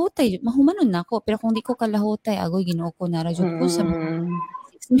malahutay mahumanon nako, pero kung di ko kalahutay agoy Ginoo ko nara jud ko sa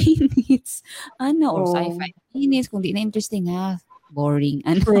 6 minutes or sa 5 minutes kung di na interesting boring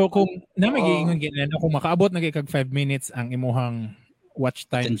pero kung namagiingon ginano kung makaabot na kag 5 minutes ang imuhang watch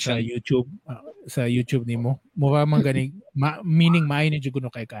time sa YouTube nimo mo ba man gani meaning maayo ni jud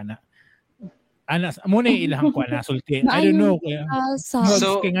kuno kay kana mo na ilahang ko na sulti. I don't know.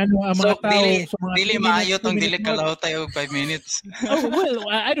 So, mga tao, dili maayo tong dili kalaw tayo 5 minutes. Well,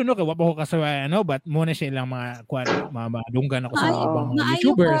 I don't know kay wapo ko kasaway but mo na siya ilang mga madunggan ako sa ibang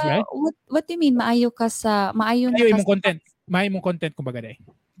YouTubers, right? What do you mean maayo ka sa maayo imong content? Maayo imong content kumbaga dai.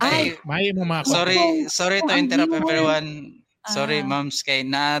 Maayo imong mga sorry to interrupt everyone. Sorry, moms, kay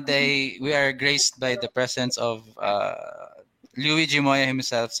we are graced by the presence of Luigi Moya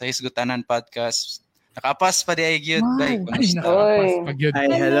himself sa Hisgutanan podcast. Nakapas pa di ay gyud by. Hi,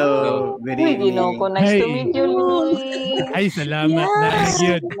 hello. Good evening. Nice to meet you, Louie. Ay, salamat na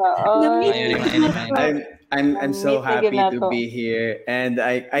gyud. I'm so happy to be here, and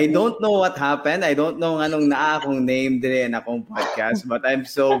I don't know what happened. I don't know anong naa akong name dire na akong podcast, but I'm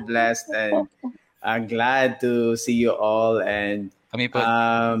so blessed and glad to see you all. And kami po.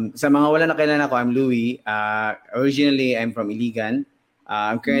 Sa mga wala nakilala ko, I'm Louie. Originally, I'm from Iligan.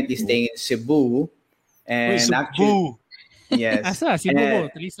 I'm currently staying in Cebu. And Cebu! Yes. Asa? Cebu po,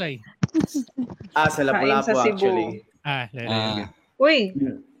 Talisay. Sa Lapu-Lapu actually. Uy,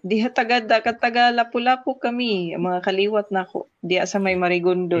 diha taga Lapu-Lapu kami. Mga kaliwat na ako. Diha sa may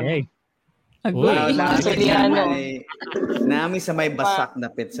Marigondon. Nami sa may basak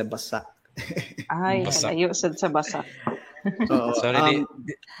na pit sa basak. Ay, kalayo sa basak. Sorry.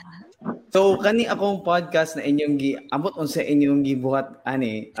 So kani akong podcast na inyong ambot unsa inyong gibuhat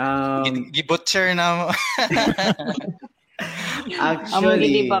ani gibutcher na mo.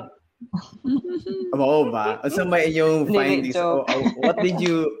 Actually ba unsa may inyong findings what did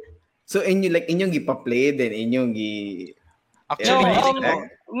you inyong gipa-play then inyong actually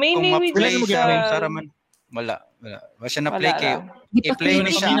mainly we just wala siya na play kay i-play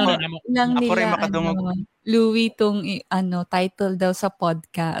ni siya ako rin makadungog. Louie tong title daw sa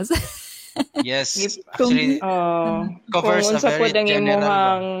podcast. Yes, actually covers a very general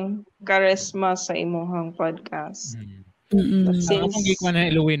imong charisma sa imong podcast. Akong gikuan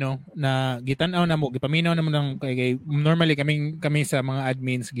na Louie na gitanaw na mo gipaminaw na mo ng kay normally kami sa mga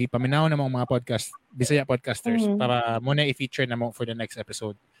admins gipaminaw na mo mga podcast Bisaya podcasters para mo na i-feature na mo for the next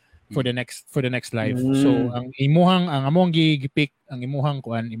episode. For the next live. So ang among gipick ang imuhang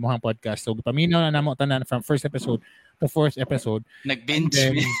podcast. So paminaw na namo tanan from first episode to fourth episode.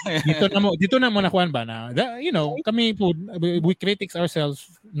 Nag-binge. Dito na mo na kuan ba na kami po we critics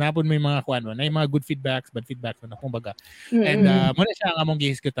ourselves na pud may mga kuan ba na mga good feedbacks, bad feedbacks na kumbaga. And mo na siya ang among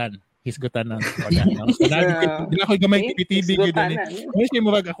hisgutan ng podcast. Dila ko gamay TV gid ani. Mo siya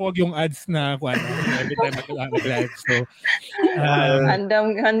mo ako yung ads na kuan every time mag-live. So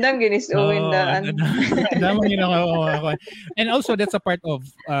handam ginis uwin daan. And also that's a part of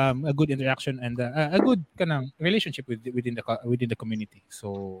a good interaction and a good kanang relationship within the community.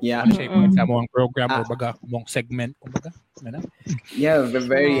 So ano siya sa mong program o baga mong segment kumbaga. Yeah,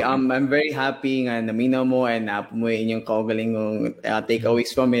 very I'm very happy nga naminaw mo and mo inyong kaugalingong takeaways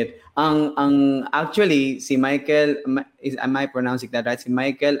from it. Ang actually si Michael, am I pronouncing that right? Si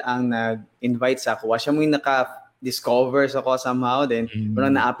Michael ang nag-invite sa ako. Siya mo yung naka-discover sa ko somehow. Then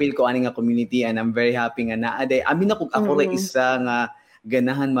parang na-appeal ko ani nga community and I'm very happy nga naaday. Amin ako rin isa nga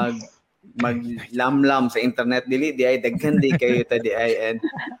ganahan maglamlam sa internet dili di ay daghan di kayo ta di ay and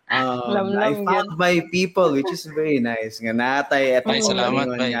I found my people which is very nice nga natay at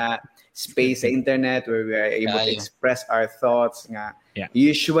salamat nga space sa internet where we are able to express our thoughts nga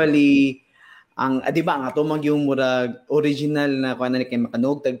usually di ba ang ato mag yung murag original na kuan na kay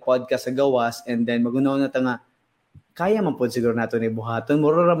makanog tag podcast sa gawas, and then magunaw na ta nga kaya man pod siguro nato ni buhaton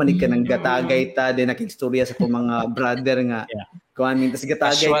mura ra man ka nang gatagay ta din nakigstorya sa akong mga brother nga kuan mintas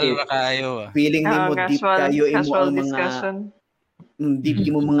gatagay casual ba kayo feeling nimo deep kayo imo ang mga discussion. Deep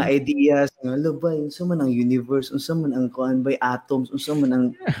mo mga ideas nga labay unsa man ang universe, unsa man ang kuan by atoms, unsa man ang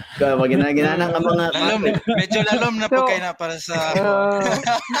ginana ang mga medyo lalom na po kayo na para sa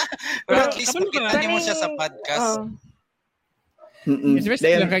pero at least makita mo siya sa podcast.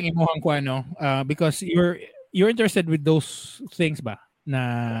 Interesting lang kang imuhang kuan no, because you're interested with those things ba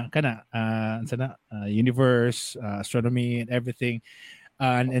na kana universe, astronomy and everything.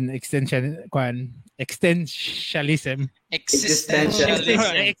 And existentialism. Expound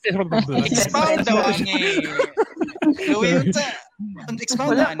daw ang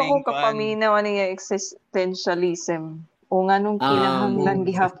wala pa ko kapaminaw niya existentialism. O nga nung kinahanglan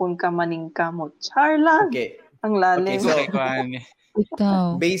gihapon ka maning kamot. Charlang. Okay. Ang lalim.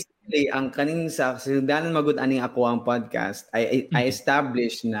 Basically, ang kaning sa sinugdanan magud aning ako ang podcast, I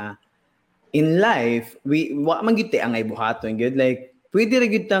established na in life, wa man gyud ang ay buhaton gyud like pwede ra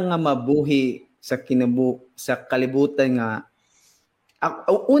gyud ta nga mabuhi sa kalibutan nga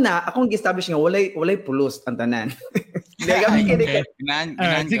akong gi-establish nga walay pulos ang tanan.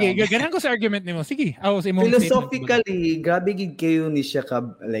 Sige, ganan ko sa argument nimo. Sige, philosophically, grabe gid kayo ni siya ka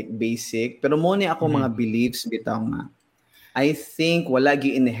like basic, pero mo ni ako mga beliefs bitaw nga. I think wala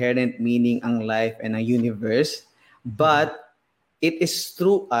gyud inherent meaning ang life and ang universe, but it is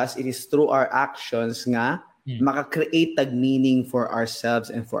through us, it is through our actions nga maka-create tag meaning for ourselves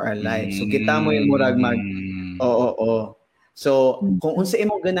and for our lives. So kita mo yung murag So kung unsa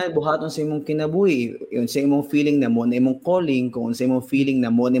imong ganan buhaton sa imong kinabuhi, unsa imong feeling na mo na imong calling, kung unsa imong feeling na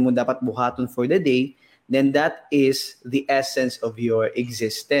mo na imong dapat buhaton for the day, then that is the essence of your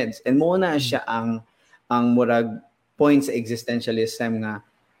existence. And mo na siya ang murag point sa existentialism nga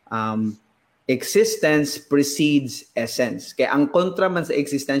existence precedes essence. Kaya ang kontra man sa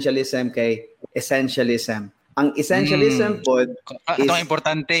existentialism kay essentialism. Ang essentialism pod is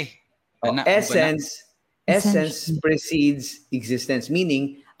importante. Essence precedes existence,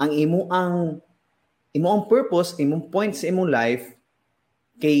 meaning ang imo ang purpose, imong point sa imong life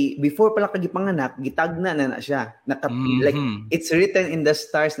kay before pala ka gipanganak, gitagna na siya. Like it's written in the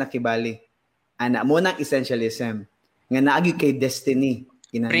stars na kibali. Ana mo nang essentialism nga naagi kay destiny.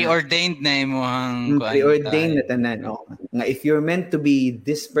 Preordained na imong preordained na tanan. Nga if you're meant to be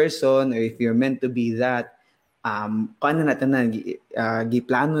this person or if you're meant to be that, paano na tanan,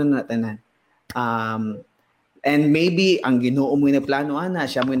 giplano na tanan. And maybe ang Ginoo mo na plano ana,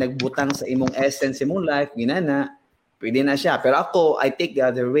 siya mo nagbutang sa imong essence imong life, ginana, pwede na siya. Pero ako, I take the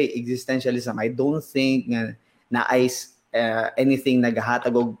other way, existentialism. I don't think na anything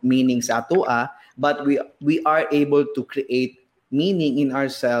nagahatag og meaning sa atua, but we are able to create meaning in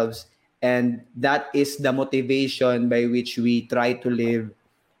ourselves, and that is the motivation by which we try to live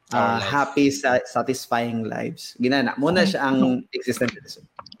happy, satisfying lives. Ginana, muna siya ang existentialism.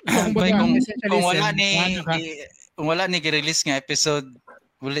 Kung wala ni gi-release nga episode,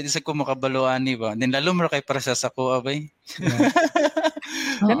 wala din sa ko makabaluan ni ba. Then lalo mo kay para sa ko abay.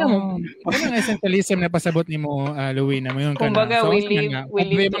 Kanang essentialism na pasabot nimo Louie na mo yun kana. Kumbaga we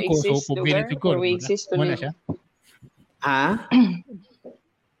live to exist where we exist to live.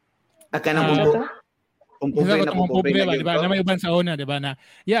 Akanang bubo. Pobre na diba na may uban sa una diba na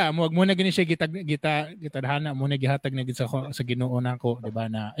mo na gani siya gitadhana mo na gihatag na gid sa Ginoo nako diba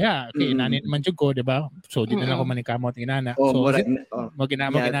na kay inani man jud ko diba, so di na ako manikamot inana, so mo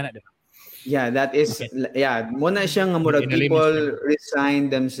ginana diba. That is mo na siya nga murag people resign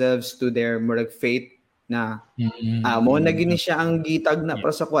themselves to their murag fate na mo na gini siya ang gitag na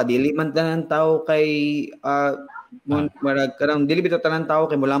para sa kwa dili man tanan tao kay marag karang dili bitaw tanan tao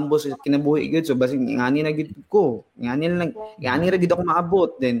kay molambos kinabuhi gid, so basig ngani na gid ko ngani ra gid ako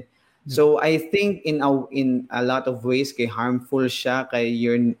maabot then. So I think in a lot of ways kay harmful siya kay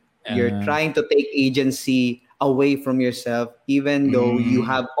you're trying to take agency away from yourself even though you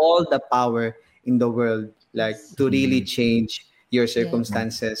have all the power in the world like to really change your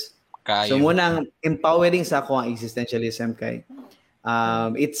circumstances. So muna empowering sa ako ang existentialism kay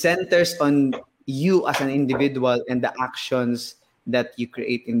it centers on you as an individual and the actions that you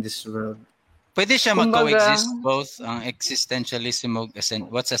create in this world. Pwede siya mag-coexist both ang existentialism o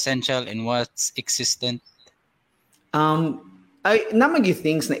what's essential and what's existent? Namagid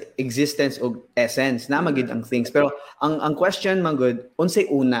things na existence o essence, namagid ang things. Pero ang question magud, unsay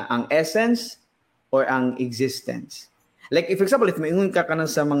una, ang essence or ang existence? Like if for example, if maingon ka kanang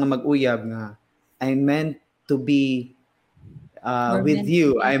sa mga mag-uyab nga, I'm meant to be with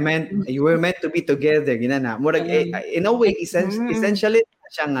you. I meant you were meant to be together, ginana. Murag in a way essentialist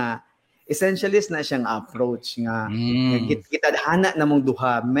na siyang approach nga kitadhana na mong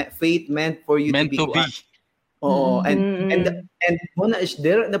duha. Fate meant for you meant to be. Oo, and muna is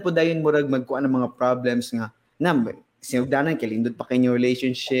there na po dayon murag magkuha ng mga problems nga sinugdanan kay lindot pa kay inyong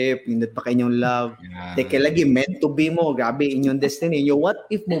relationship, lindot pa kay inyong love. Teke lagi meant to be mo, grabe inyong destiny. What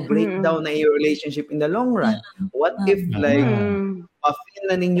if mo break down na your relationship in the long run? What if like ma-feel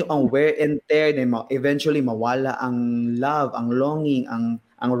na ninyo ang wear and tear na eventually mawala ang love, ang longing, ang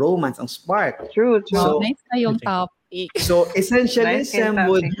romance, ang spark. True. So, nice na yung topic. So essentialism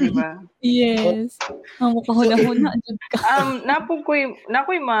would yes. Makahuna-huna jud ka.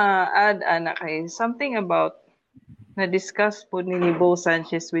 Nakoy ma-add ana kay something about na-discuss po ni Bo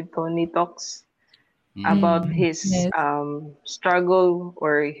Sanchez with Tony Talks about his struggle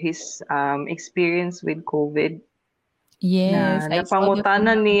or his experience with COVID. Yes.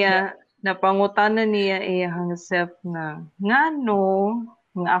 Napangutanan niya iyang self nga ngano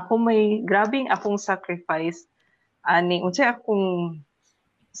nga ako may grabing akong sacrifice ani unsay akong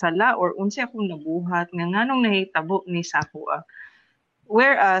sala or unsay akong nabuhat nga nganong nahitabo ni sako.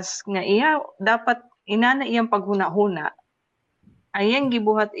 Whereas nga iya dapat inana iyang paghuna-huna ayang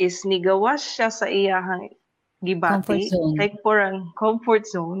gibuhat is nigawas siya sa iyang gibati like porang comfort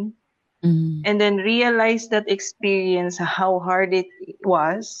zone and then realize that experience how hard it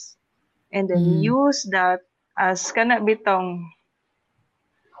was and then use that as kana bitong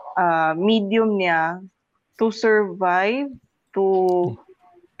medium niya to survive to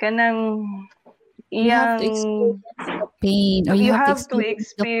kanang iyang pain or you have to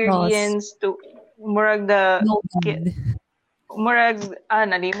experience to murag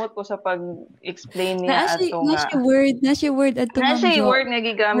nalimot ko sa pag-explain niya ato nga. Na siya word nga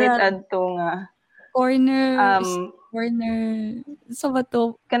gigamit adto nga corner so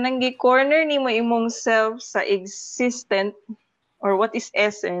bato kanang gi-corner nimo imong self sa existent or what is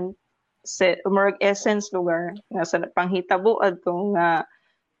essence murag essence lugar nga sa panghitabo adto nga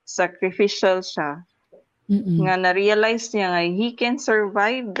sacrificial siya. Nga na-realize niya nga he can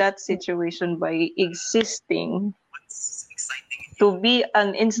survive that situation by existing to be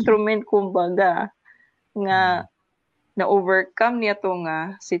an instrument kumbaga nga na-overcome niya to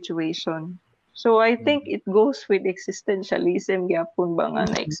nga situation. So I think it goes with existentialism gyapon ba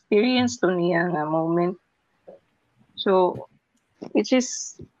nga na-experience to niya nga moment. So which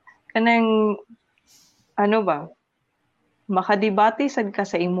is kanang ano ba makadebate sad ka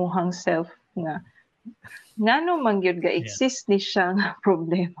sa imuhang self nga ngano man gyud ga exist ni siya nga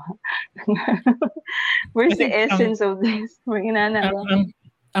problema. Where's the essence of this?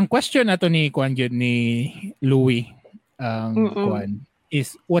 Ang question nato ni Kwan gyud ni Louie Kwan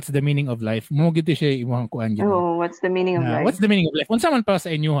is what's the meaning of life? Mo gyud siya imong Kwan gyud. What's the meaning of life? What's the meaning of life? Unsa man para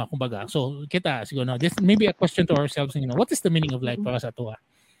sa inyo ha kumbaga. So kita siguro this maybe a question to ourselves, what is the meaning of life para sa ato?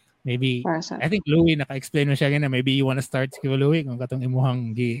 Maybe I think Louie naka-explain mo siya gina. Maybe you want to start siguro Louie kung katong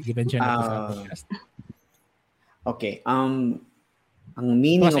imuhang gi-mention nato sa podcast. Okay. Ang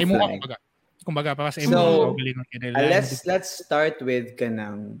meaning of life. Kumbaga para sa imo let's start with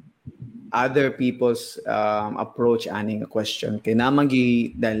kanang other people's approach aning question. Kay namang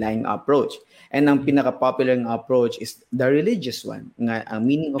the line approach. And ang pinaka-popular ng approach is the religious one. Nga ang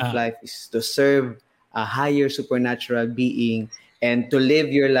meaning of life is to serve a higher supernatural being and to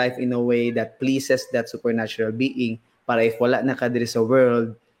live your life in a way that pleases that supernatural being para if wala na ka diri sa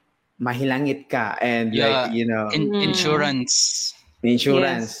world mahilangit ka and like insurance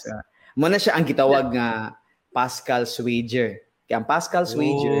yes. Muna siya ang gitawag nga Pascal's wager. Kaya ang Pascal's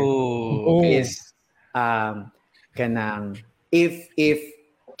wager is kanang if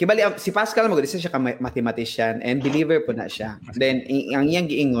kibali si Pascal mo isa siya ka mathematician and believer po na siya. Then ang iyang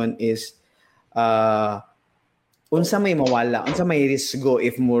giingon is unsa may mawala, unsa may risgo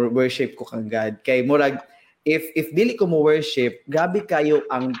if mo worship ko kang God. Kay murag if dili ko mo worship, grabe kayo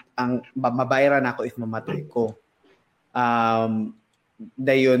ang mabayaran ako if mamatay ko.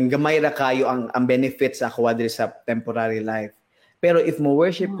 Dayon gamay ra kayo ang benefits sa ako diri sa temporary life. Pero if mo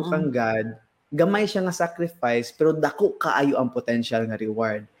worship ko kang God, gamay siya nga sacrifice pero dako kaayo ang potential nga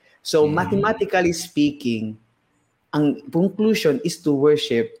reward. So mathematically speaking, ang conclusion is to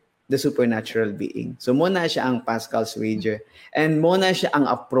worship the supernatural being. So muna siya ang Pascal's wager and muna siya ang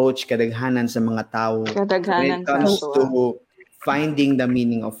approach kadaghanan sa mga tao when it comes to finding the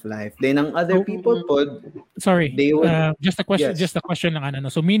meaning of life. Then ang other people po they would, just a question lang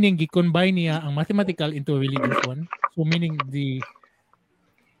ano. So meaning gi-combine niya ang mathematical into a religious one. So meaning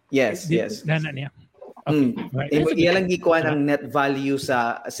yes. Dana niya. Okay. Right. Iyalang gikuha ng net value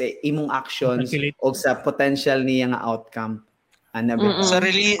sa imong actions o sa potential niya nga outcome. bitaw. Sa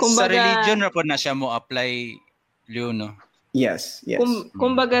Kumbaga, religion ra po na siya mo apply Leo, no? Yes.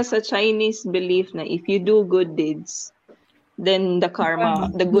 kumbaga sa Chinese belief na if you do good deeds, then the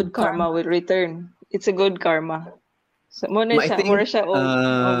good karma will return. It's a good karma. So, muna I siya, think mura siya,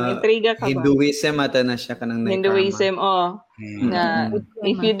 intriga ka ba? Hinduism ata na siya kanang Hinduism, na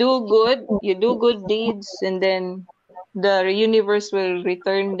if you do good deeds, and then the universe will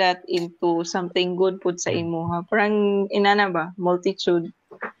return that into something good pud sa imuha. Parang inana ba? Multitude.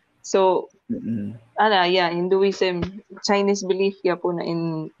 So, Hinduism, Chinese belief po na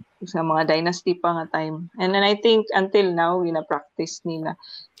sa mga dynasty pa nga time. And then I think until now, gina-practice nila.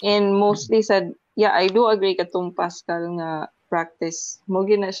 And mostly I do agree katong Pascal nga practice. Mo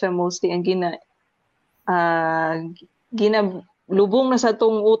gina siya mostly ang lubong na sa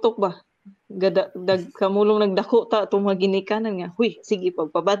tong utok ba? Kamulong nagdako ta itong mga ginikanan nga. Huy, sige,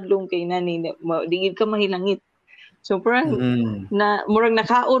 pagpabadlong kay nani, digid ka mahilangit. So parang murag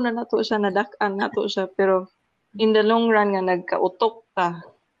nakaon na nato siya, nadak-an nato siya, pero in the long run nga nagkautok ta,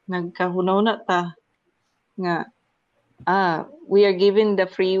 nagkahunaw na ta nga we are given the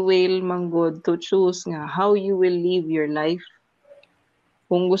free will manggod to choose nga how you will live your life.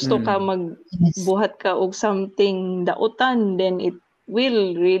 Kung gusto ka magbuhat ka og something dautan, then it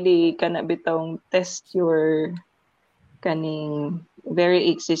will really kana bitawng test your kaning very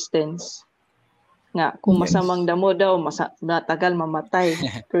existence. Nga kung masamang damo daw matagal mamatay,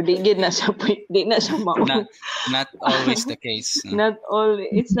 pero di na siya mao. Not always the case, no?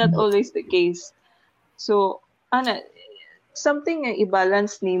 It's not always the case. So something nga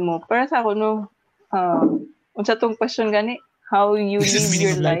i-balance nimo para sa ako, no, unsa tong question gani, how you live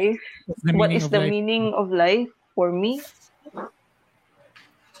your life, what is the meaning of life for me.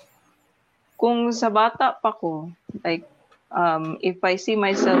 Kung sa bata pa ko, like if I see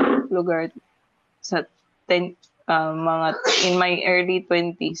myself lugar sa mga in my early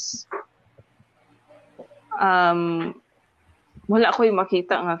 20s, wala ko'y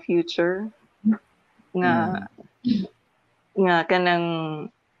makita nga future nga kanang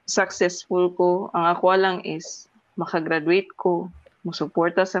successful ko. Ang ako lang is makagraduate ko,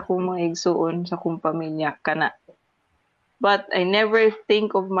 musuporta sa akong mga igsuon, sa akong pamilya kana. But I never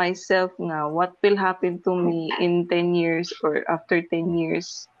think of myself nga what will happen to me in 10 years or after 10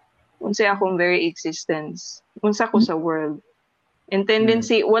 years. Unsa akong very existence, unsa ko sa world. And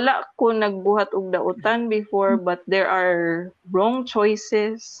tendency, wala ko nagbuhat og dautan before, but there are wrong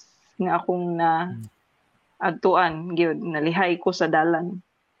choices nga akong na adtuan gyud, nalihay ko sa dalan.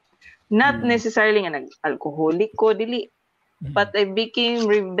 Not necessarily nga nag-alcoholic ko, dili. But I became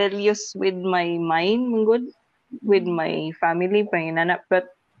rebellious with my mind, good, with my family, panginana,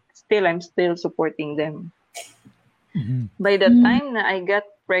 but still, I'm still supporting them. By the time na I got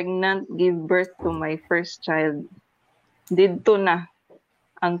pregnant, give birth to my first child, didto na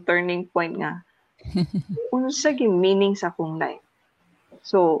ang turning point nga. Unsa gyud meaning sa akong life.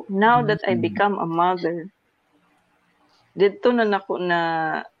 So, now that I become a mother, didto na nako na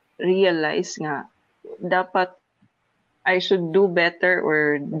realize nga dapat I should do better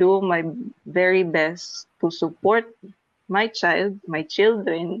or do my very best to support my child, my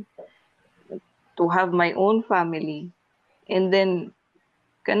children, to have my own family. And then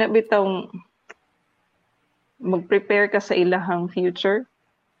kana bitawng mag-prepare ka sa ilahang future.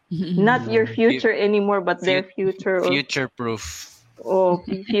 Not your future anymore, but their future. Future-proof.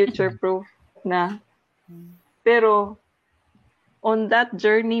 Future-proof na. Pero, on that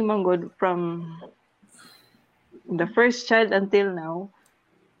journey, manggod, from the first child until now,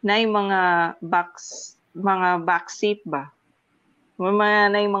 na yung mga backseat ba?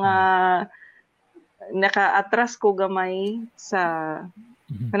 Na yung mga naka-atras ko gamay sa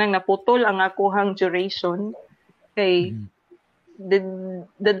kanang naputol ang akohang duration kay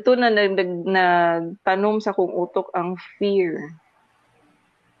dadto na nagtanom sa kong utok ang fear.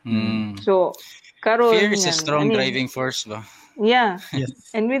 So karon fear is a strong driving force ba? Yeah.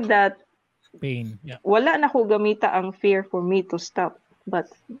 Yes. And with that, pain. Yeah. Wala na ko gamita ang fear for me to stop,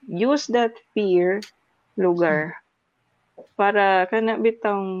 but use that fear lugar para kana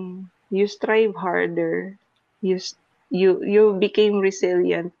bitang you strive harder, you became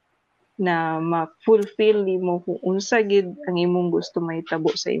resilient na ma-fulfill nimo kung unsa gid ang imong gusto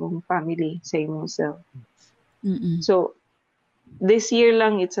mahitabo sa imong family, sa imong self. So this year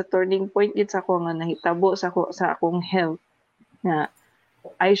lang, it's a turning point gid sa ako nga nahitabo sa akong health na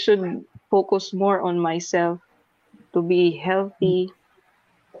I should focus more on myself to be healthy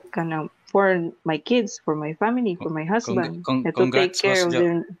kana for my kids, for my family, for my husband, and to take care of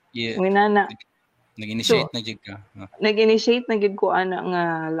them. Winana. Nag-initiate na jud ka. Nag-initiate na jud ko ana nga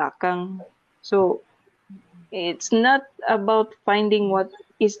lakang. So it's not about finding what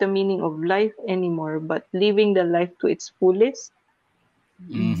is the meaning of life anymore, but living the life to its fullest.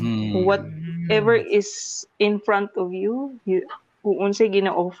 Whatever is in front of you, kung unsay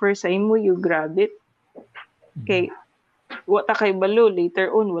gina-offer sa imo, you grab it. Okay, wata kay balo later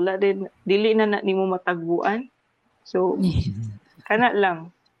on, wala din, dili na nimo matagbuan. So, kana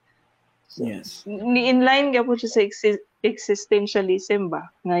lang. Yes. Ni-inline ka po siya sa existentialism ba?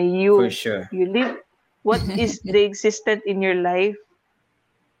 Nga For sure. you live what is the existent in your life.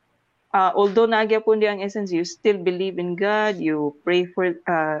 Although nagya po ang essence, you still believe in God, you pray,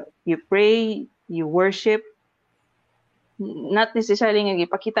 you worship. Not necessarily nga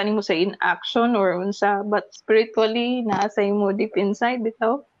ipakita nimo sa in action or unsa, but spiritually naasa mo deep inside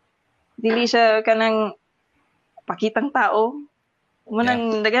bitaw. Dili siya kanang pakitang tao.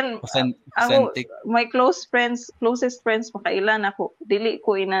 Munang dagan authentic. My closest friends makailan ako. Dili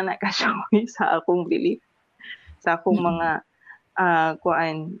ko inana kasyawi sa akong belief. Sa akong mga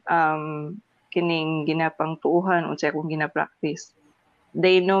kining ginapang tuuhan o sa akong gina-practice.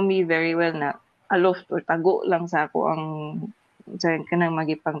 They know me very well na aloft or tago lang sa ako ang sa kanang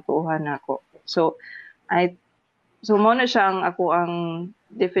magipang tuuhan nako. So mo na siya ang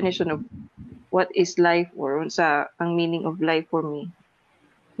definition of what is life or sa ang meaning of life for me.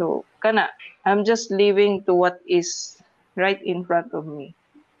 So I'm just living to what is right in front of me.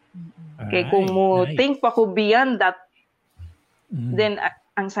 Okay, kung mo think pa ko beyond that, then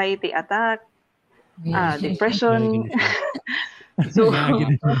anxiety attack, depression. So,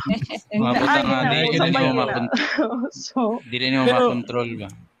 Dili mo makontrol ba?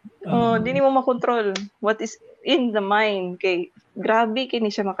 Dili mo makontrol what is in the mind. Kay grabe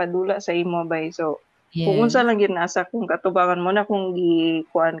kini siya makadula sa imo bay. So, kung unsa lang yun nasa kung katubangan mo na kung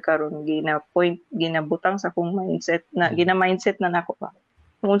gikuan karon ginabutang sa kung mindset na gina-mindset na nako pa.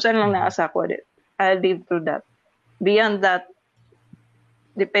 Kung unsa lang naasa ko, I'll live through that. Beyond that,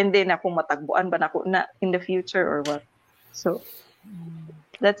 depende na kung matagbuan ba nako na in the future or what. So,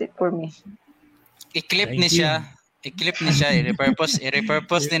 that's it for me. I-clip ni siya,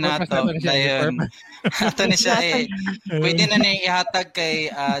 i-repurpose din nato. Dayon, ato ni siya pwede na ni ihatag kay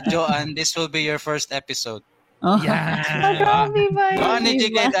Joanne, this will be your first episode. Grabe ba? Ano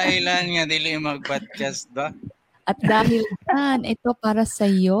kay dahilan nga dili mag-podcast ba? At dahil yan, ito para sa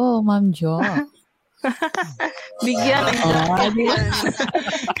iyo, Ma'am Jo. Bigyan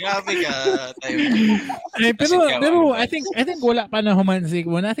Grabe ka tayo. Pero I think wala pa na humansig.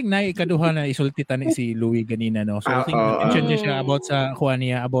 I think naikaduha na isulti tani si Louie ganina, no. So I think mention niya siya about sa kuan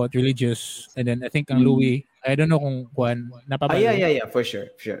niya about religious, and then I think ang Louie, I don't know kung kuan napabalo. Yeah, for sure.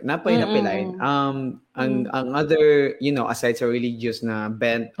 Napilain. Ang other, aside sa religious na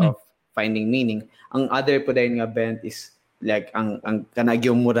bent of finding meaning, ang other po dahil nga bent is like ang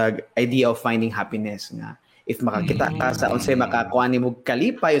kanagyong murag idea of finding happiness nga if makakita ka sa unsay makakuha nimo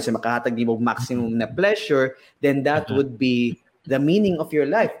kalipay unsay makahatag nimo maximum na pleasure, then that would be the meaning of your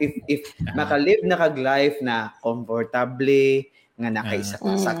life. If makalive na kag life na komportable nga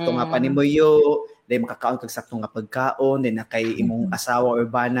nakaisa-sakto nga panimuyo, then makakaon kag sakto nga pagkaon, then nakay imong asawa or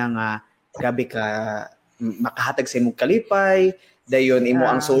bana nga grabe ka makahatag sa imong kalipay, dayon imo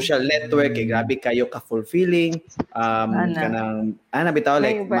ang social network kay grabe kayo ka fulfilling kanang bitaw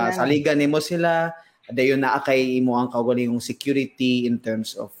like masaligan nimo sila, dayon naa kay imo ang kaugalingong security in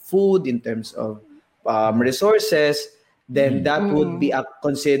terms of food, in terms of resources, then that would be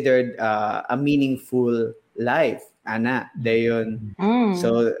considered a meaningful life dayon.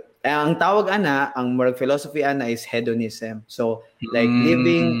 So ang tawag ang moral philosophy is hedonism. So like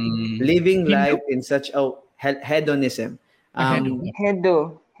living life in such a hedonism.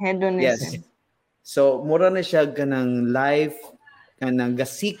 Hedonism. Yes. So mura na siya kanang life kanang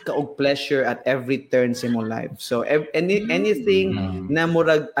gasik ka og pleasure at every turn sa imong life. So anything na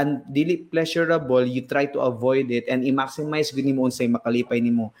murag dili pleasurable, you try to avoid it and i-maximize gid nimo unsay makalipay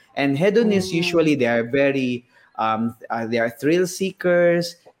nimo. And hedonists usually they are very they are thrill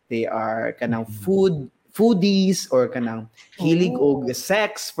seekers, they are kanang foodies or kanang hilig og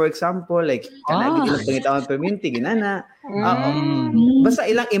sex, for example, like kanang ilang pangitawan perminti ginana. Basta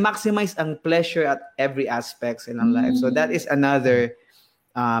ilang i-maximize ang pleasure at every aspect in ang life. So that is another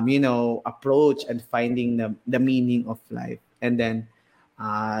approach and finding the meaning of life. And then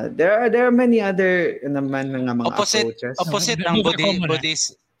there are many other naman nga mga approaches.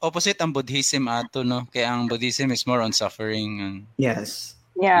 Opposite ang Buddhism ato, no? Kaya ang Buddhism is more on suffering. Yes.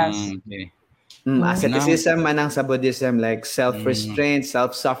 Okay. Asceticism manang sa Buddhism, like self-restraint,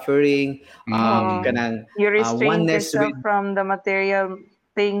 self-suffering, kanang you restrain yourself with, from the material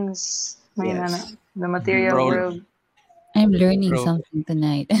things, the material world. I'm learning Bro. something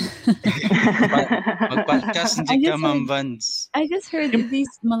tonight. Mag-podcast I hindi ka, just Ma'am heard Vans. I just heard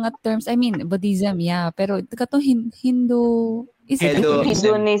these mga terms. I mean, Buddhism, yeah. Pero katong Hindu, is it Hedo,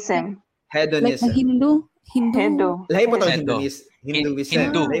 Hedonism. like the hedonism. Hindu? Hedo. Lahi po tong Hedo. Hinduism.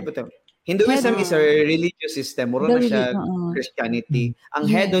 Hindu. Lahi po tong. Hinduism Hedo. is a religious system. Muro The na siya religion, Christianity. Ang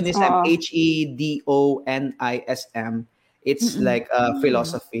Yes. hedonism, Oo. Hedonism, it's like a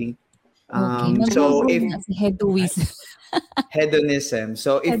philosophy. Okay. So if si Hedoism. hedonism,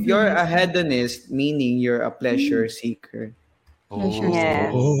 so if you're a hedonist, meaning you're a pleasure seeker. Pleasure.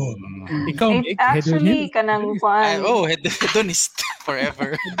 Yes. Oh. Ikaw, It actually kanang kuan. Hedonist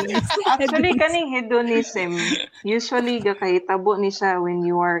forever. Actually kaning hedonism usually gakahitabo ni siya when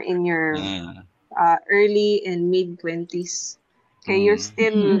you are in your early and mid 20s. Kay you're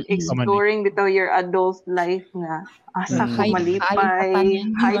still exploring bitaw your adult life nga asa ko malipay,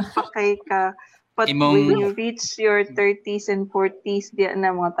 hype pa kay ka. But when you reach your 30s and 40s, di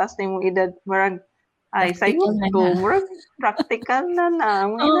na mga taas na yung edad, marag, ay, sa'yo to, marag, practical na na,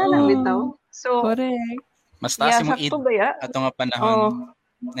 mga ina na bitaw. So, Correct. Mas taas yung sakto ba ya? ato nga panahon.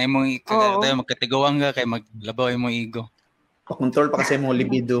 Na imong magkatigawan ka kay maglabaw imong ego. Pa-control pa kasi mo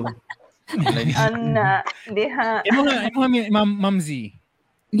libido. Ana, diha. Ma'am Z.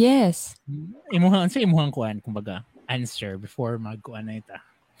 Yes. Imuhang kuan, kumbaga, answer before magkuan na ita.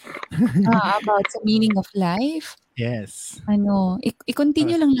 About the meaning of life. Yes.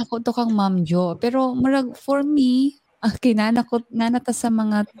 I-continue lang nako to kang Ma'am Jo. Pero marag for me, nanata sa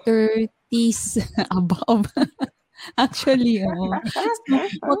mga 30s above. Actually,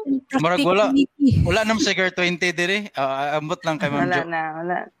 Marag wala nam siguro 20 dire. Ambot lang kay Ma'am Jo.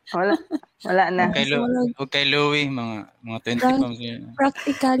 Wala na. Okay, Louie, mga 20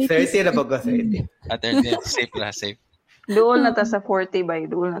 practicality. 30 na ba ko 30? 30 safe. Doon na ta sa 40 by.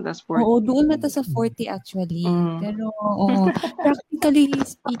 Doon na ta sa 40. Oo, doon na ta sa 40 actually. Pero, practically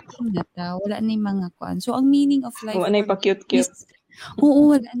speaking wala na yung mga kuan. So, ang meaning of life... Wala na yung pa-cute-cute.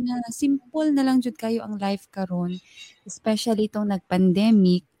 Wala na. Simple na lang jud kayo ang life karon. Especially itong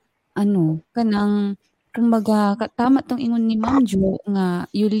nag-pandemic. Kanang, kumbaga, tama tong ingon ni Ma'am Jo nga,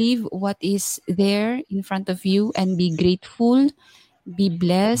 you live what is there in front of you and be grateful, be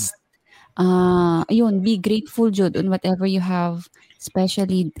blessed, be grateful jud on whatever you have,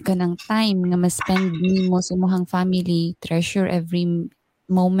 especially kanang time nga ma-spend nimo sa imong family, treasure every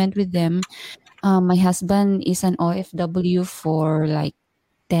moment with them. My husband is an OFW for like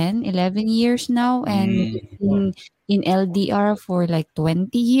 10, 11 years now and in LDR for like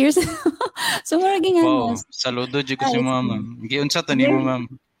 20 years. So maraging saludo jud ko si Ma'am. Giunsa to nimo Ma'am?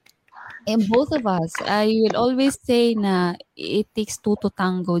 And both of us, I will always say na it takes two to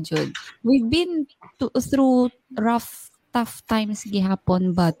tango, Jud. We've been through tough times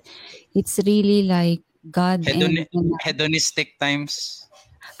gihapon, but it's really like God hedonistic times.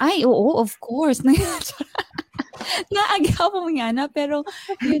 Ay, oo, of course. Naagyaw mo nga na, pero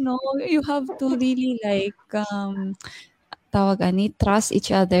you have to really like trust each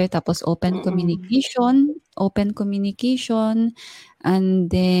other, tapos open communication, and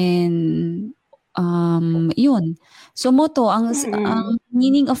then yun. So moto ang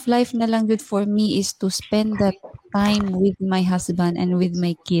meaning of life na lang good for me is to spend that time with my husband and with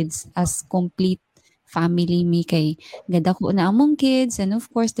my kids as complete family mi kay gada ko na among kids, and of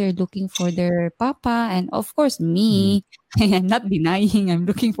course they're looking for their papa, and of course me I'm not denying I'm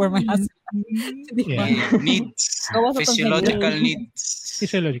looking for my husband. Needs, physiological needs,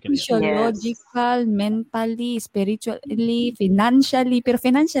 mentally, spiritually, financially, pero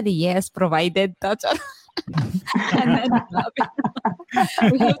financially yes, provided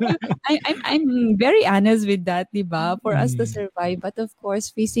I'm very honest with that, diba? For us to survive, but of course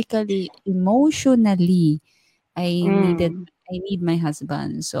physically, emotionally, I need my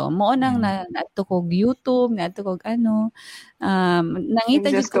husband. So mo nang naadto kog YouTube, naadto kog nangita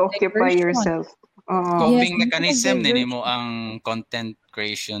just to occupy yourself. Coping mechanism nimo ang content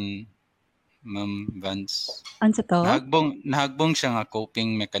creation, Ma'am Vans. Ano to? Nahagbong siya nga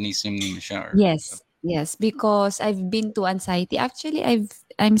coping mechanism nimo siya. Yes, because I've been to anxiety. Actually,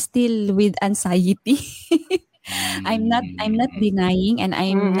 I'm still with anxiety. I'm not denying, and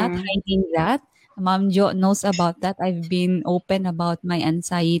I'm not hiding that. Ma'am Jo knows about that. I've been open about my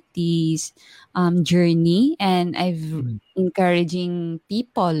anxieties journey, and I've encouraging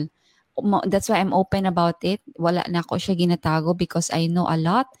people. That's why I'm open about it. Wala na ko siya ginatago because I know a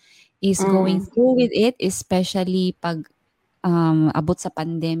lot is going through with it, especially pag abot sa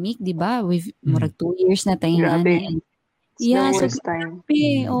pandemic, di ba? We've murag 2 years na tayo Grabe. Yeah, so time.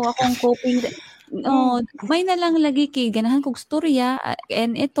 akong coping. may na lang lagi kay ganahan kog storya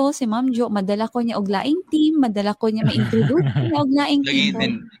and ito si Ma'am Jo madala ko niya og laing team, madala ko niya ma-introduce niya og laing Lagi team.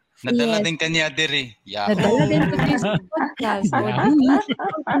 din. Nadala din kanya diri. Nadala din ko sa podcast.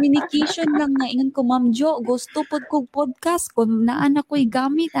 Communication lang nga ingon ko Ma'am Jo, gusto pod kog podcast kung naana ko'y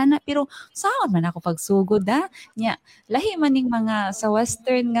gamit ana pero saan man ako pagsugod nya lahi man ning mga sa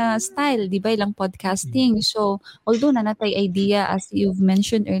western nga style di ba ilang podcasting. So although na natay idea as you've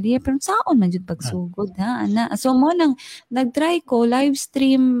mentioned earlier pero saan man jud pagsugod ana. So mo nang nagtry ko live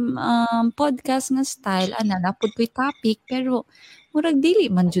stream podcast nga style ana napod ko'y topic pero murag dili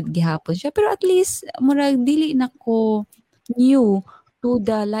man jud gihapon siya pero at least murag dili nako new to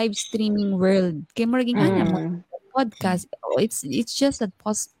the live streaming world kay murag ingana podcast it's just that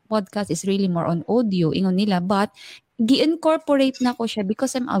podcast is really more on audio ingon nila but gi-incorporate na ko siya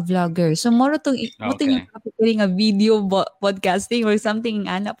because I'm a vlogger so moro tong yung topic nga video podcasting or something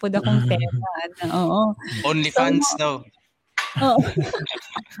ana pod akong tema oo only fans daw.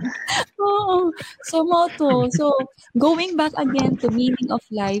 So mo to. So going back again to meaning of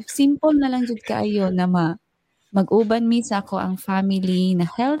life, simple na lang jud kaayo na mag-uban mi sa ako ang family na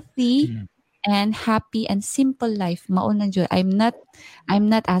healthy and happy and simple life. Mao na jud. I'm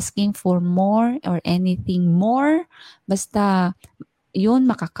not asking for more or anything more. Basta yun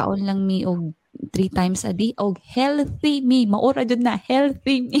makakaon lang mi og 3 times a day og healthy me. Maura jud na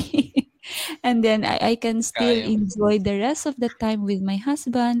healthy me. And then I can still enjoy the rest of the time with my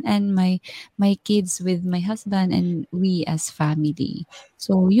husband and my kids with my husband and we as family.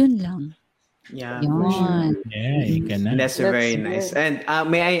 So yun lang. Yeah, yun. For sure. Yeah, you can. That's very nice. And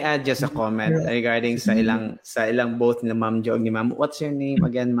may I add just a comment regarding sa ilang both ni Ma'am Jo ni Ma'am. What's your name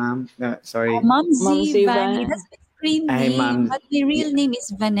again, Ma'am? Sorry. Ma'am Zivani. That's my screen name. But my real name is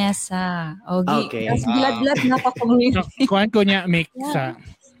Vanessa. Okay. Tapos blood na pa kong real name. Kuhan ko niya make sa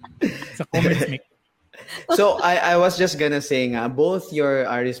comments make. So I was just gonna say both your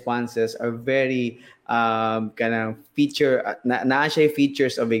responses are very kind of na siya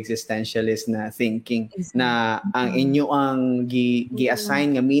features of existentialist na thinking na ang inyo ang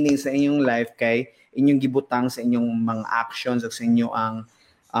gi-assign nga meaning sa inyong life kay inyong gibutang sa inyong mga actions o sa inyo ang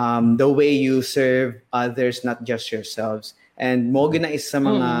the way you serve others not just yourselves and mo gina is sa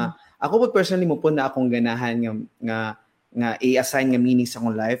mga ako po personally mo po na akong ganahan nga i-assign nga meaning sa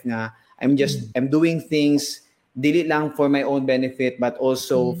akong life nga I'm doing things dili lang for my own benefit but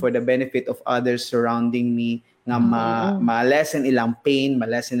also for the benefit of others surrounding me nga ma-lessen ilang pain,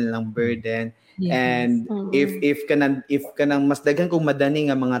 ma-lessen ilang burden. And if kanang mas daghan kung madani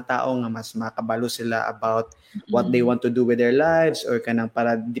nga mga tao nga mas makabalo sila about what they want to do with their lives or kanang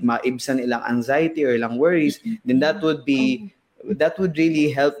para maibsan ilang anxiety or ilang worries, then that would really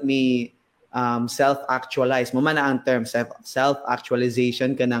help me self-actualize. Mo man na ang term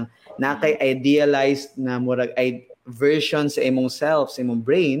self-actualization kanang nakay idealized na murag version sa imong self, sa imong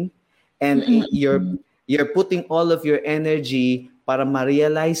brain and you're putting all of your energy para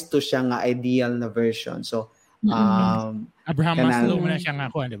ma-realize to siya nga ideal na version. So Abraham Maslow na siya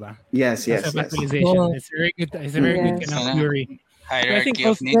nga ako, di ba? Yes. Self-actualization. It's a very good kind of theory. Hierarchy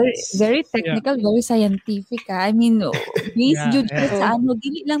of needs. Very technical, very scientific. I mean, based sa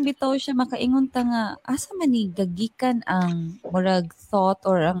dili lang bitaw siya makaingon ta nga asa man ni gagikan ang murag thought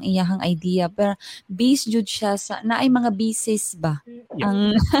or ang iyahang idea pero based jud siya sa naay mga basis ba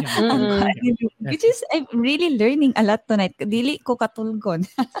ang which is I'm really learning a lot tonight. Dili ko katulgon.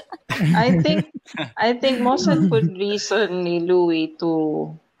 I think most of the reason ni Louie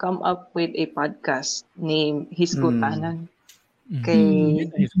to come up with a podcast named Hisgutanan.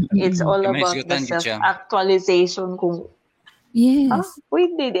 Okay, it's all about the self-actualization kung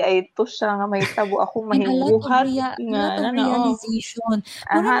pwede di ay ito siya nga may tabo ako mahibuhat nga realization.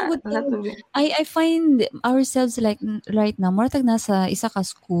 I find ourselves like right now more tag nasa isa ka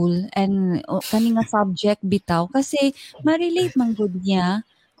school and kani nga subject bitaw kasi ma-relate man gud niya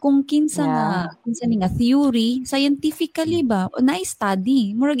kung kinsa nga theory scientifically ba na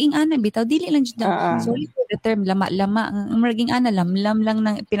study murag ing ana bitaw dili lang jud sorry for the term lama-lama murag ing ana lamlam lang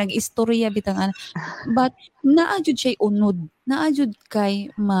nang pinag-istorya bitang ana but naa jud siya unod naa jud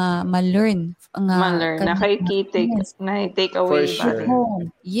kay ma-learn na kay na take away for sure.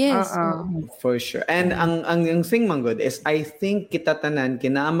 For sure. And ang thing man good is I think kita tanan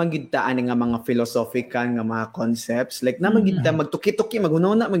kinaamang gid ta ani nga mga philosophical nga mga concepts like naman gid ta magtuki-tuki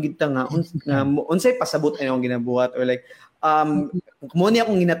maghunahuna man gid ta nga unsay pasabot ay akong ginabuhat or like mo ni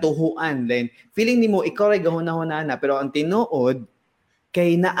akong ginatuhuan then feeling nimo ikaw ray gahunahuna na pero ang tinuod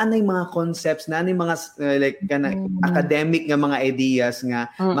kay naanay mga concepts naanay mga like academic nga mga ideas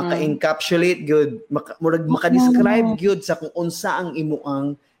nga maka-encapsulate good maka-describe good sa kung unsa ang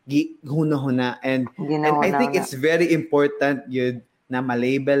imuang hunahuna. And I think it's very important yun na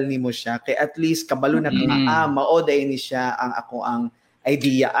malabel nimo siya kay at least kabalo na ka nga maoday ni siya ang ako ang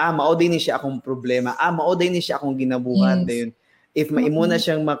idea, maoday ni siya akong problema, maoday ni siya akong ginabuhat dayon. If maimo na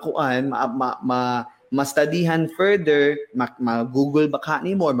siyang makuan, ma-studyhan further, ma-Google baka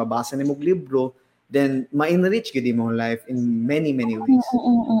nimo or mabasa nimo libro, then ma-enrich gid imong life in many ways.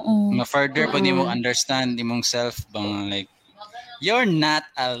 Ma-further pag nimo understand imong self bang like you're not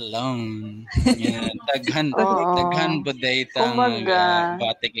alone. Yeah, daghan buday tang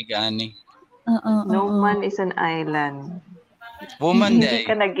batik igani. No man is an island. Woman Hindi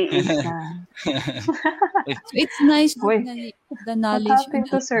ka nag-iisa. So it's nice the knowledge. What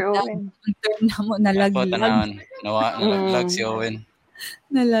happened to Sir Owen? Term na mo nalaglag. Nalaglag si Owen.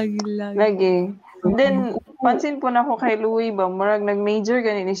 Nalaglag. Lagi. Then, pansin po na ako kay Louie ba, marag nag-major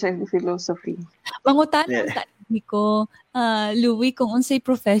ganun siya sa philosophy. Mangutanong ko, Louie, kung unsay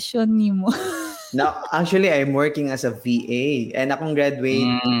profession nimo. Now, actually, I'm working as a VA. And akong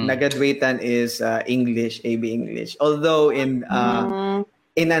nag-graduatean is English, AB English. Although in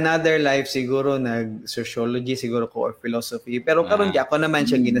another life, siguro nag-sociology, siguro ko, or philosophy. Pero karon di ako naman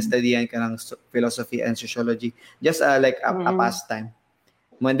siyang ginastudian ka ng philosophy and sociology. Just like a pastime.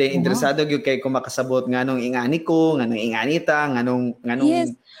 Monday, interesado gyud kay kung makasabot nganong ingani ko, nganong inganita, nganong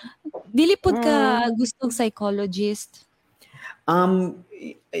Yes. Dili pud ka gustong psychologist.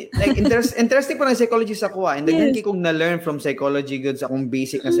 Like interesting po ng psychology sa kuha. And daghan kay kong na-learn from psychology good sa akong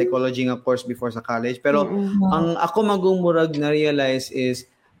basic na psychology nga course before sa college. Pero ang ako magumurag na realize is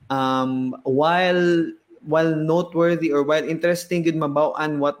while noteworthy or while interesting good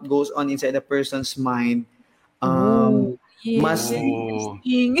mabaw-an what goes on inside a person's mind, mas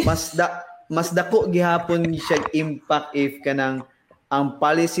dako gihapon siya impact if kanang ang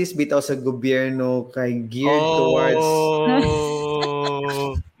policies bitaw sa gobyerno kay geared towards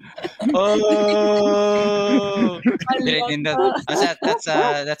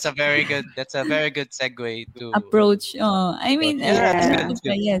that's a very good segue to approach. I mean,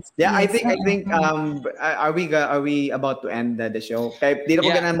 yes. Yeah, I think are we about to end the show? Kaya dito ko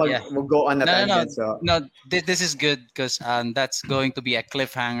ganun mag-go on na tangent. No, this is good because that's going to be a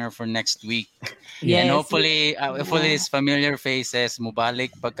cliffhanger for next week. Yes. And hopefully these familiar faces mubalik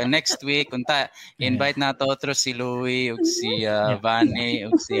pagka next week unta invite nato otro si Louie ug si Vane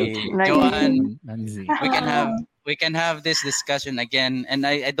ug si Joan. We can have this discussion again, and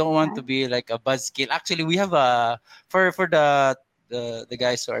I don't want to be like a buzzkill. Actually, we have for the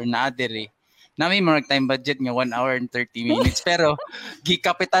guys who are naadiri. Nami marag time budget nga 1 hour and 30 minutes pero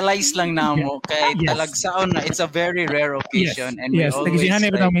gi-capitalize lang namo kay talagsaon na it's a very rare occasion and we always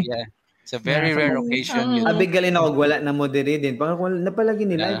it's a very rare occasion. Abigalin ako wala na mo diri din. Napalagi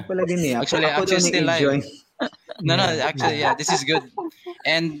ni live palagi niya. Actually still live. No, actually, this is good.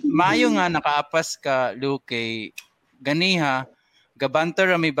 And mayo nga nakaapas ka, Luke, ganiha,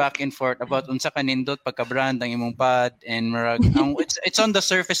 gabanter may back and forth about unsa kanindot pagka-brand ang imong pad and marag, it's on the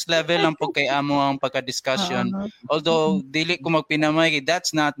surface level ang pagkay amo ang pagka-discussion. Although, dili ko magpinamay,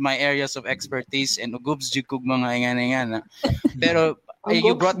 that's not my areas of expertise and ugubs jud kog mga ingana. Pero,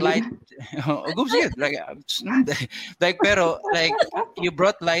 you brought light pero you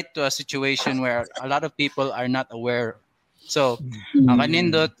brought light to a situation where a lot of people are not aware. So ang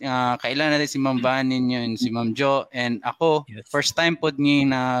kanindot kailan natin si Ma'am Vanin yun, si Ma'am Jo and ako first time pod ni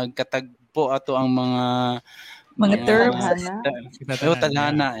nagkatagpo ato ang mga terms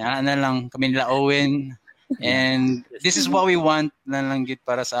tadhana na lang kami nila Owen. And this is what we want na lang gid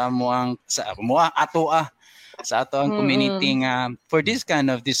para sa amo ang sa ato ang community nga for this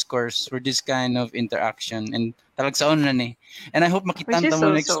kind of discourse, for this kind of interaction and talagsaon na ni. And I hope makita mo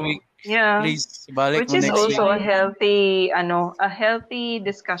next week. Yeah. Please balik mo next week. Which is also a healthy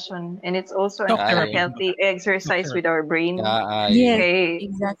discussion and it's also a healthy exercise with our brain. Yes,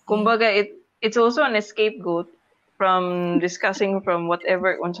 exactly. Kumbaga it's also an scapegoat from discussing from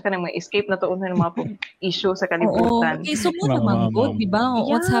whatever unsa kanang may escape na to ng mga issue sa kalibutan. Okay, so mo naman go, di ba?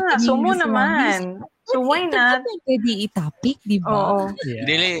 What's happening? So mo naman. So why not? Pwede i-topic, di ba?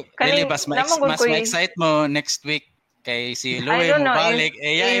 Dili mas ma-excite mo next week kay si Louie mo balik.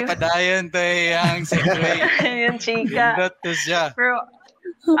 Padayon to yung segue. Yung chika. Pero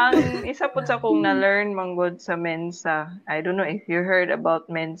ang isa po sa kong na-learn manggod sa Mensa, I don't know if you heard about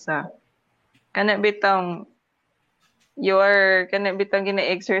Mensa. Kanabitang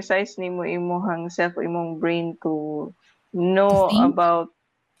gina-exercise nimo imong self, imong brain to know about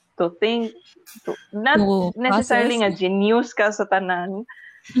to think, not necessarily nga genius ka sa tanan,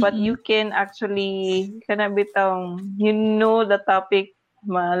 but you can actually you know the topic,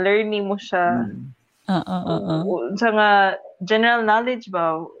 ma-learn mo siya Sa nga general knowledge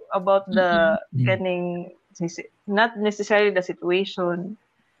ba about the kaning not necessarily the situation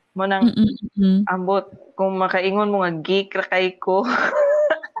mo nang ambot kung makaingon mo nga geek ra kay ko.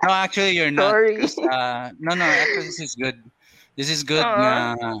 No, actually you're not. Sorry. No, actually this is good. This is good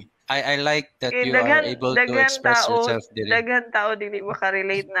nga I like that you are able to express yourself dili. Daghan tao dili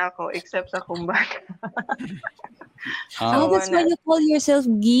makarelate na ako except sa kumbaka. That's why you call yourself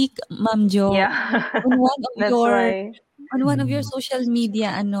geek, Ma'am Jo. Yeah. On one of your social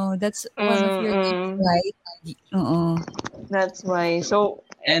media, that's one of your geeks, right? That's why. So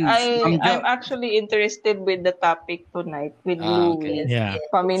and I'm actually interested with the topic tonight with Louie. Okay. Yeah.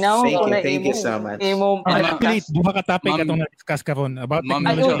 Paminaw ko na Thank you so much. Actually, duha ka topic atong na-discuss karon about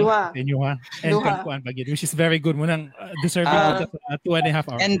technology inyo ha. And kuan pag which is very good mo nang deserving of 2.5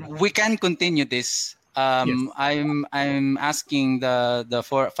 hours. And we can continue this. Yes. I'm asking the 4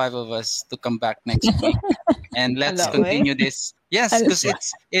 or 5 of us to come back next week and let's continue this. Yes, because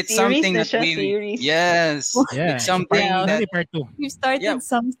it's something that we it's something that part 2. You started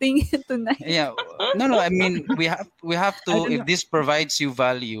something tonight. Yeah. No, I mean we have to if this provides you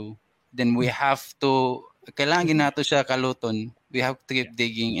value, then we have to kailangan nato siya kaluton. We have to keep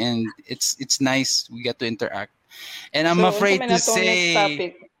digging and it's nice we get to interact. And I'm afraid to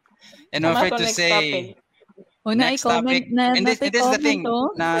say and I'm afraid to say next topic. And this is the thing.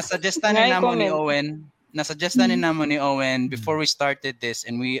 Na-suggestan ni naman ni Owen before we started this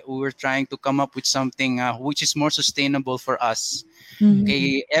and we were trying to come up with something which is more sustainable for us.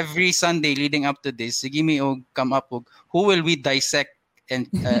 Okay, every Sunday leading up to this, sige mi come up with who will we dissect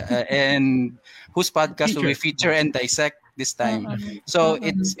and whose podcast will we feature and dissect this time. So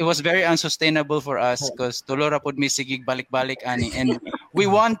it was very unsustainable for us because tulora pod mi sigig balik-balik ani and we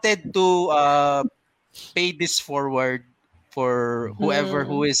wanted to pay this forward for whoever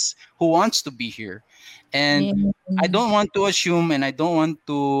who wants to be here. And I don't want to assume and I don't want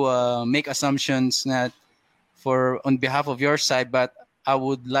to make assumptions that on behalf of your side, but I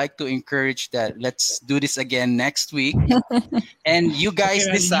would like to encourage that let's do this again next week. And you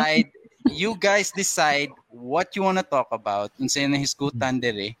guys decide what you want to talk about unsay na hisgutan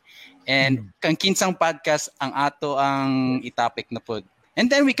dire and kang kinsang podcast ang ato ang itopic na pod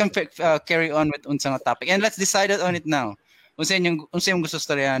and then we can carry on with unsang topic and let's decide on it now unsay yung gusto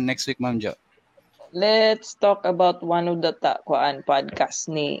storyahan next week, Ma'am Jo. Let's talk about one of the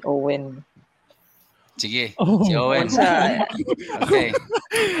podcast ni Owen. Sige, si Owen. Okay.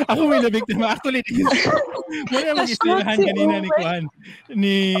 Ako may nabiktima. Actually, wala mag-istoryahan kanina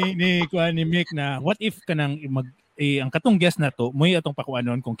ni Mick na what if ka nang ang katong guest na to, mo atong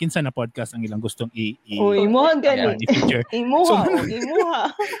pakuanon kung kinsa na podcast ang ilang gustong imuha gani. Imuha.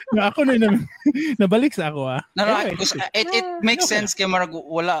 Na ako na nabalik sa ako No, it makes sense kay marag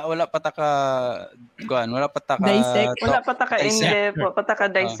wala pa ta ka dissect, wala pa ta ka in-depth, wala pa ta ka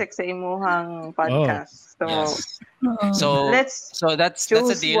dissect sa imuhang podcast. So that's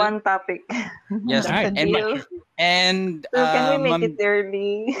a deal. One topic. Yes, and so can we make it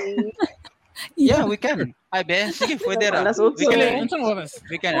early? Yeah, we can. Ay, Ben, sige, pwede ra. We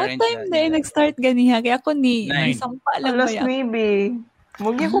can arrange What time na nag-start ganiha? Kaya ako sampa lang ba yan? Maybe.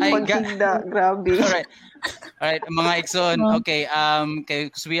 Mugi ko pagkigda. Grabe. Alright, mga Ikson. Okay,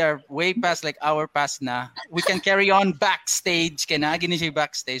 because we are way past like hour past na. We can carry on backstage. Kaya naagin siya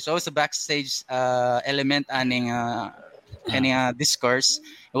backstage. So, it's a backstage element aning discourse.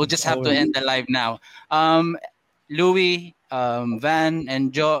 We'll just have to end the live now. Louie, Van,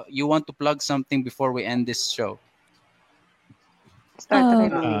 and Joe, you want to plug something before we end this show? Start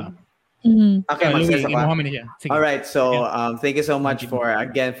Okay, all right. So, thank you so much for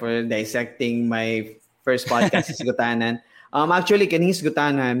dissecting my first podcast, Hisgutanan. Actually, kaning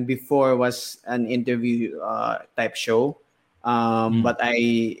Hisgutanan before was an interview type show, but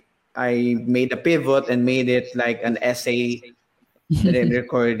I made a pivot and made it like an essay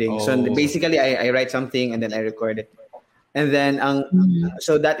recording. So basically, I write something and then I record it. And then,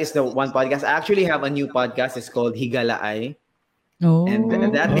 so that is the one podcast. I actually have a new podcast. It's called Higalaay.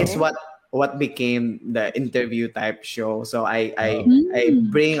 And that is what became the interview type show. So I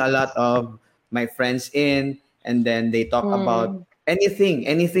bring a lot of my friends in, and then they talk about anything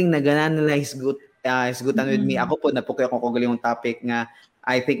na ganan nila hisgutan with me. Ako po napukoy ako kung galing yung topic nga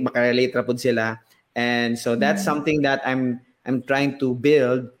I think makarelate ra pud sila. And so that's something that I'm trying to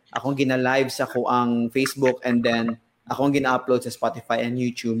build. Akong gina-live sa ko ang Facebook, and then akong gina-upload sa Spotify and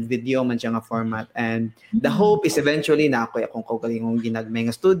YouTube, video man siya nga format. And the hope is eventually na akong kaugalingong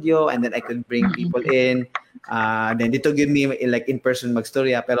ginagmay nga studio, and then I could bring people in. Then dito give me like in-person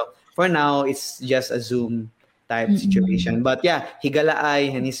magstorya. Pero for now, it's just a Zoom type situation. But yeah, Higalaay,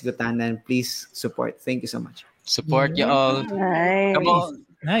 Hanisgutanan, please support. Thank you so much. Support you all.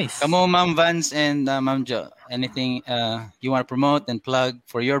 Nice. Come on, Ma'am Vance and Ma'am Jo. Anything you want to promote and plug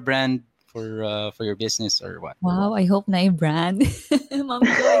for your brand, for your business or what? Wow, I hope na brand. Ma'am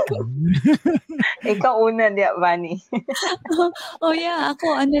Joy. Ikaw una diya, Vani. Oh yeah,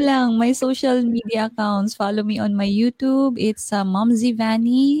 ako lang, my social media accounts. Follow me on my YouTube. It's Momzy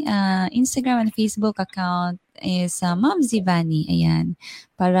Vani. Instagram and Facebook account is Momzy Vani. Ayan.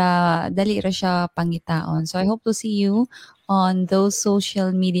 Para dali ra siya pangitaon. So I hope to see you on those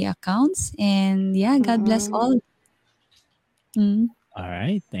social media accounts. And yeah, God bless all. All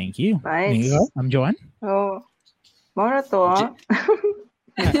right, thank you. Nice. I'm Joanne. Oh, mora to.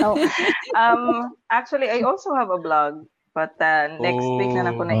 Actually, I also have a blog, but next week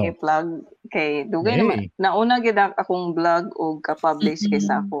na ako na i-plug kay dugay naman. Nauna gid akong blog o ka-publish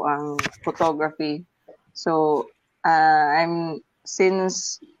kaysa ako ang photography. So, I'm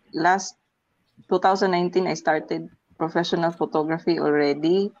since last 2019 I started professional photography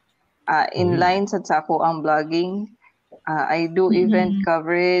already. In line sa ako ang blogging. I do event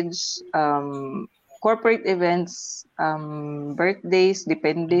coverage, corporate events, birthdays,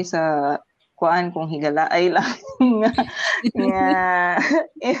 depende sa kuan kung higalaay lang nga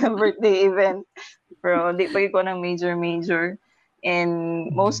birthday event. Pero di pa ko ng major. And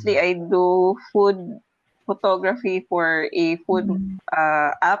mostly I do food photography for a food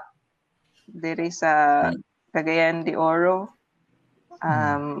app diri sa Cagayan de Oro.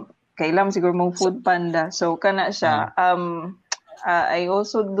 Kailam siguro mong Food Panda. So, kana siya. I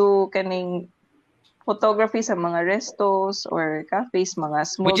also do kaning photography sa mga restos or cafes, mga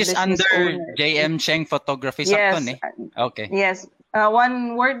small which is business under owners. JM Sheng Photography. Yes. Sakton, Okay. Yes.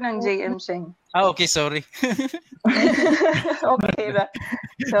 One word ng JM Sheng. Okay, sorry. Okay na.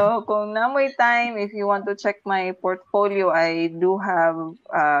 So, kung namoy time, if you want to check my portfolio, I do have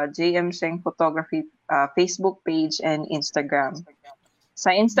JM Sheng Photography Facebook page and Instagram. Sa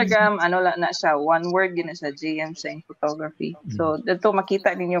Instagram, lang na siya, one word yun na siya, JM Sheng Photography. So, dito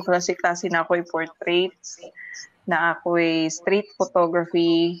makita ninyo klase-klase na ako'y portraits, na ako'y street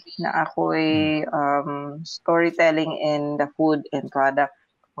photography, na ako'y storytelling in the food and product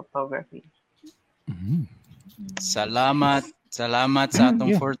photography. Salamat sa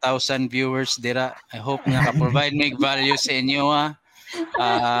atong 4,000 viewers dira. I hope naka-provide mig value sa inyo.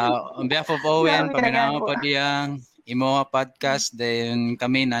 On behalf of Owen, paminawa pa diyang Imoha Podcast, then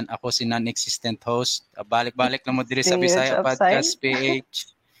kami ako si non-existent host. Balik-balik na mo diri sa Bisaya Podcast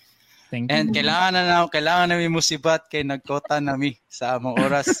PH. And kailangan na mi musibat kay nagkota nami sa among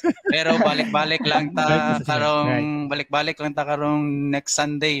oras. Pero balik-balik lang ta karong next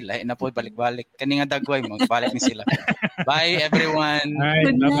Sunday. Lahi na po balik-balik. Kani nga dagway mo, balik ni sila. Bye everyone. All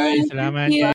right, bye-bye. Salamat.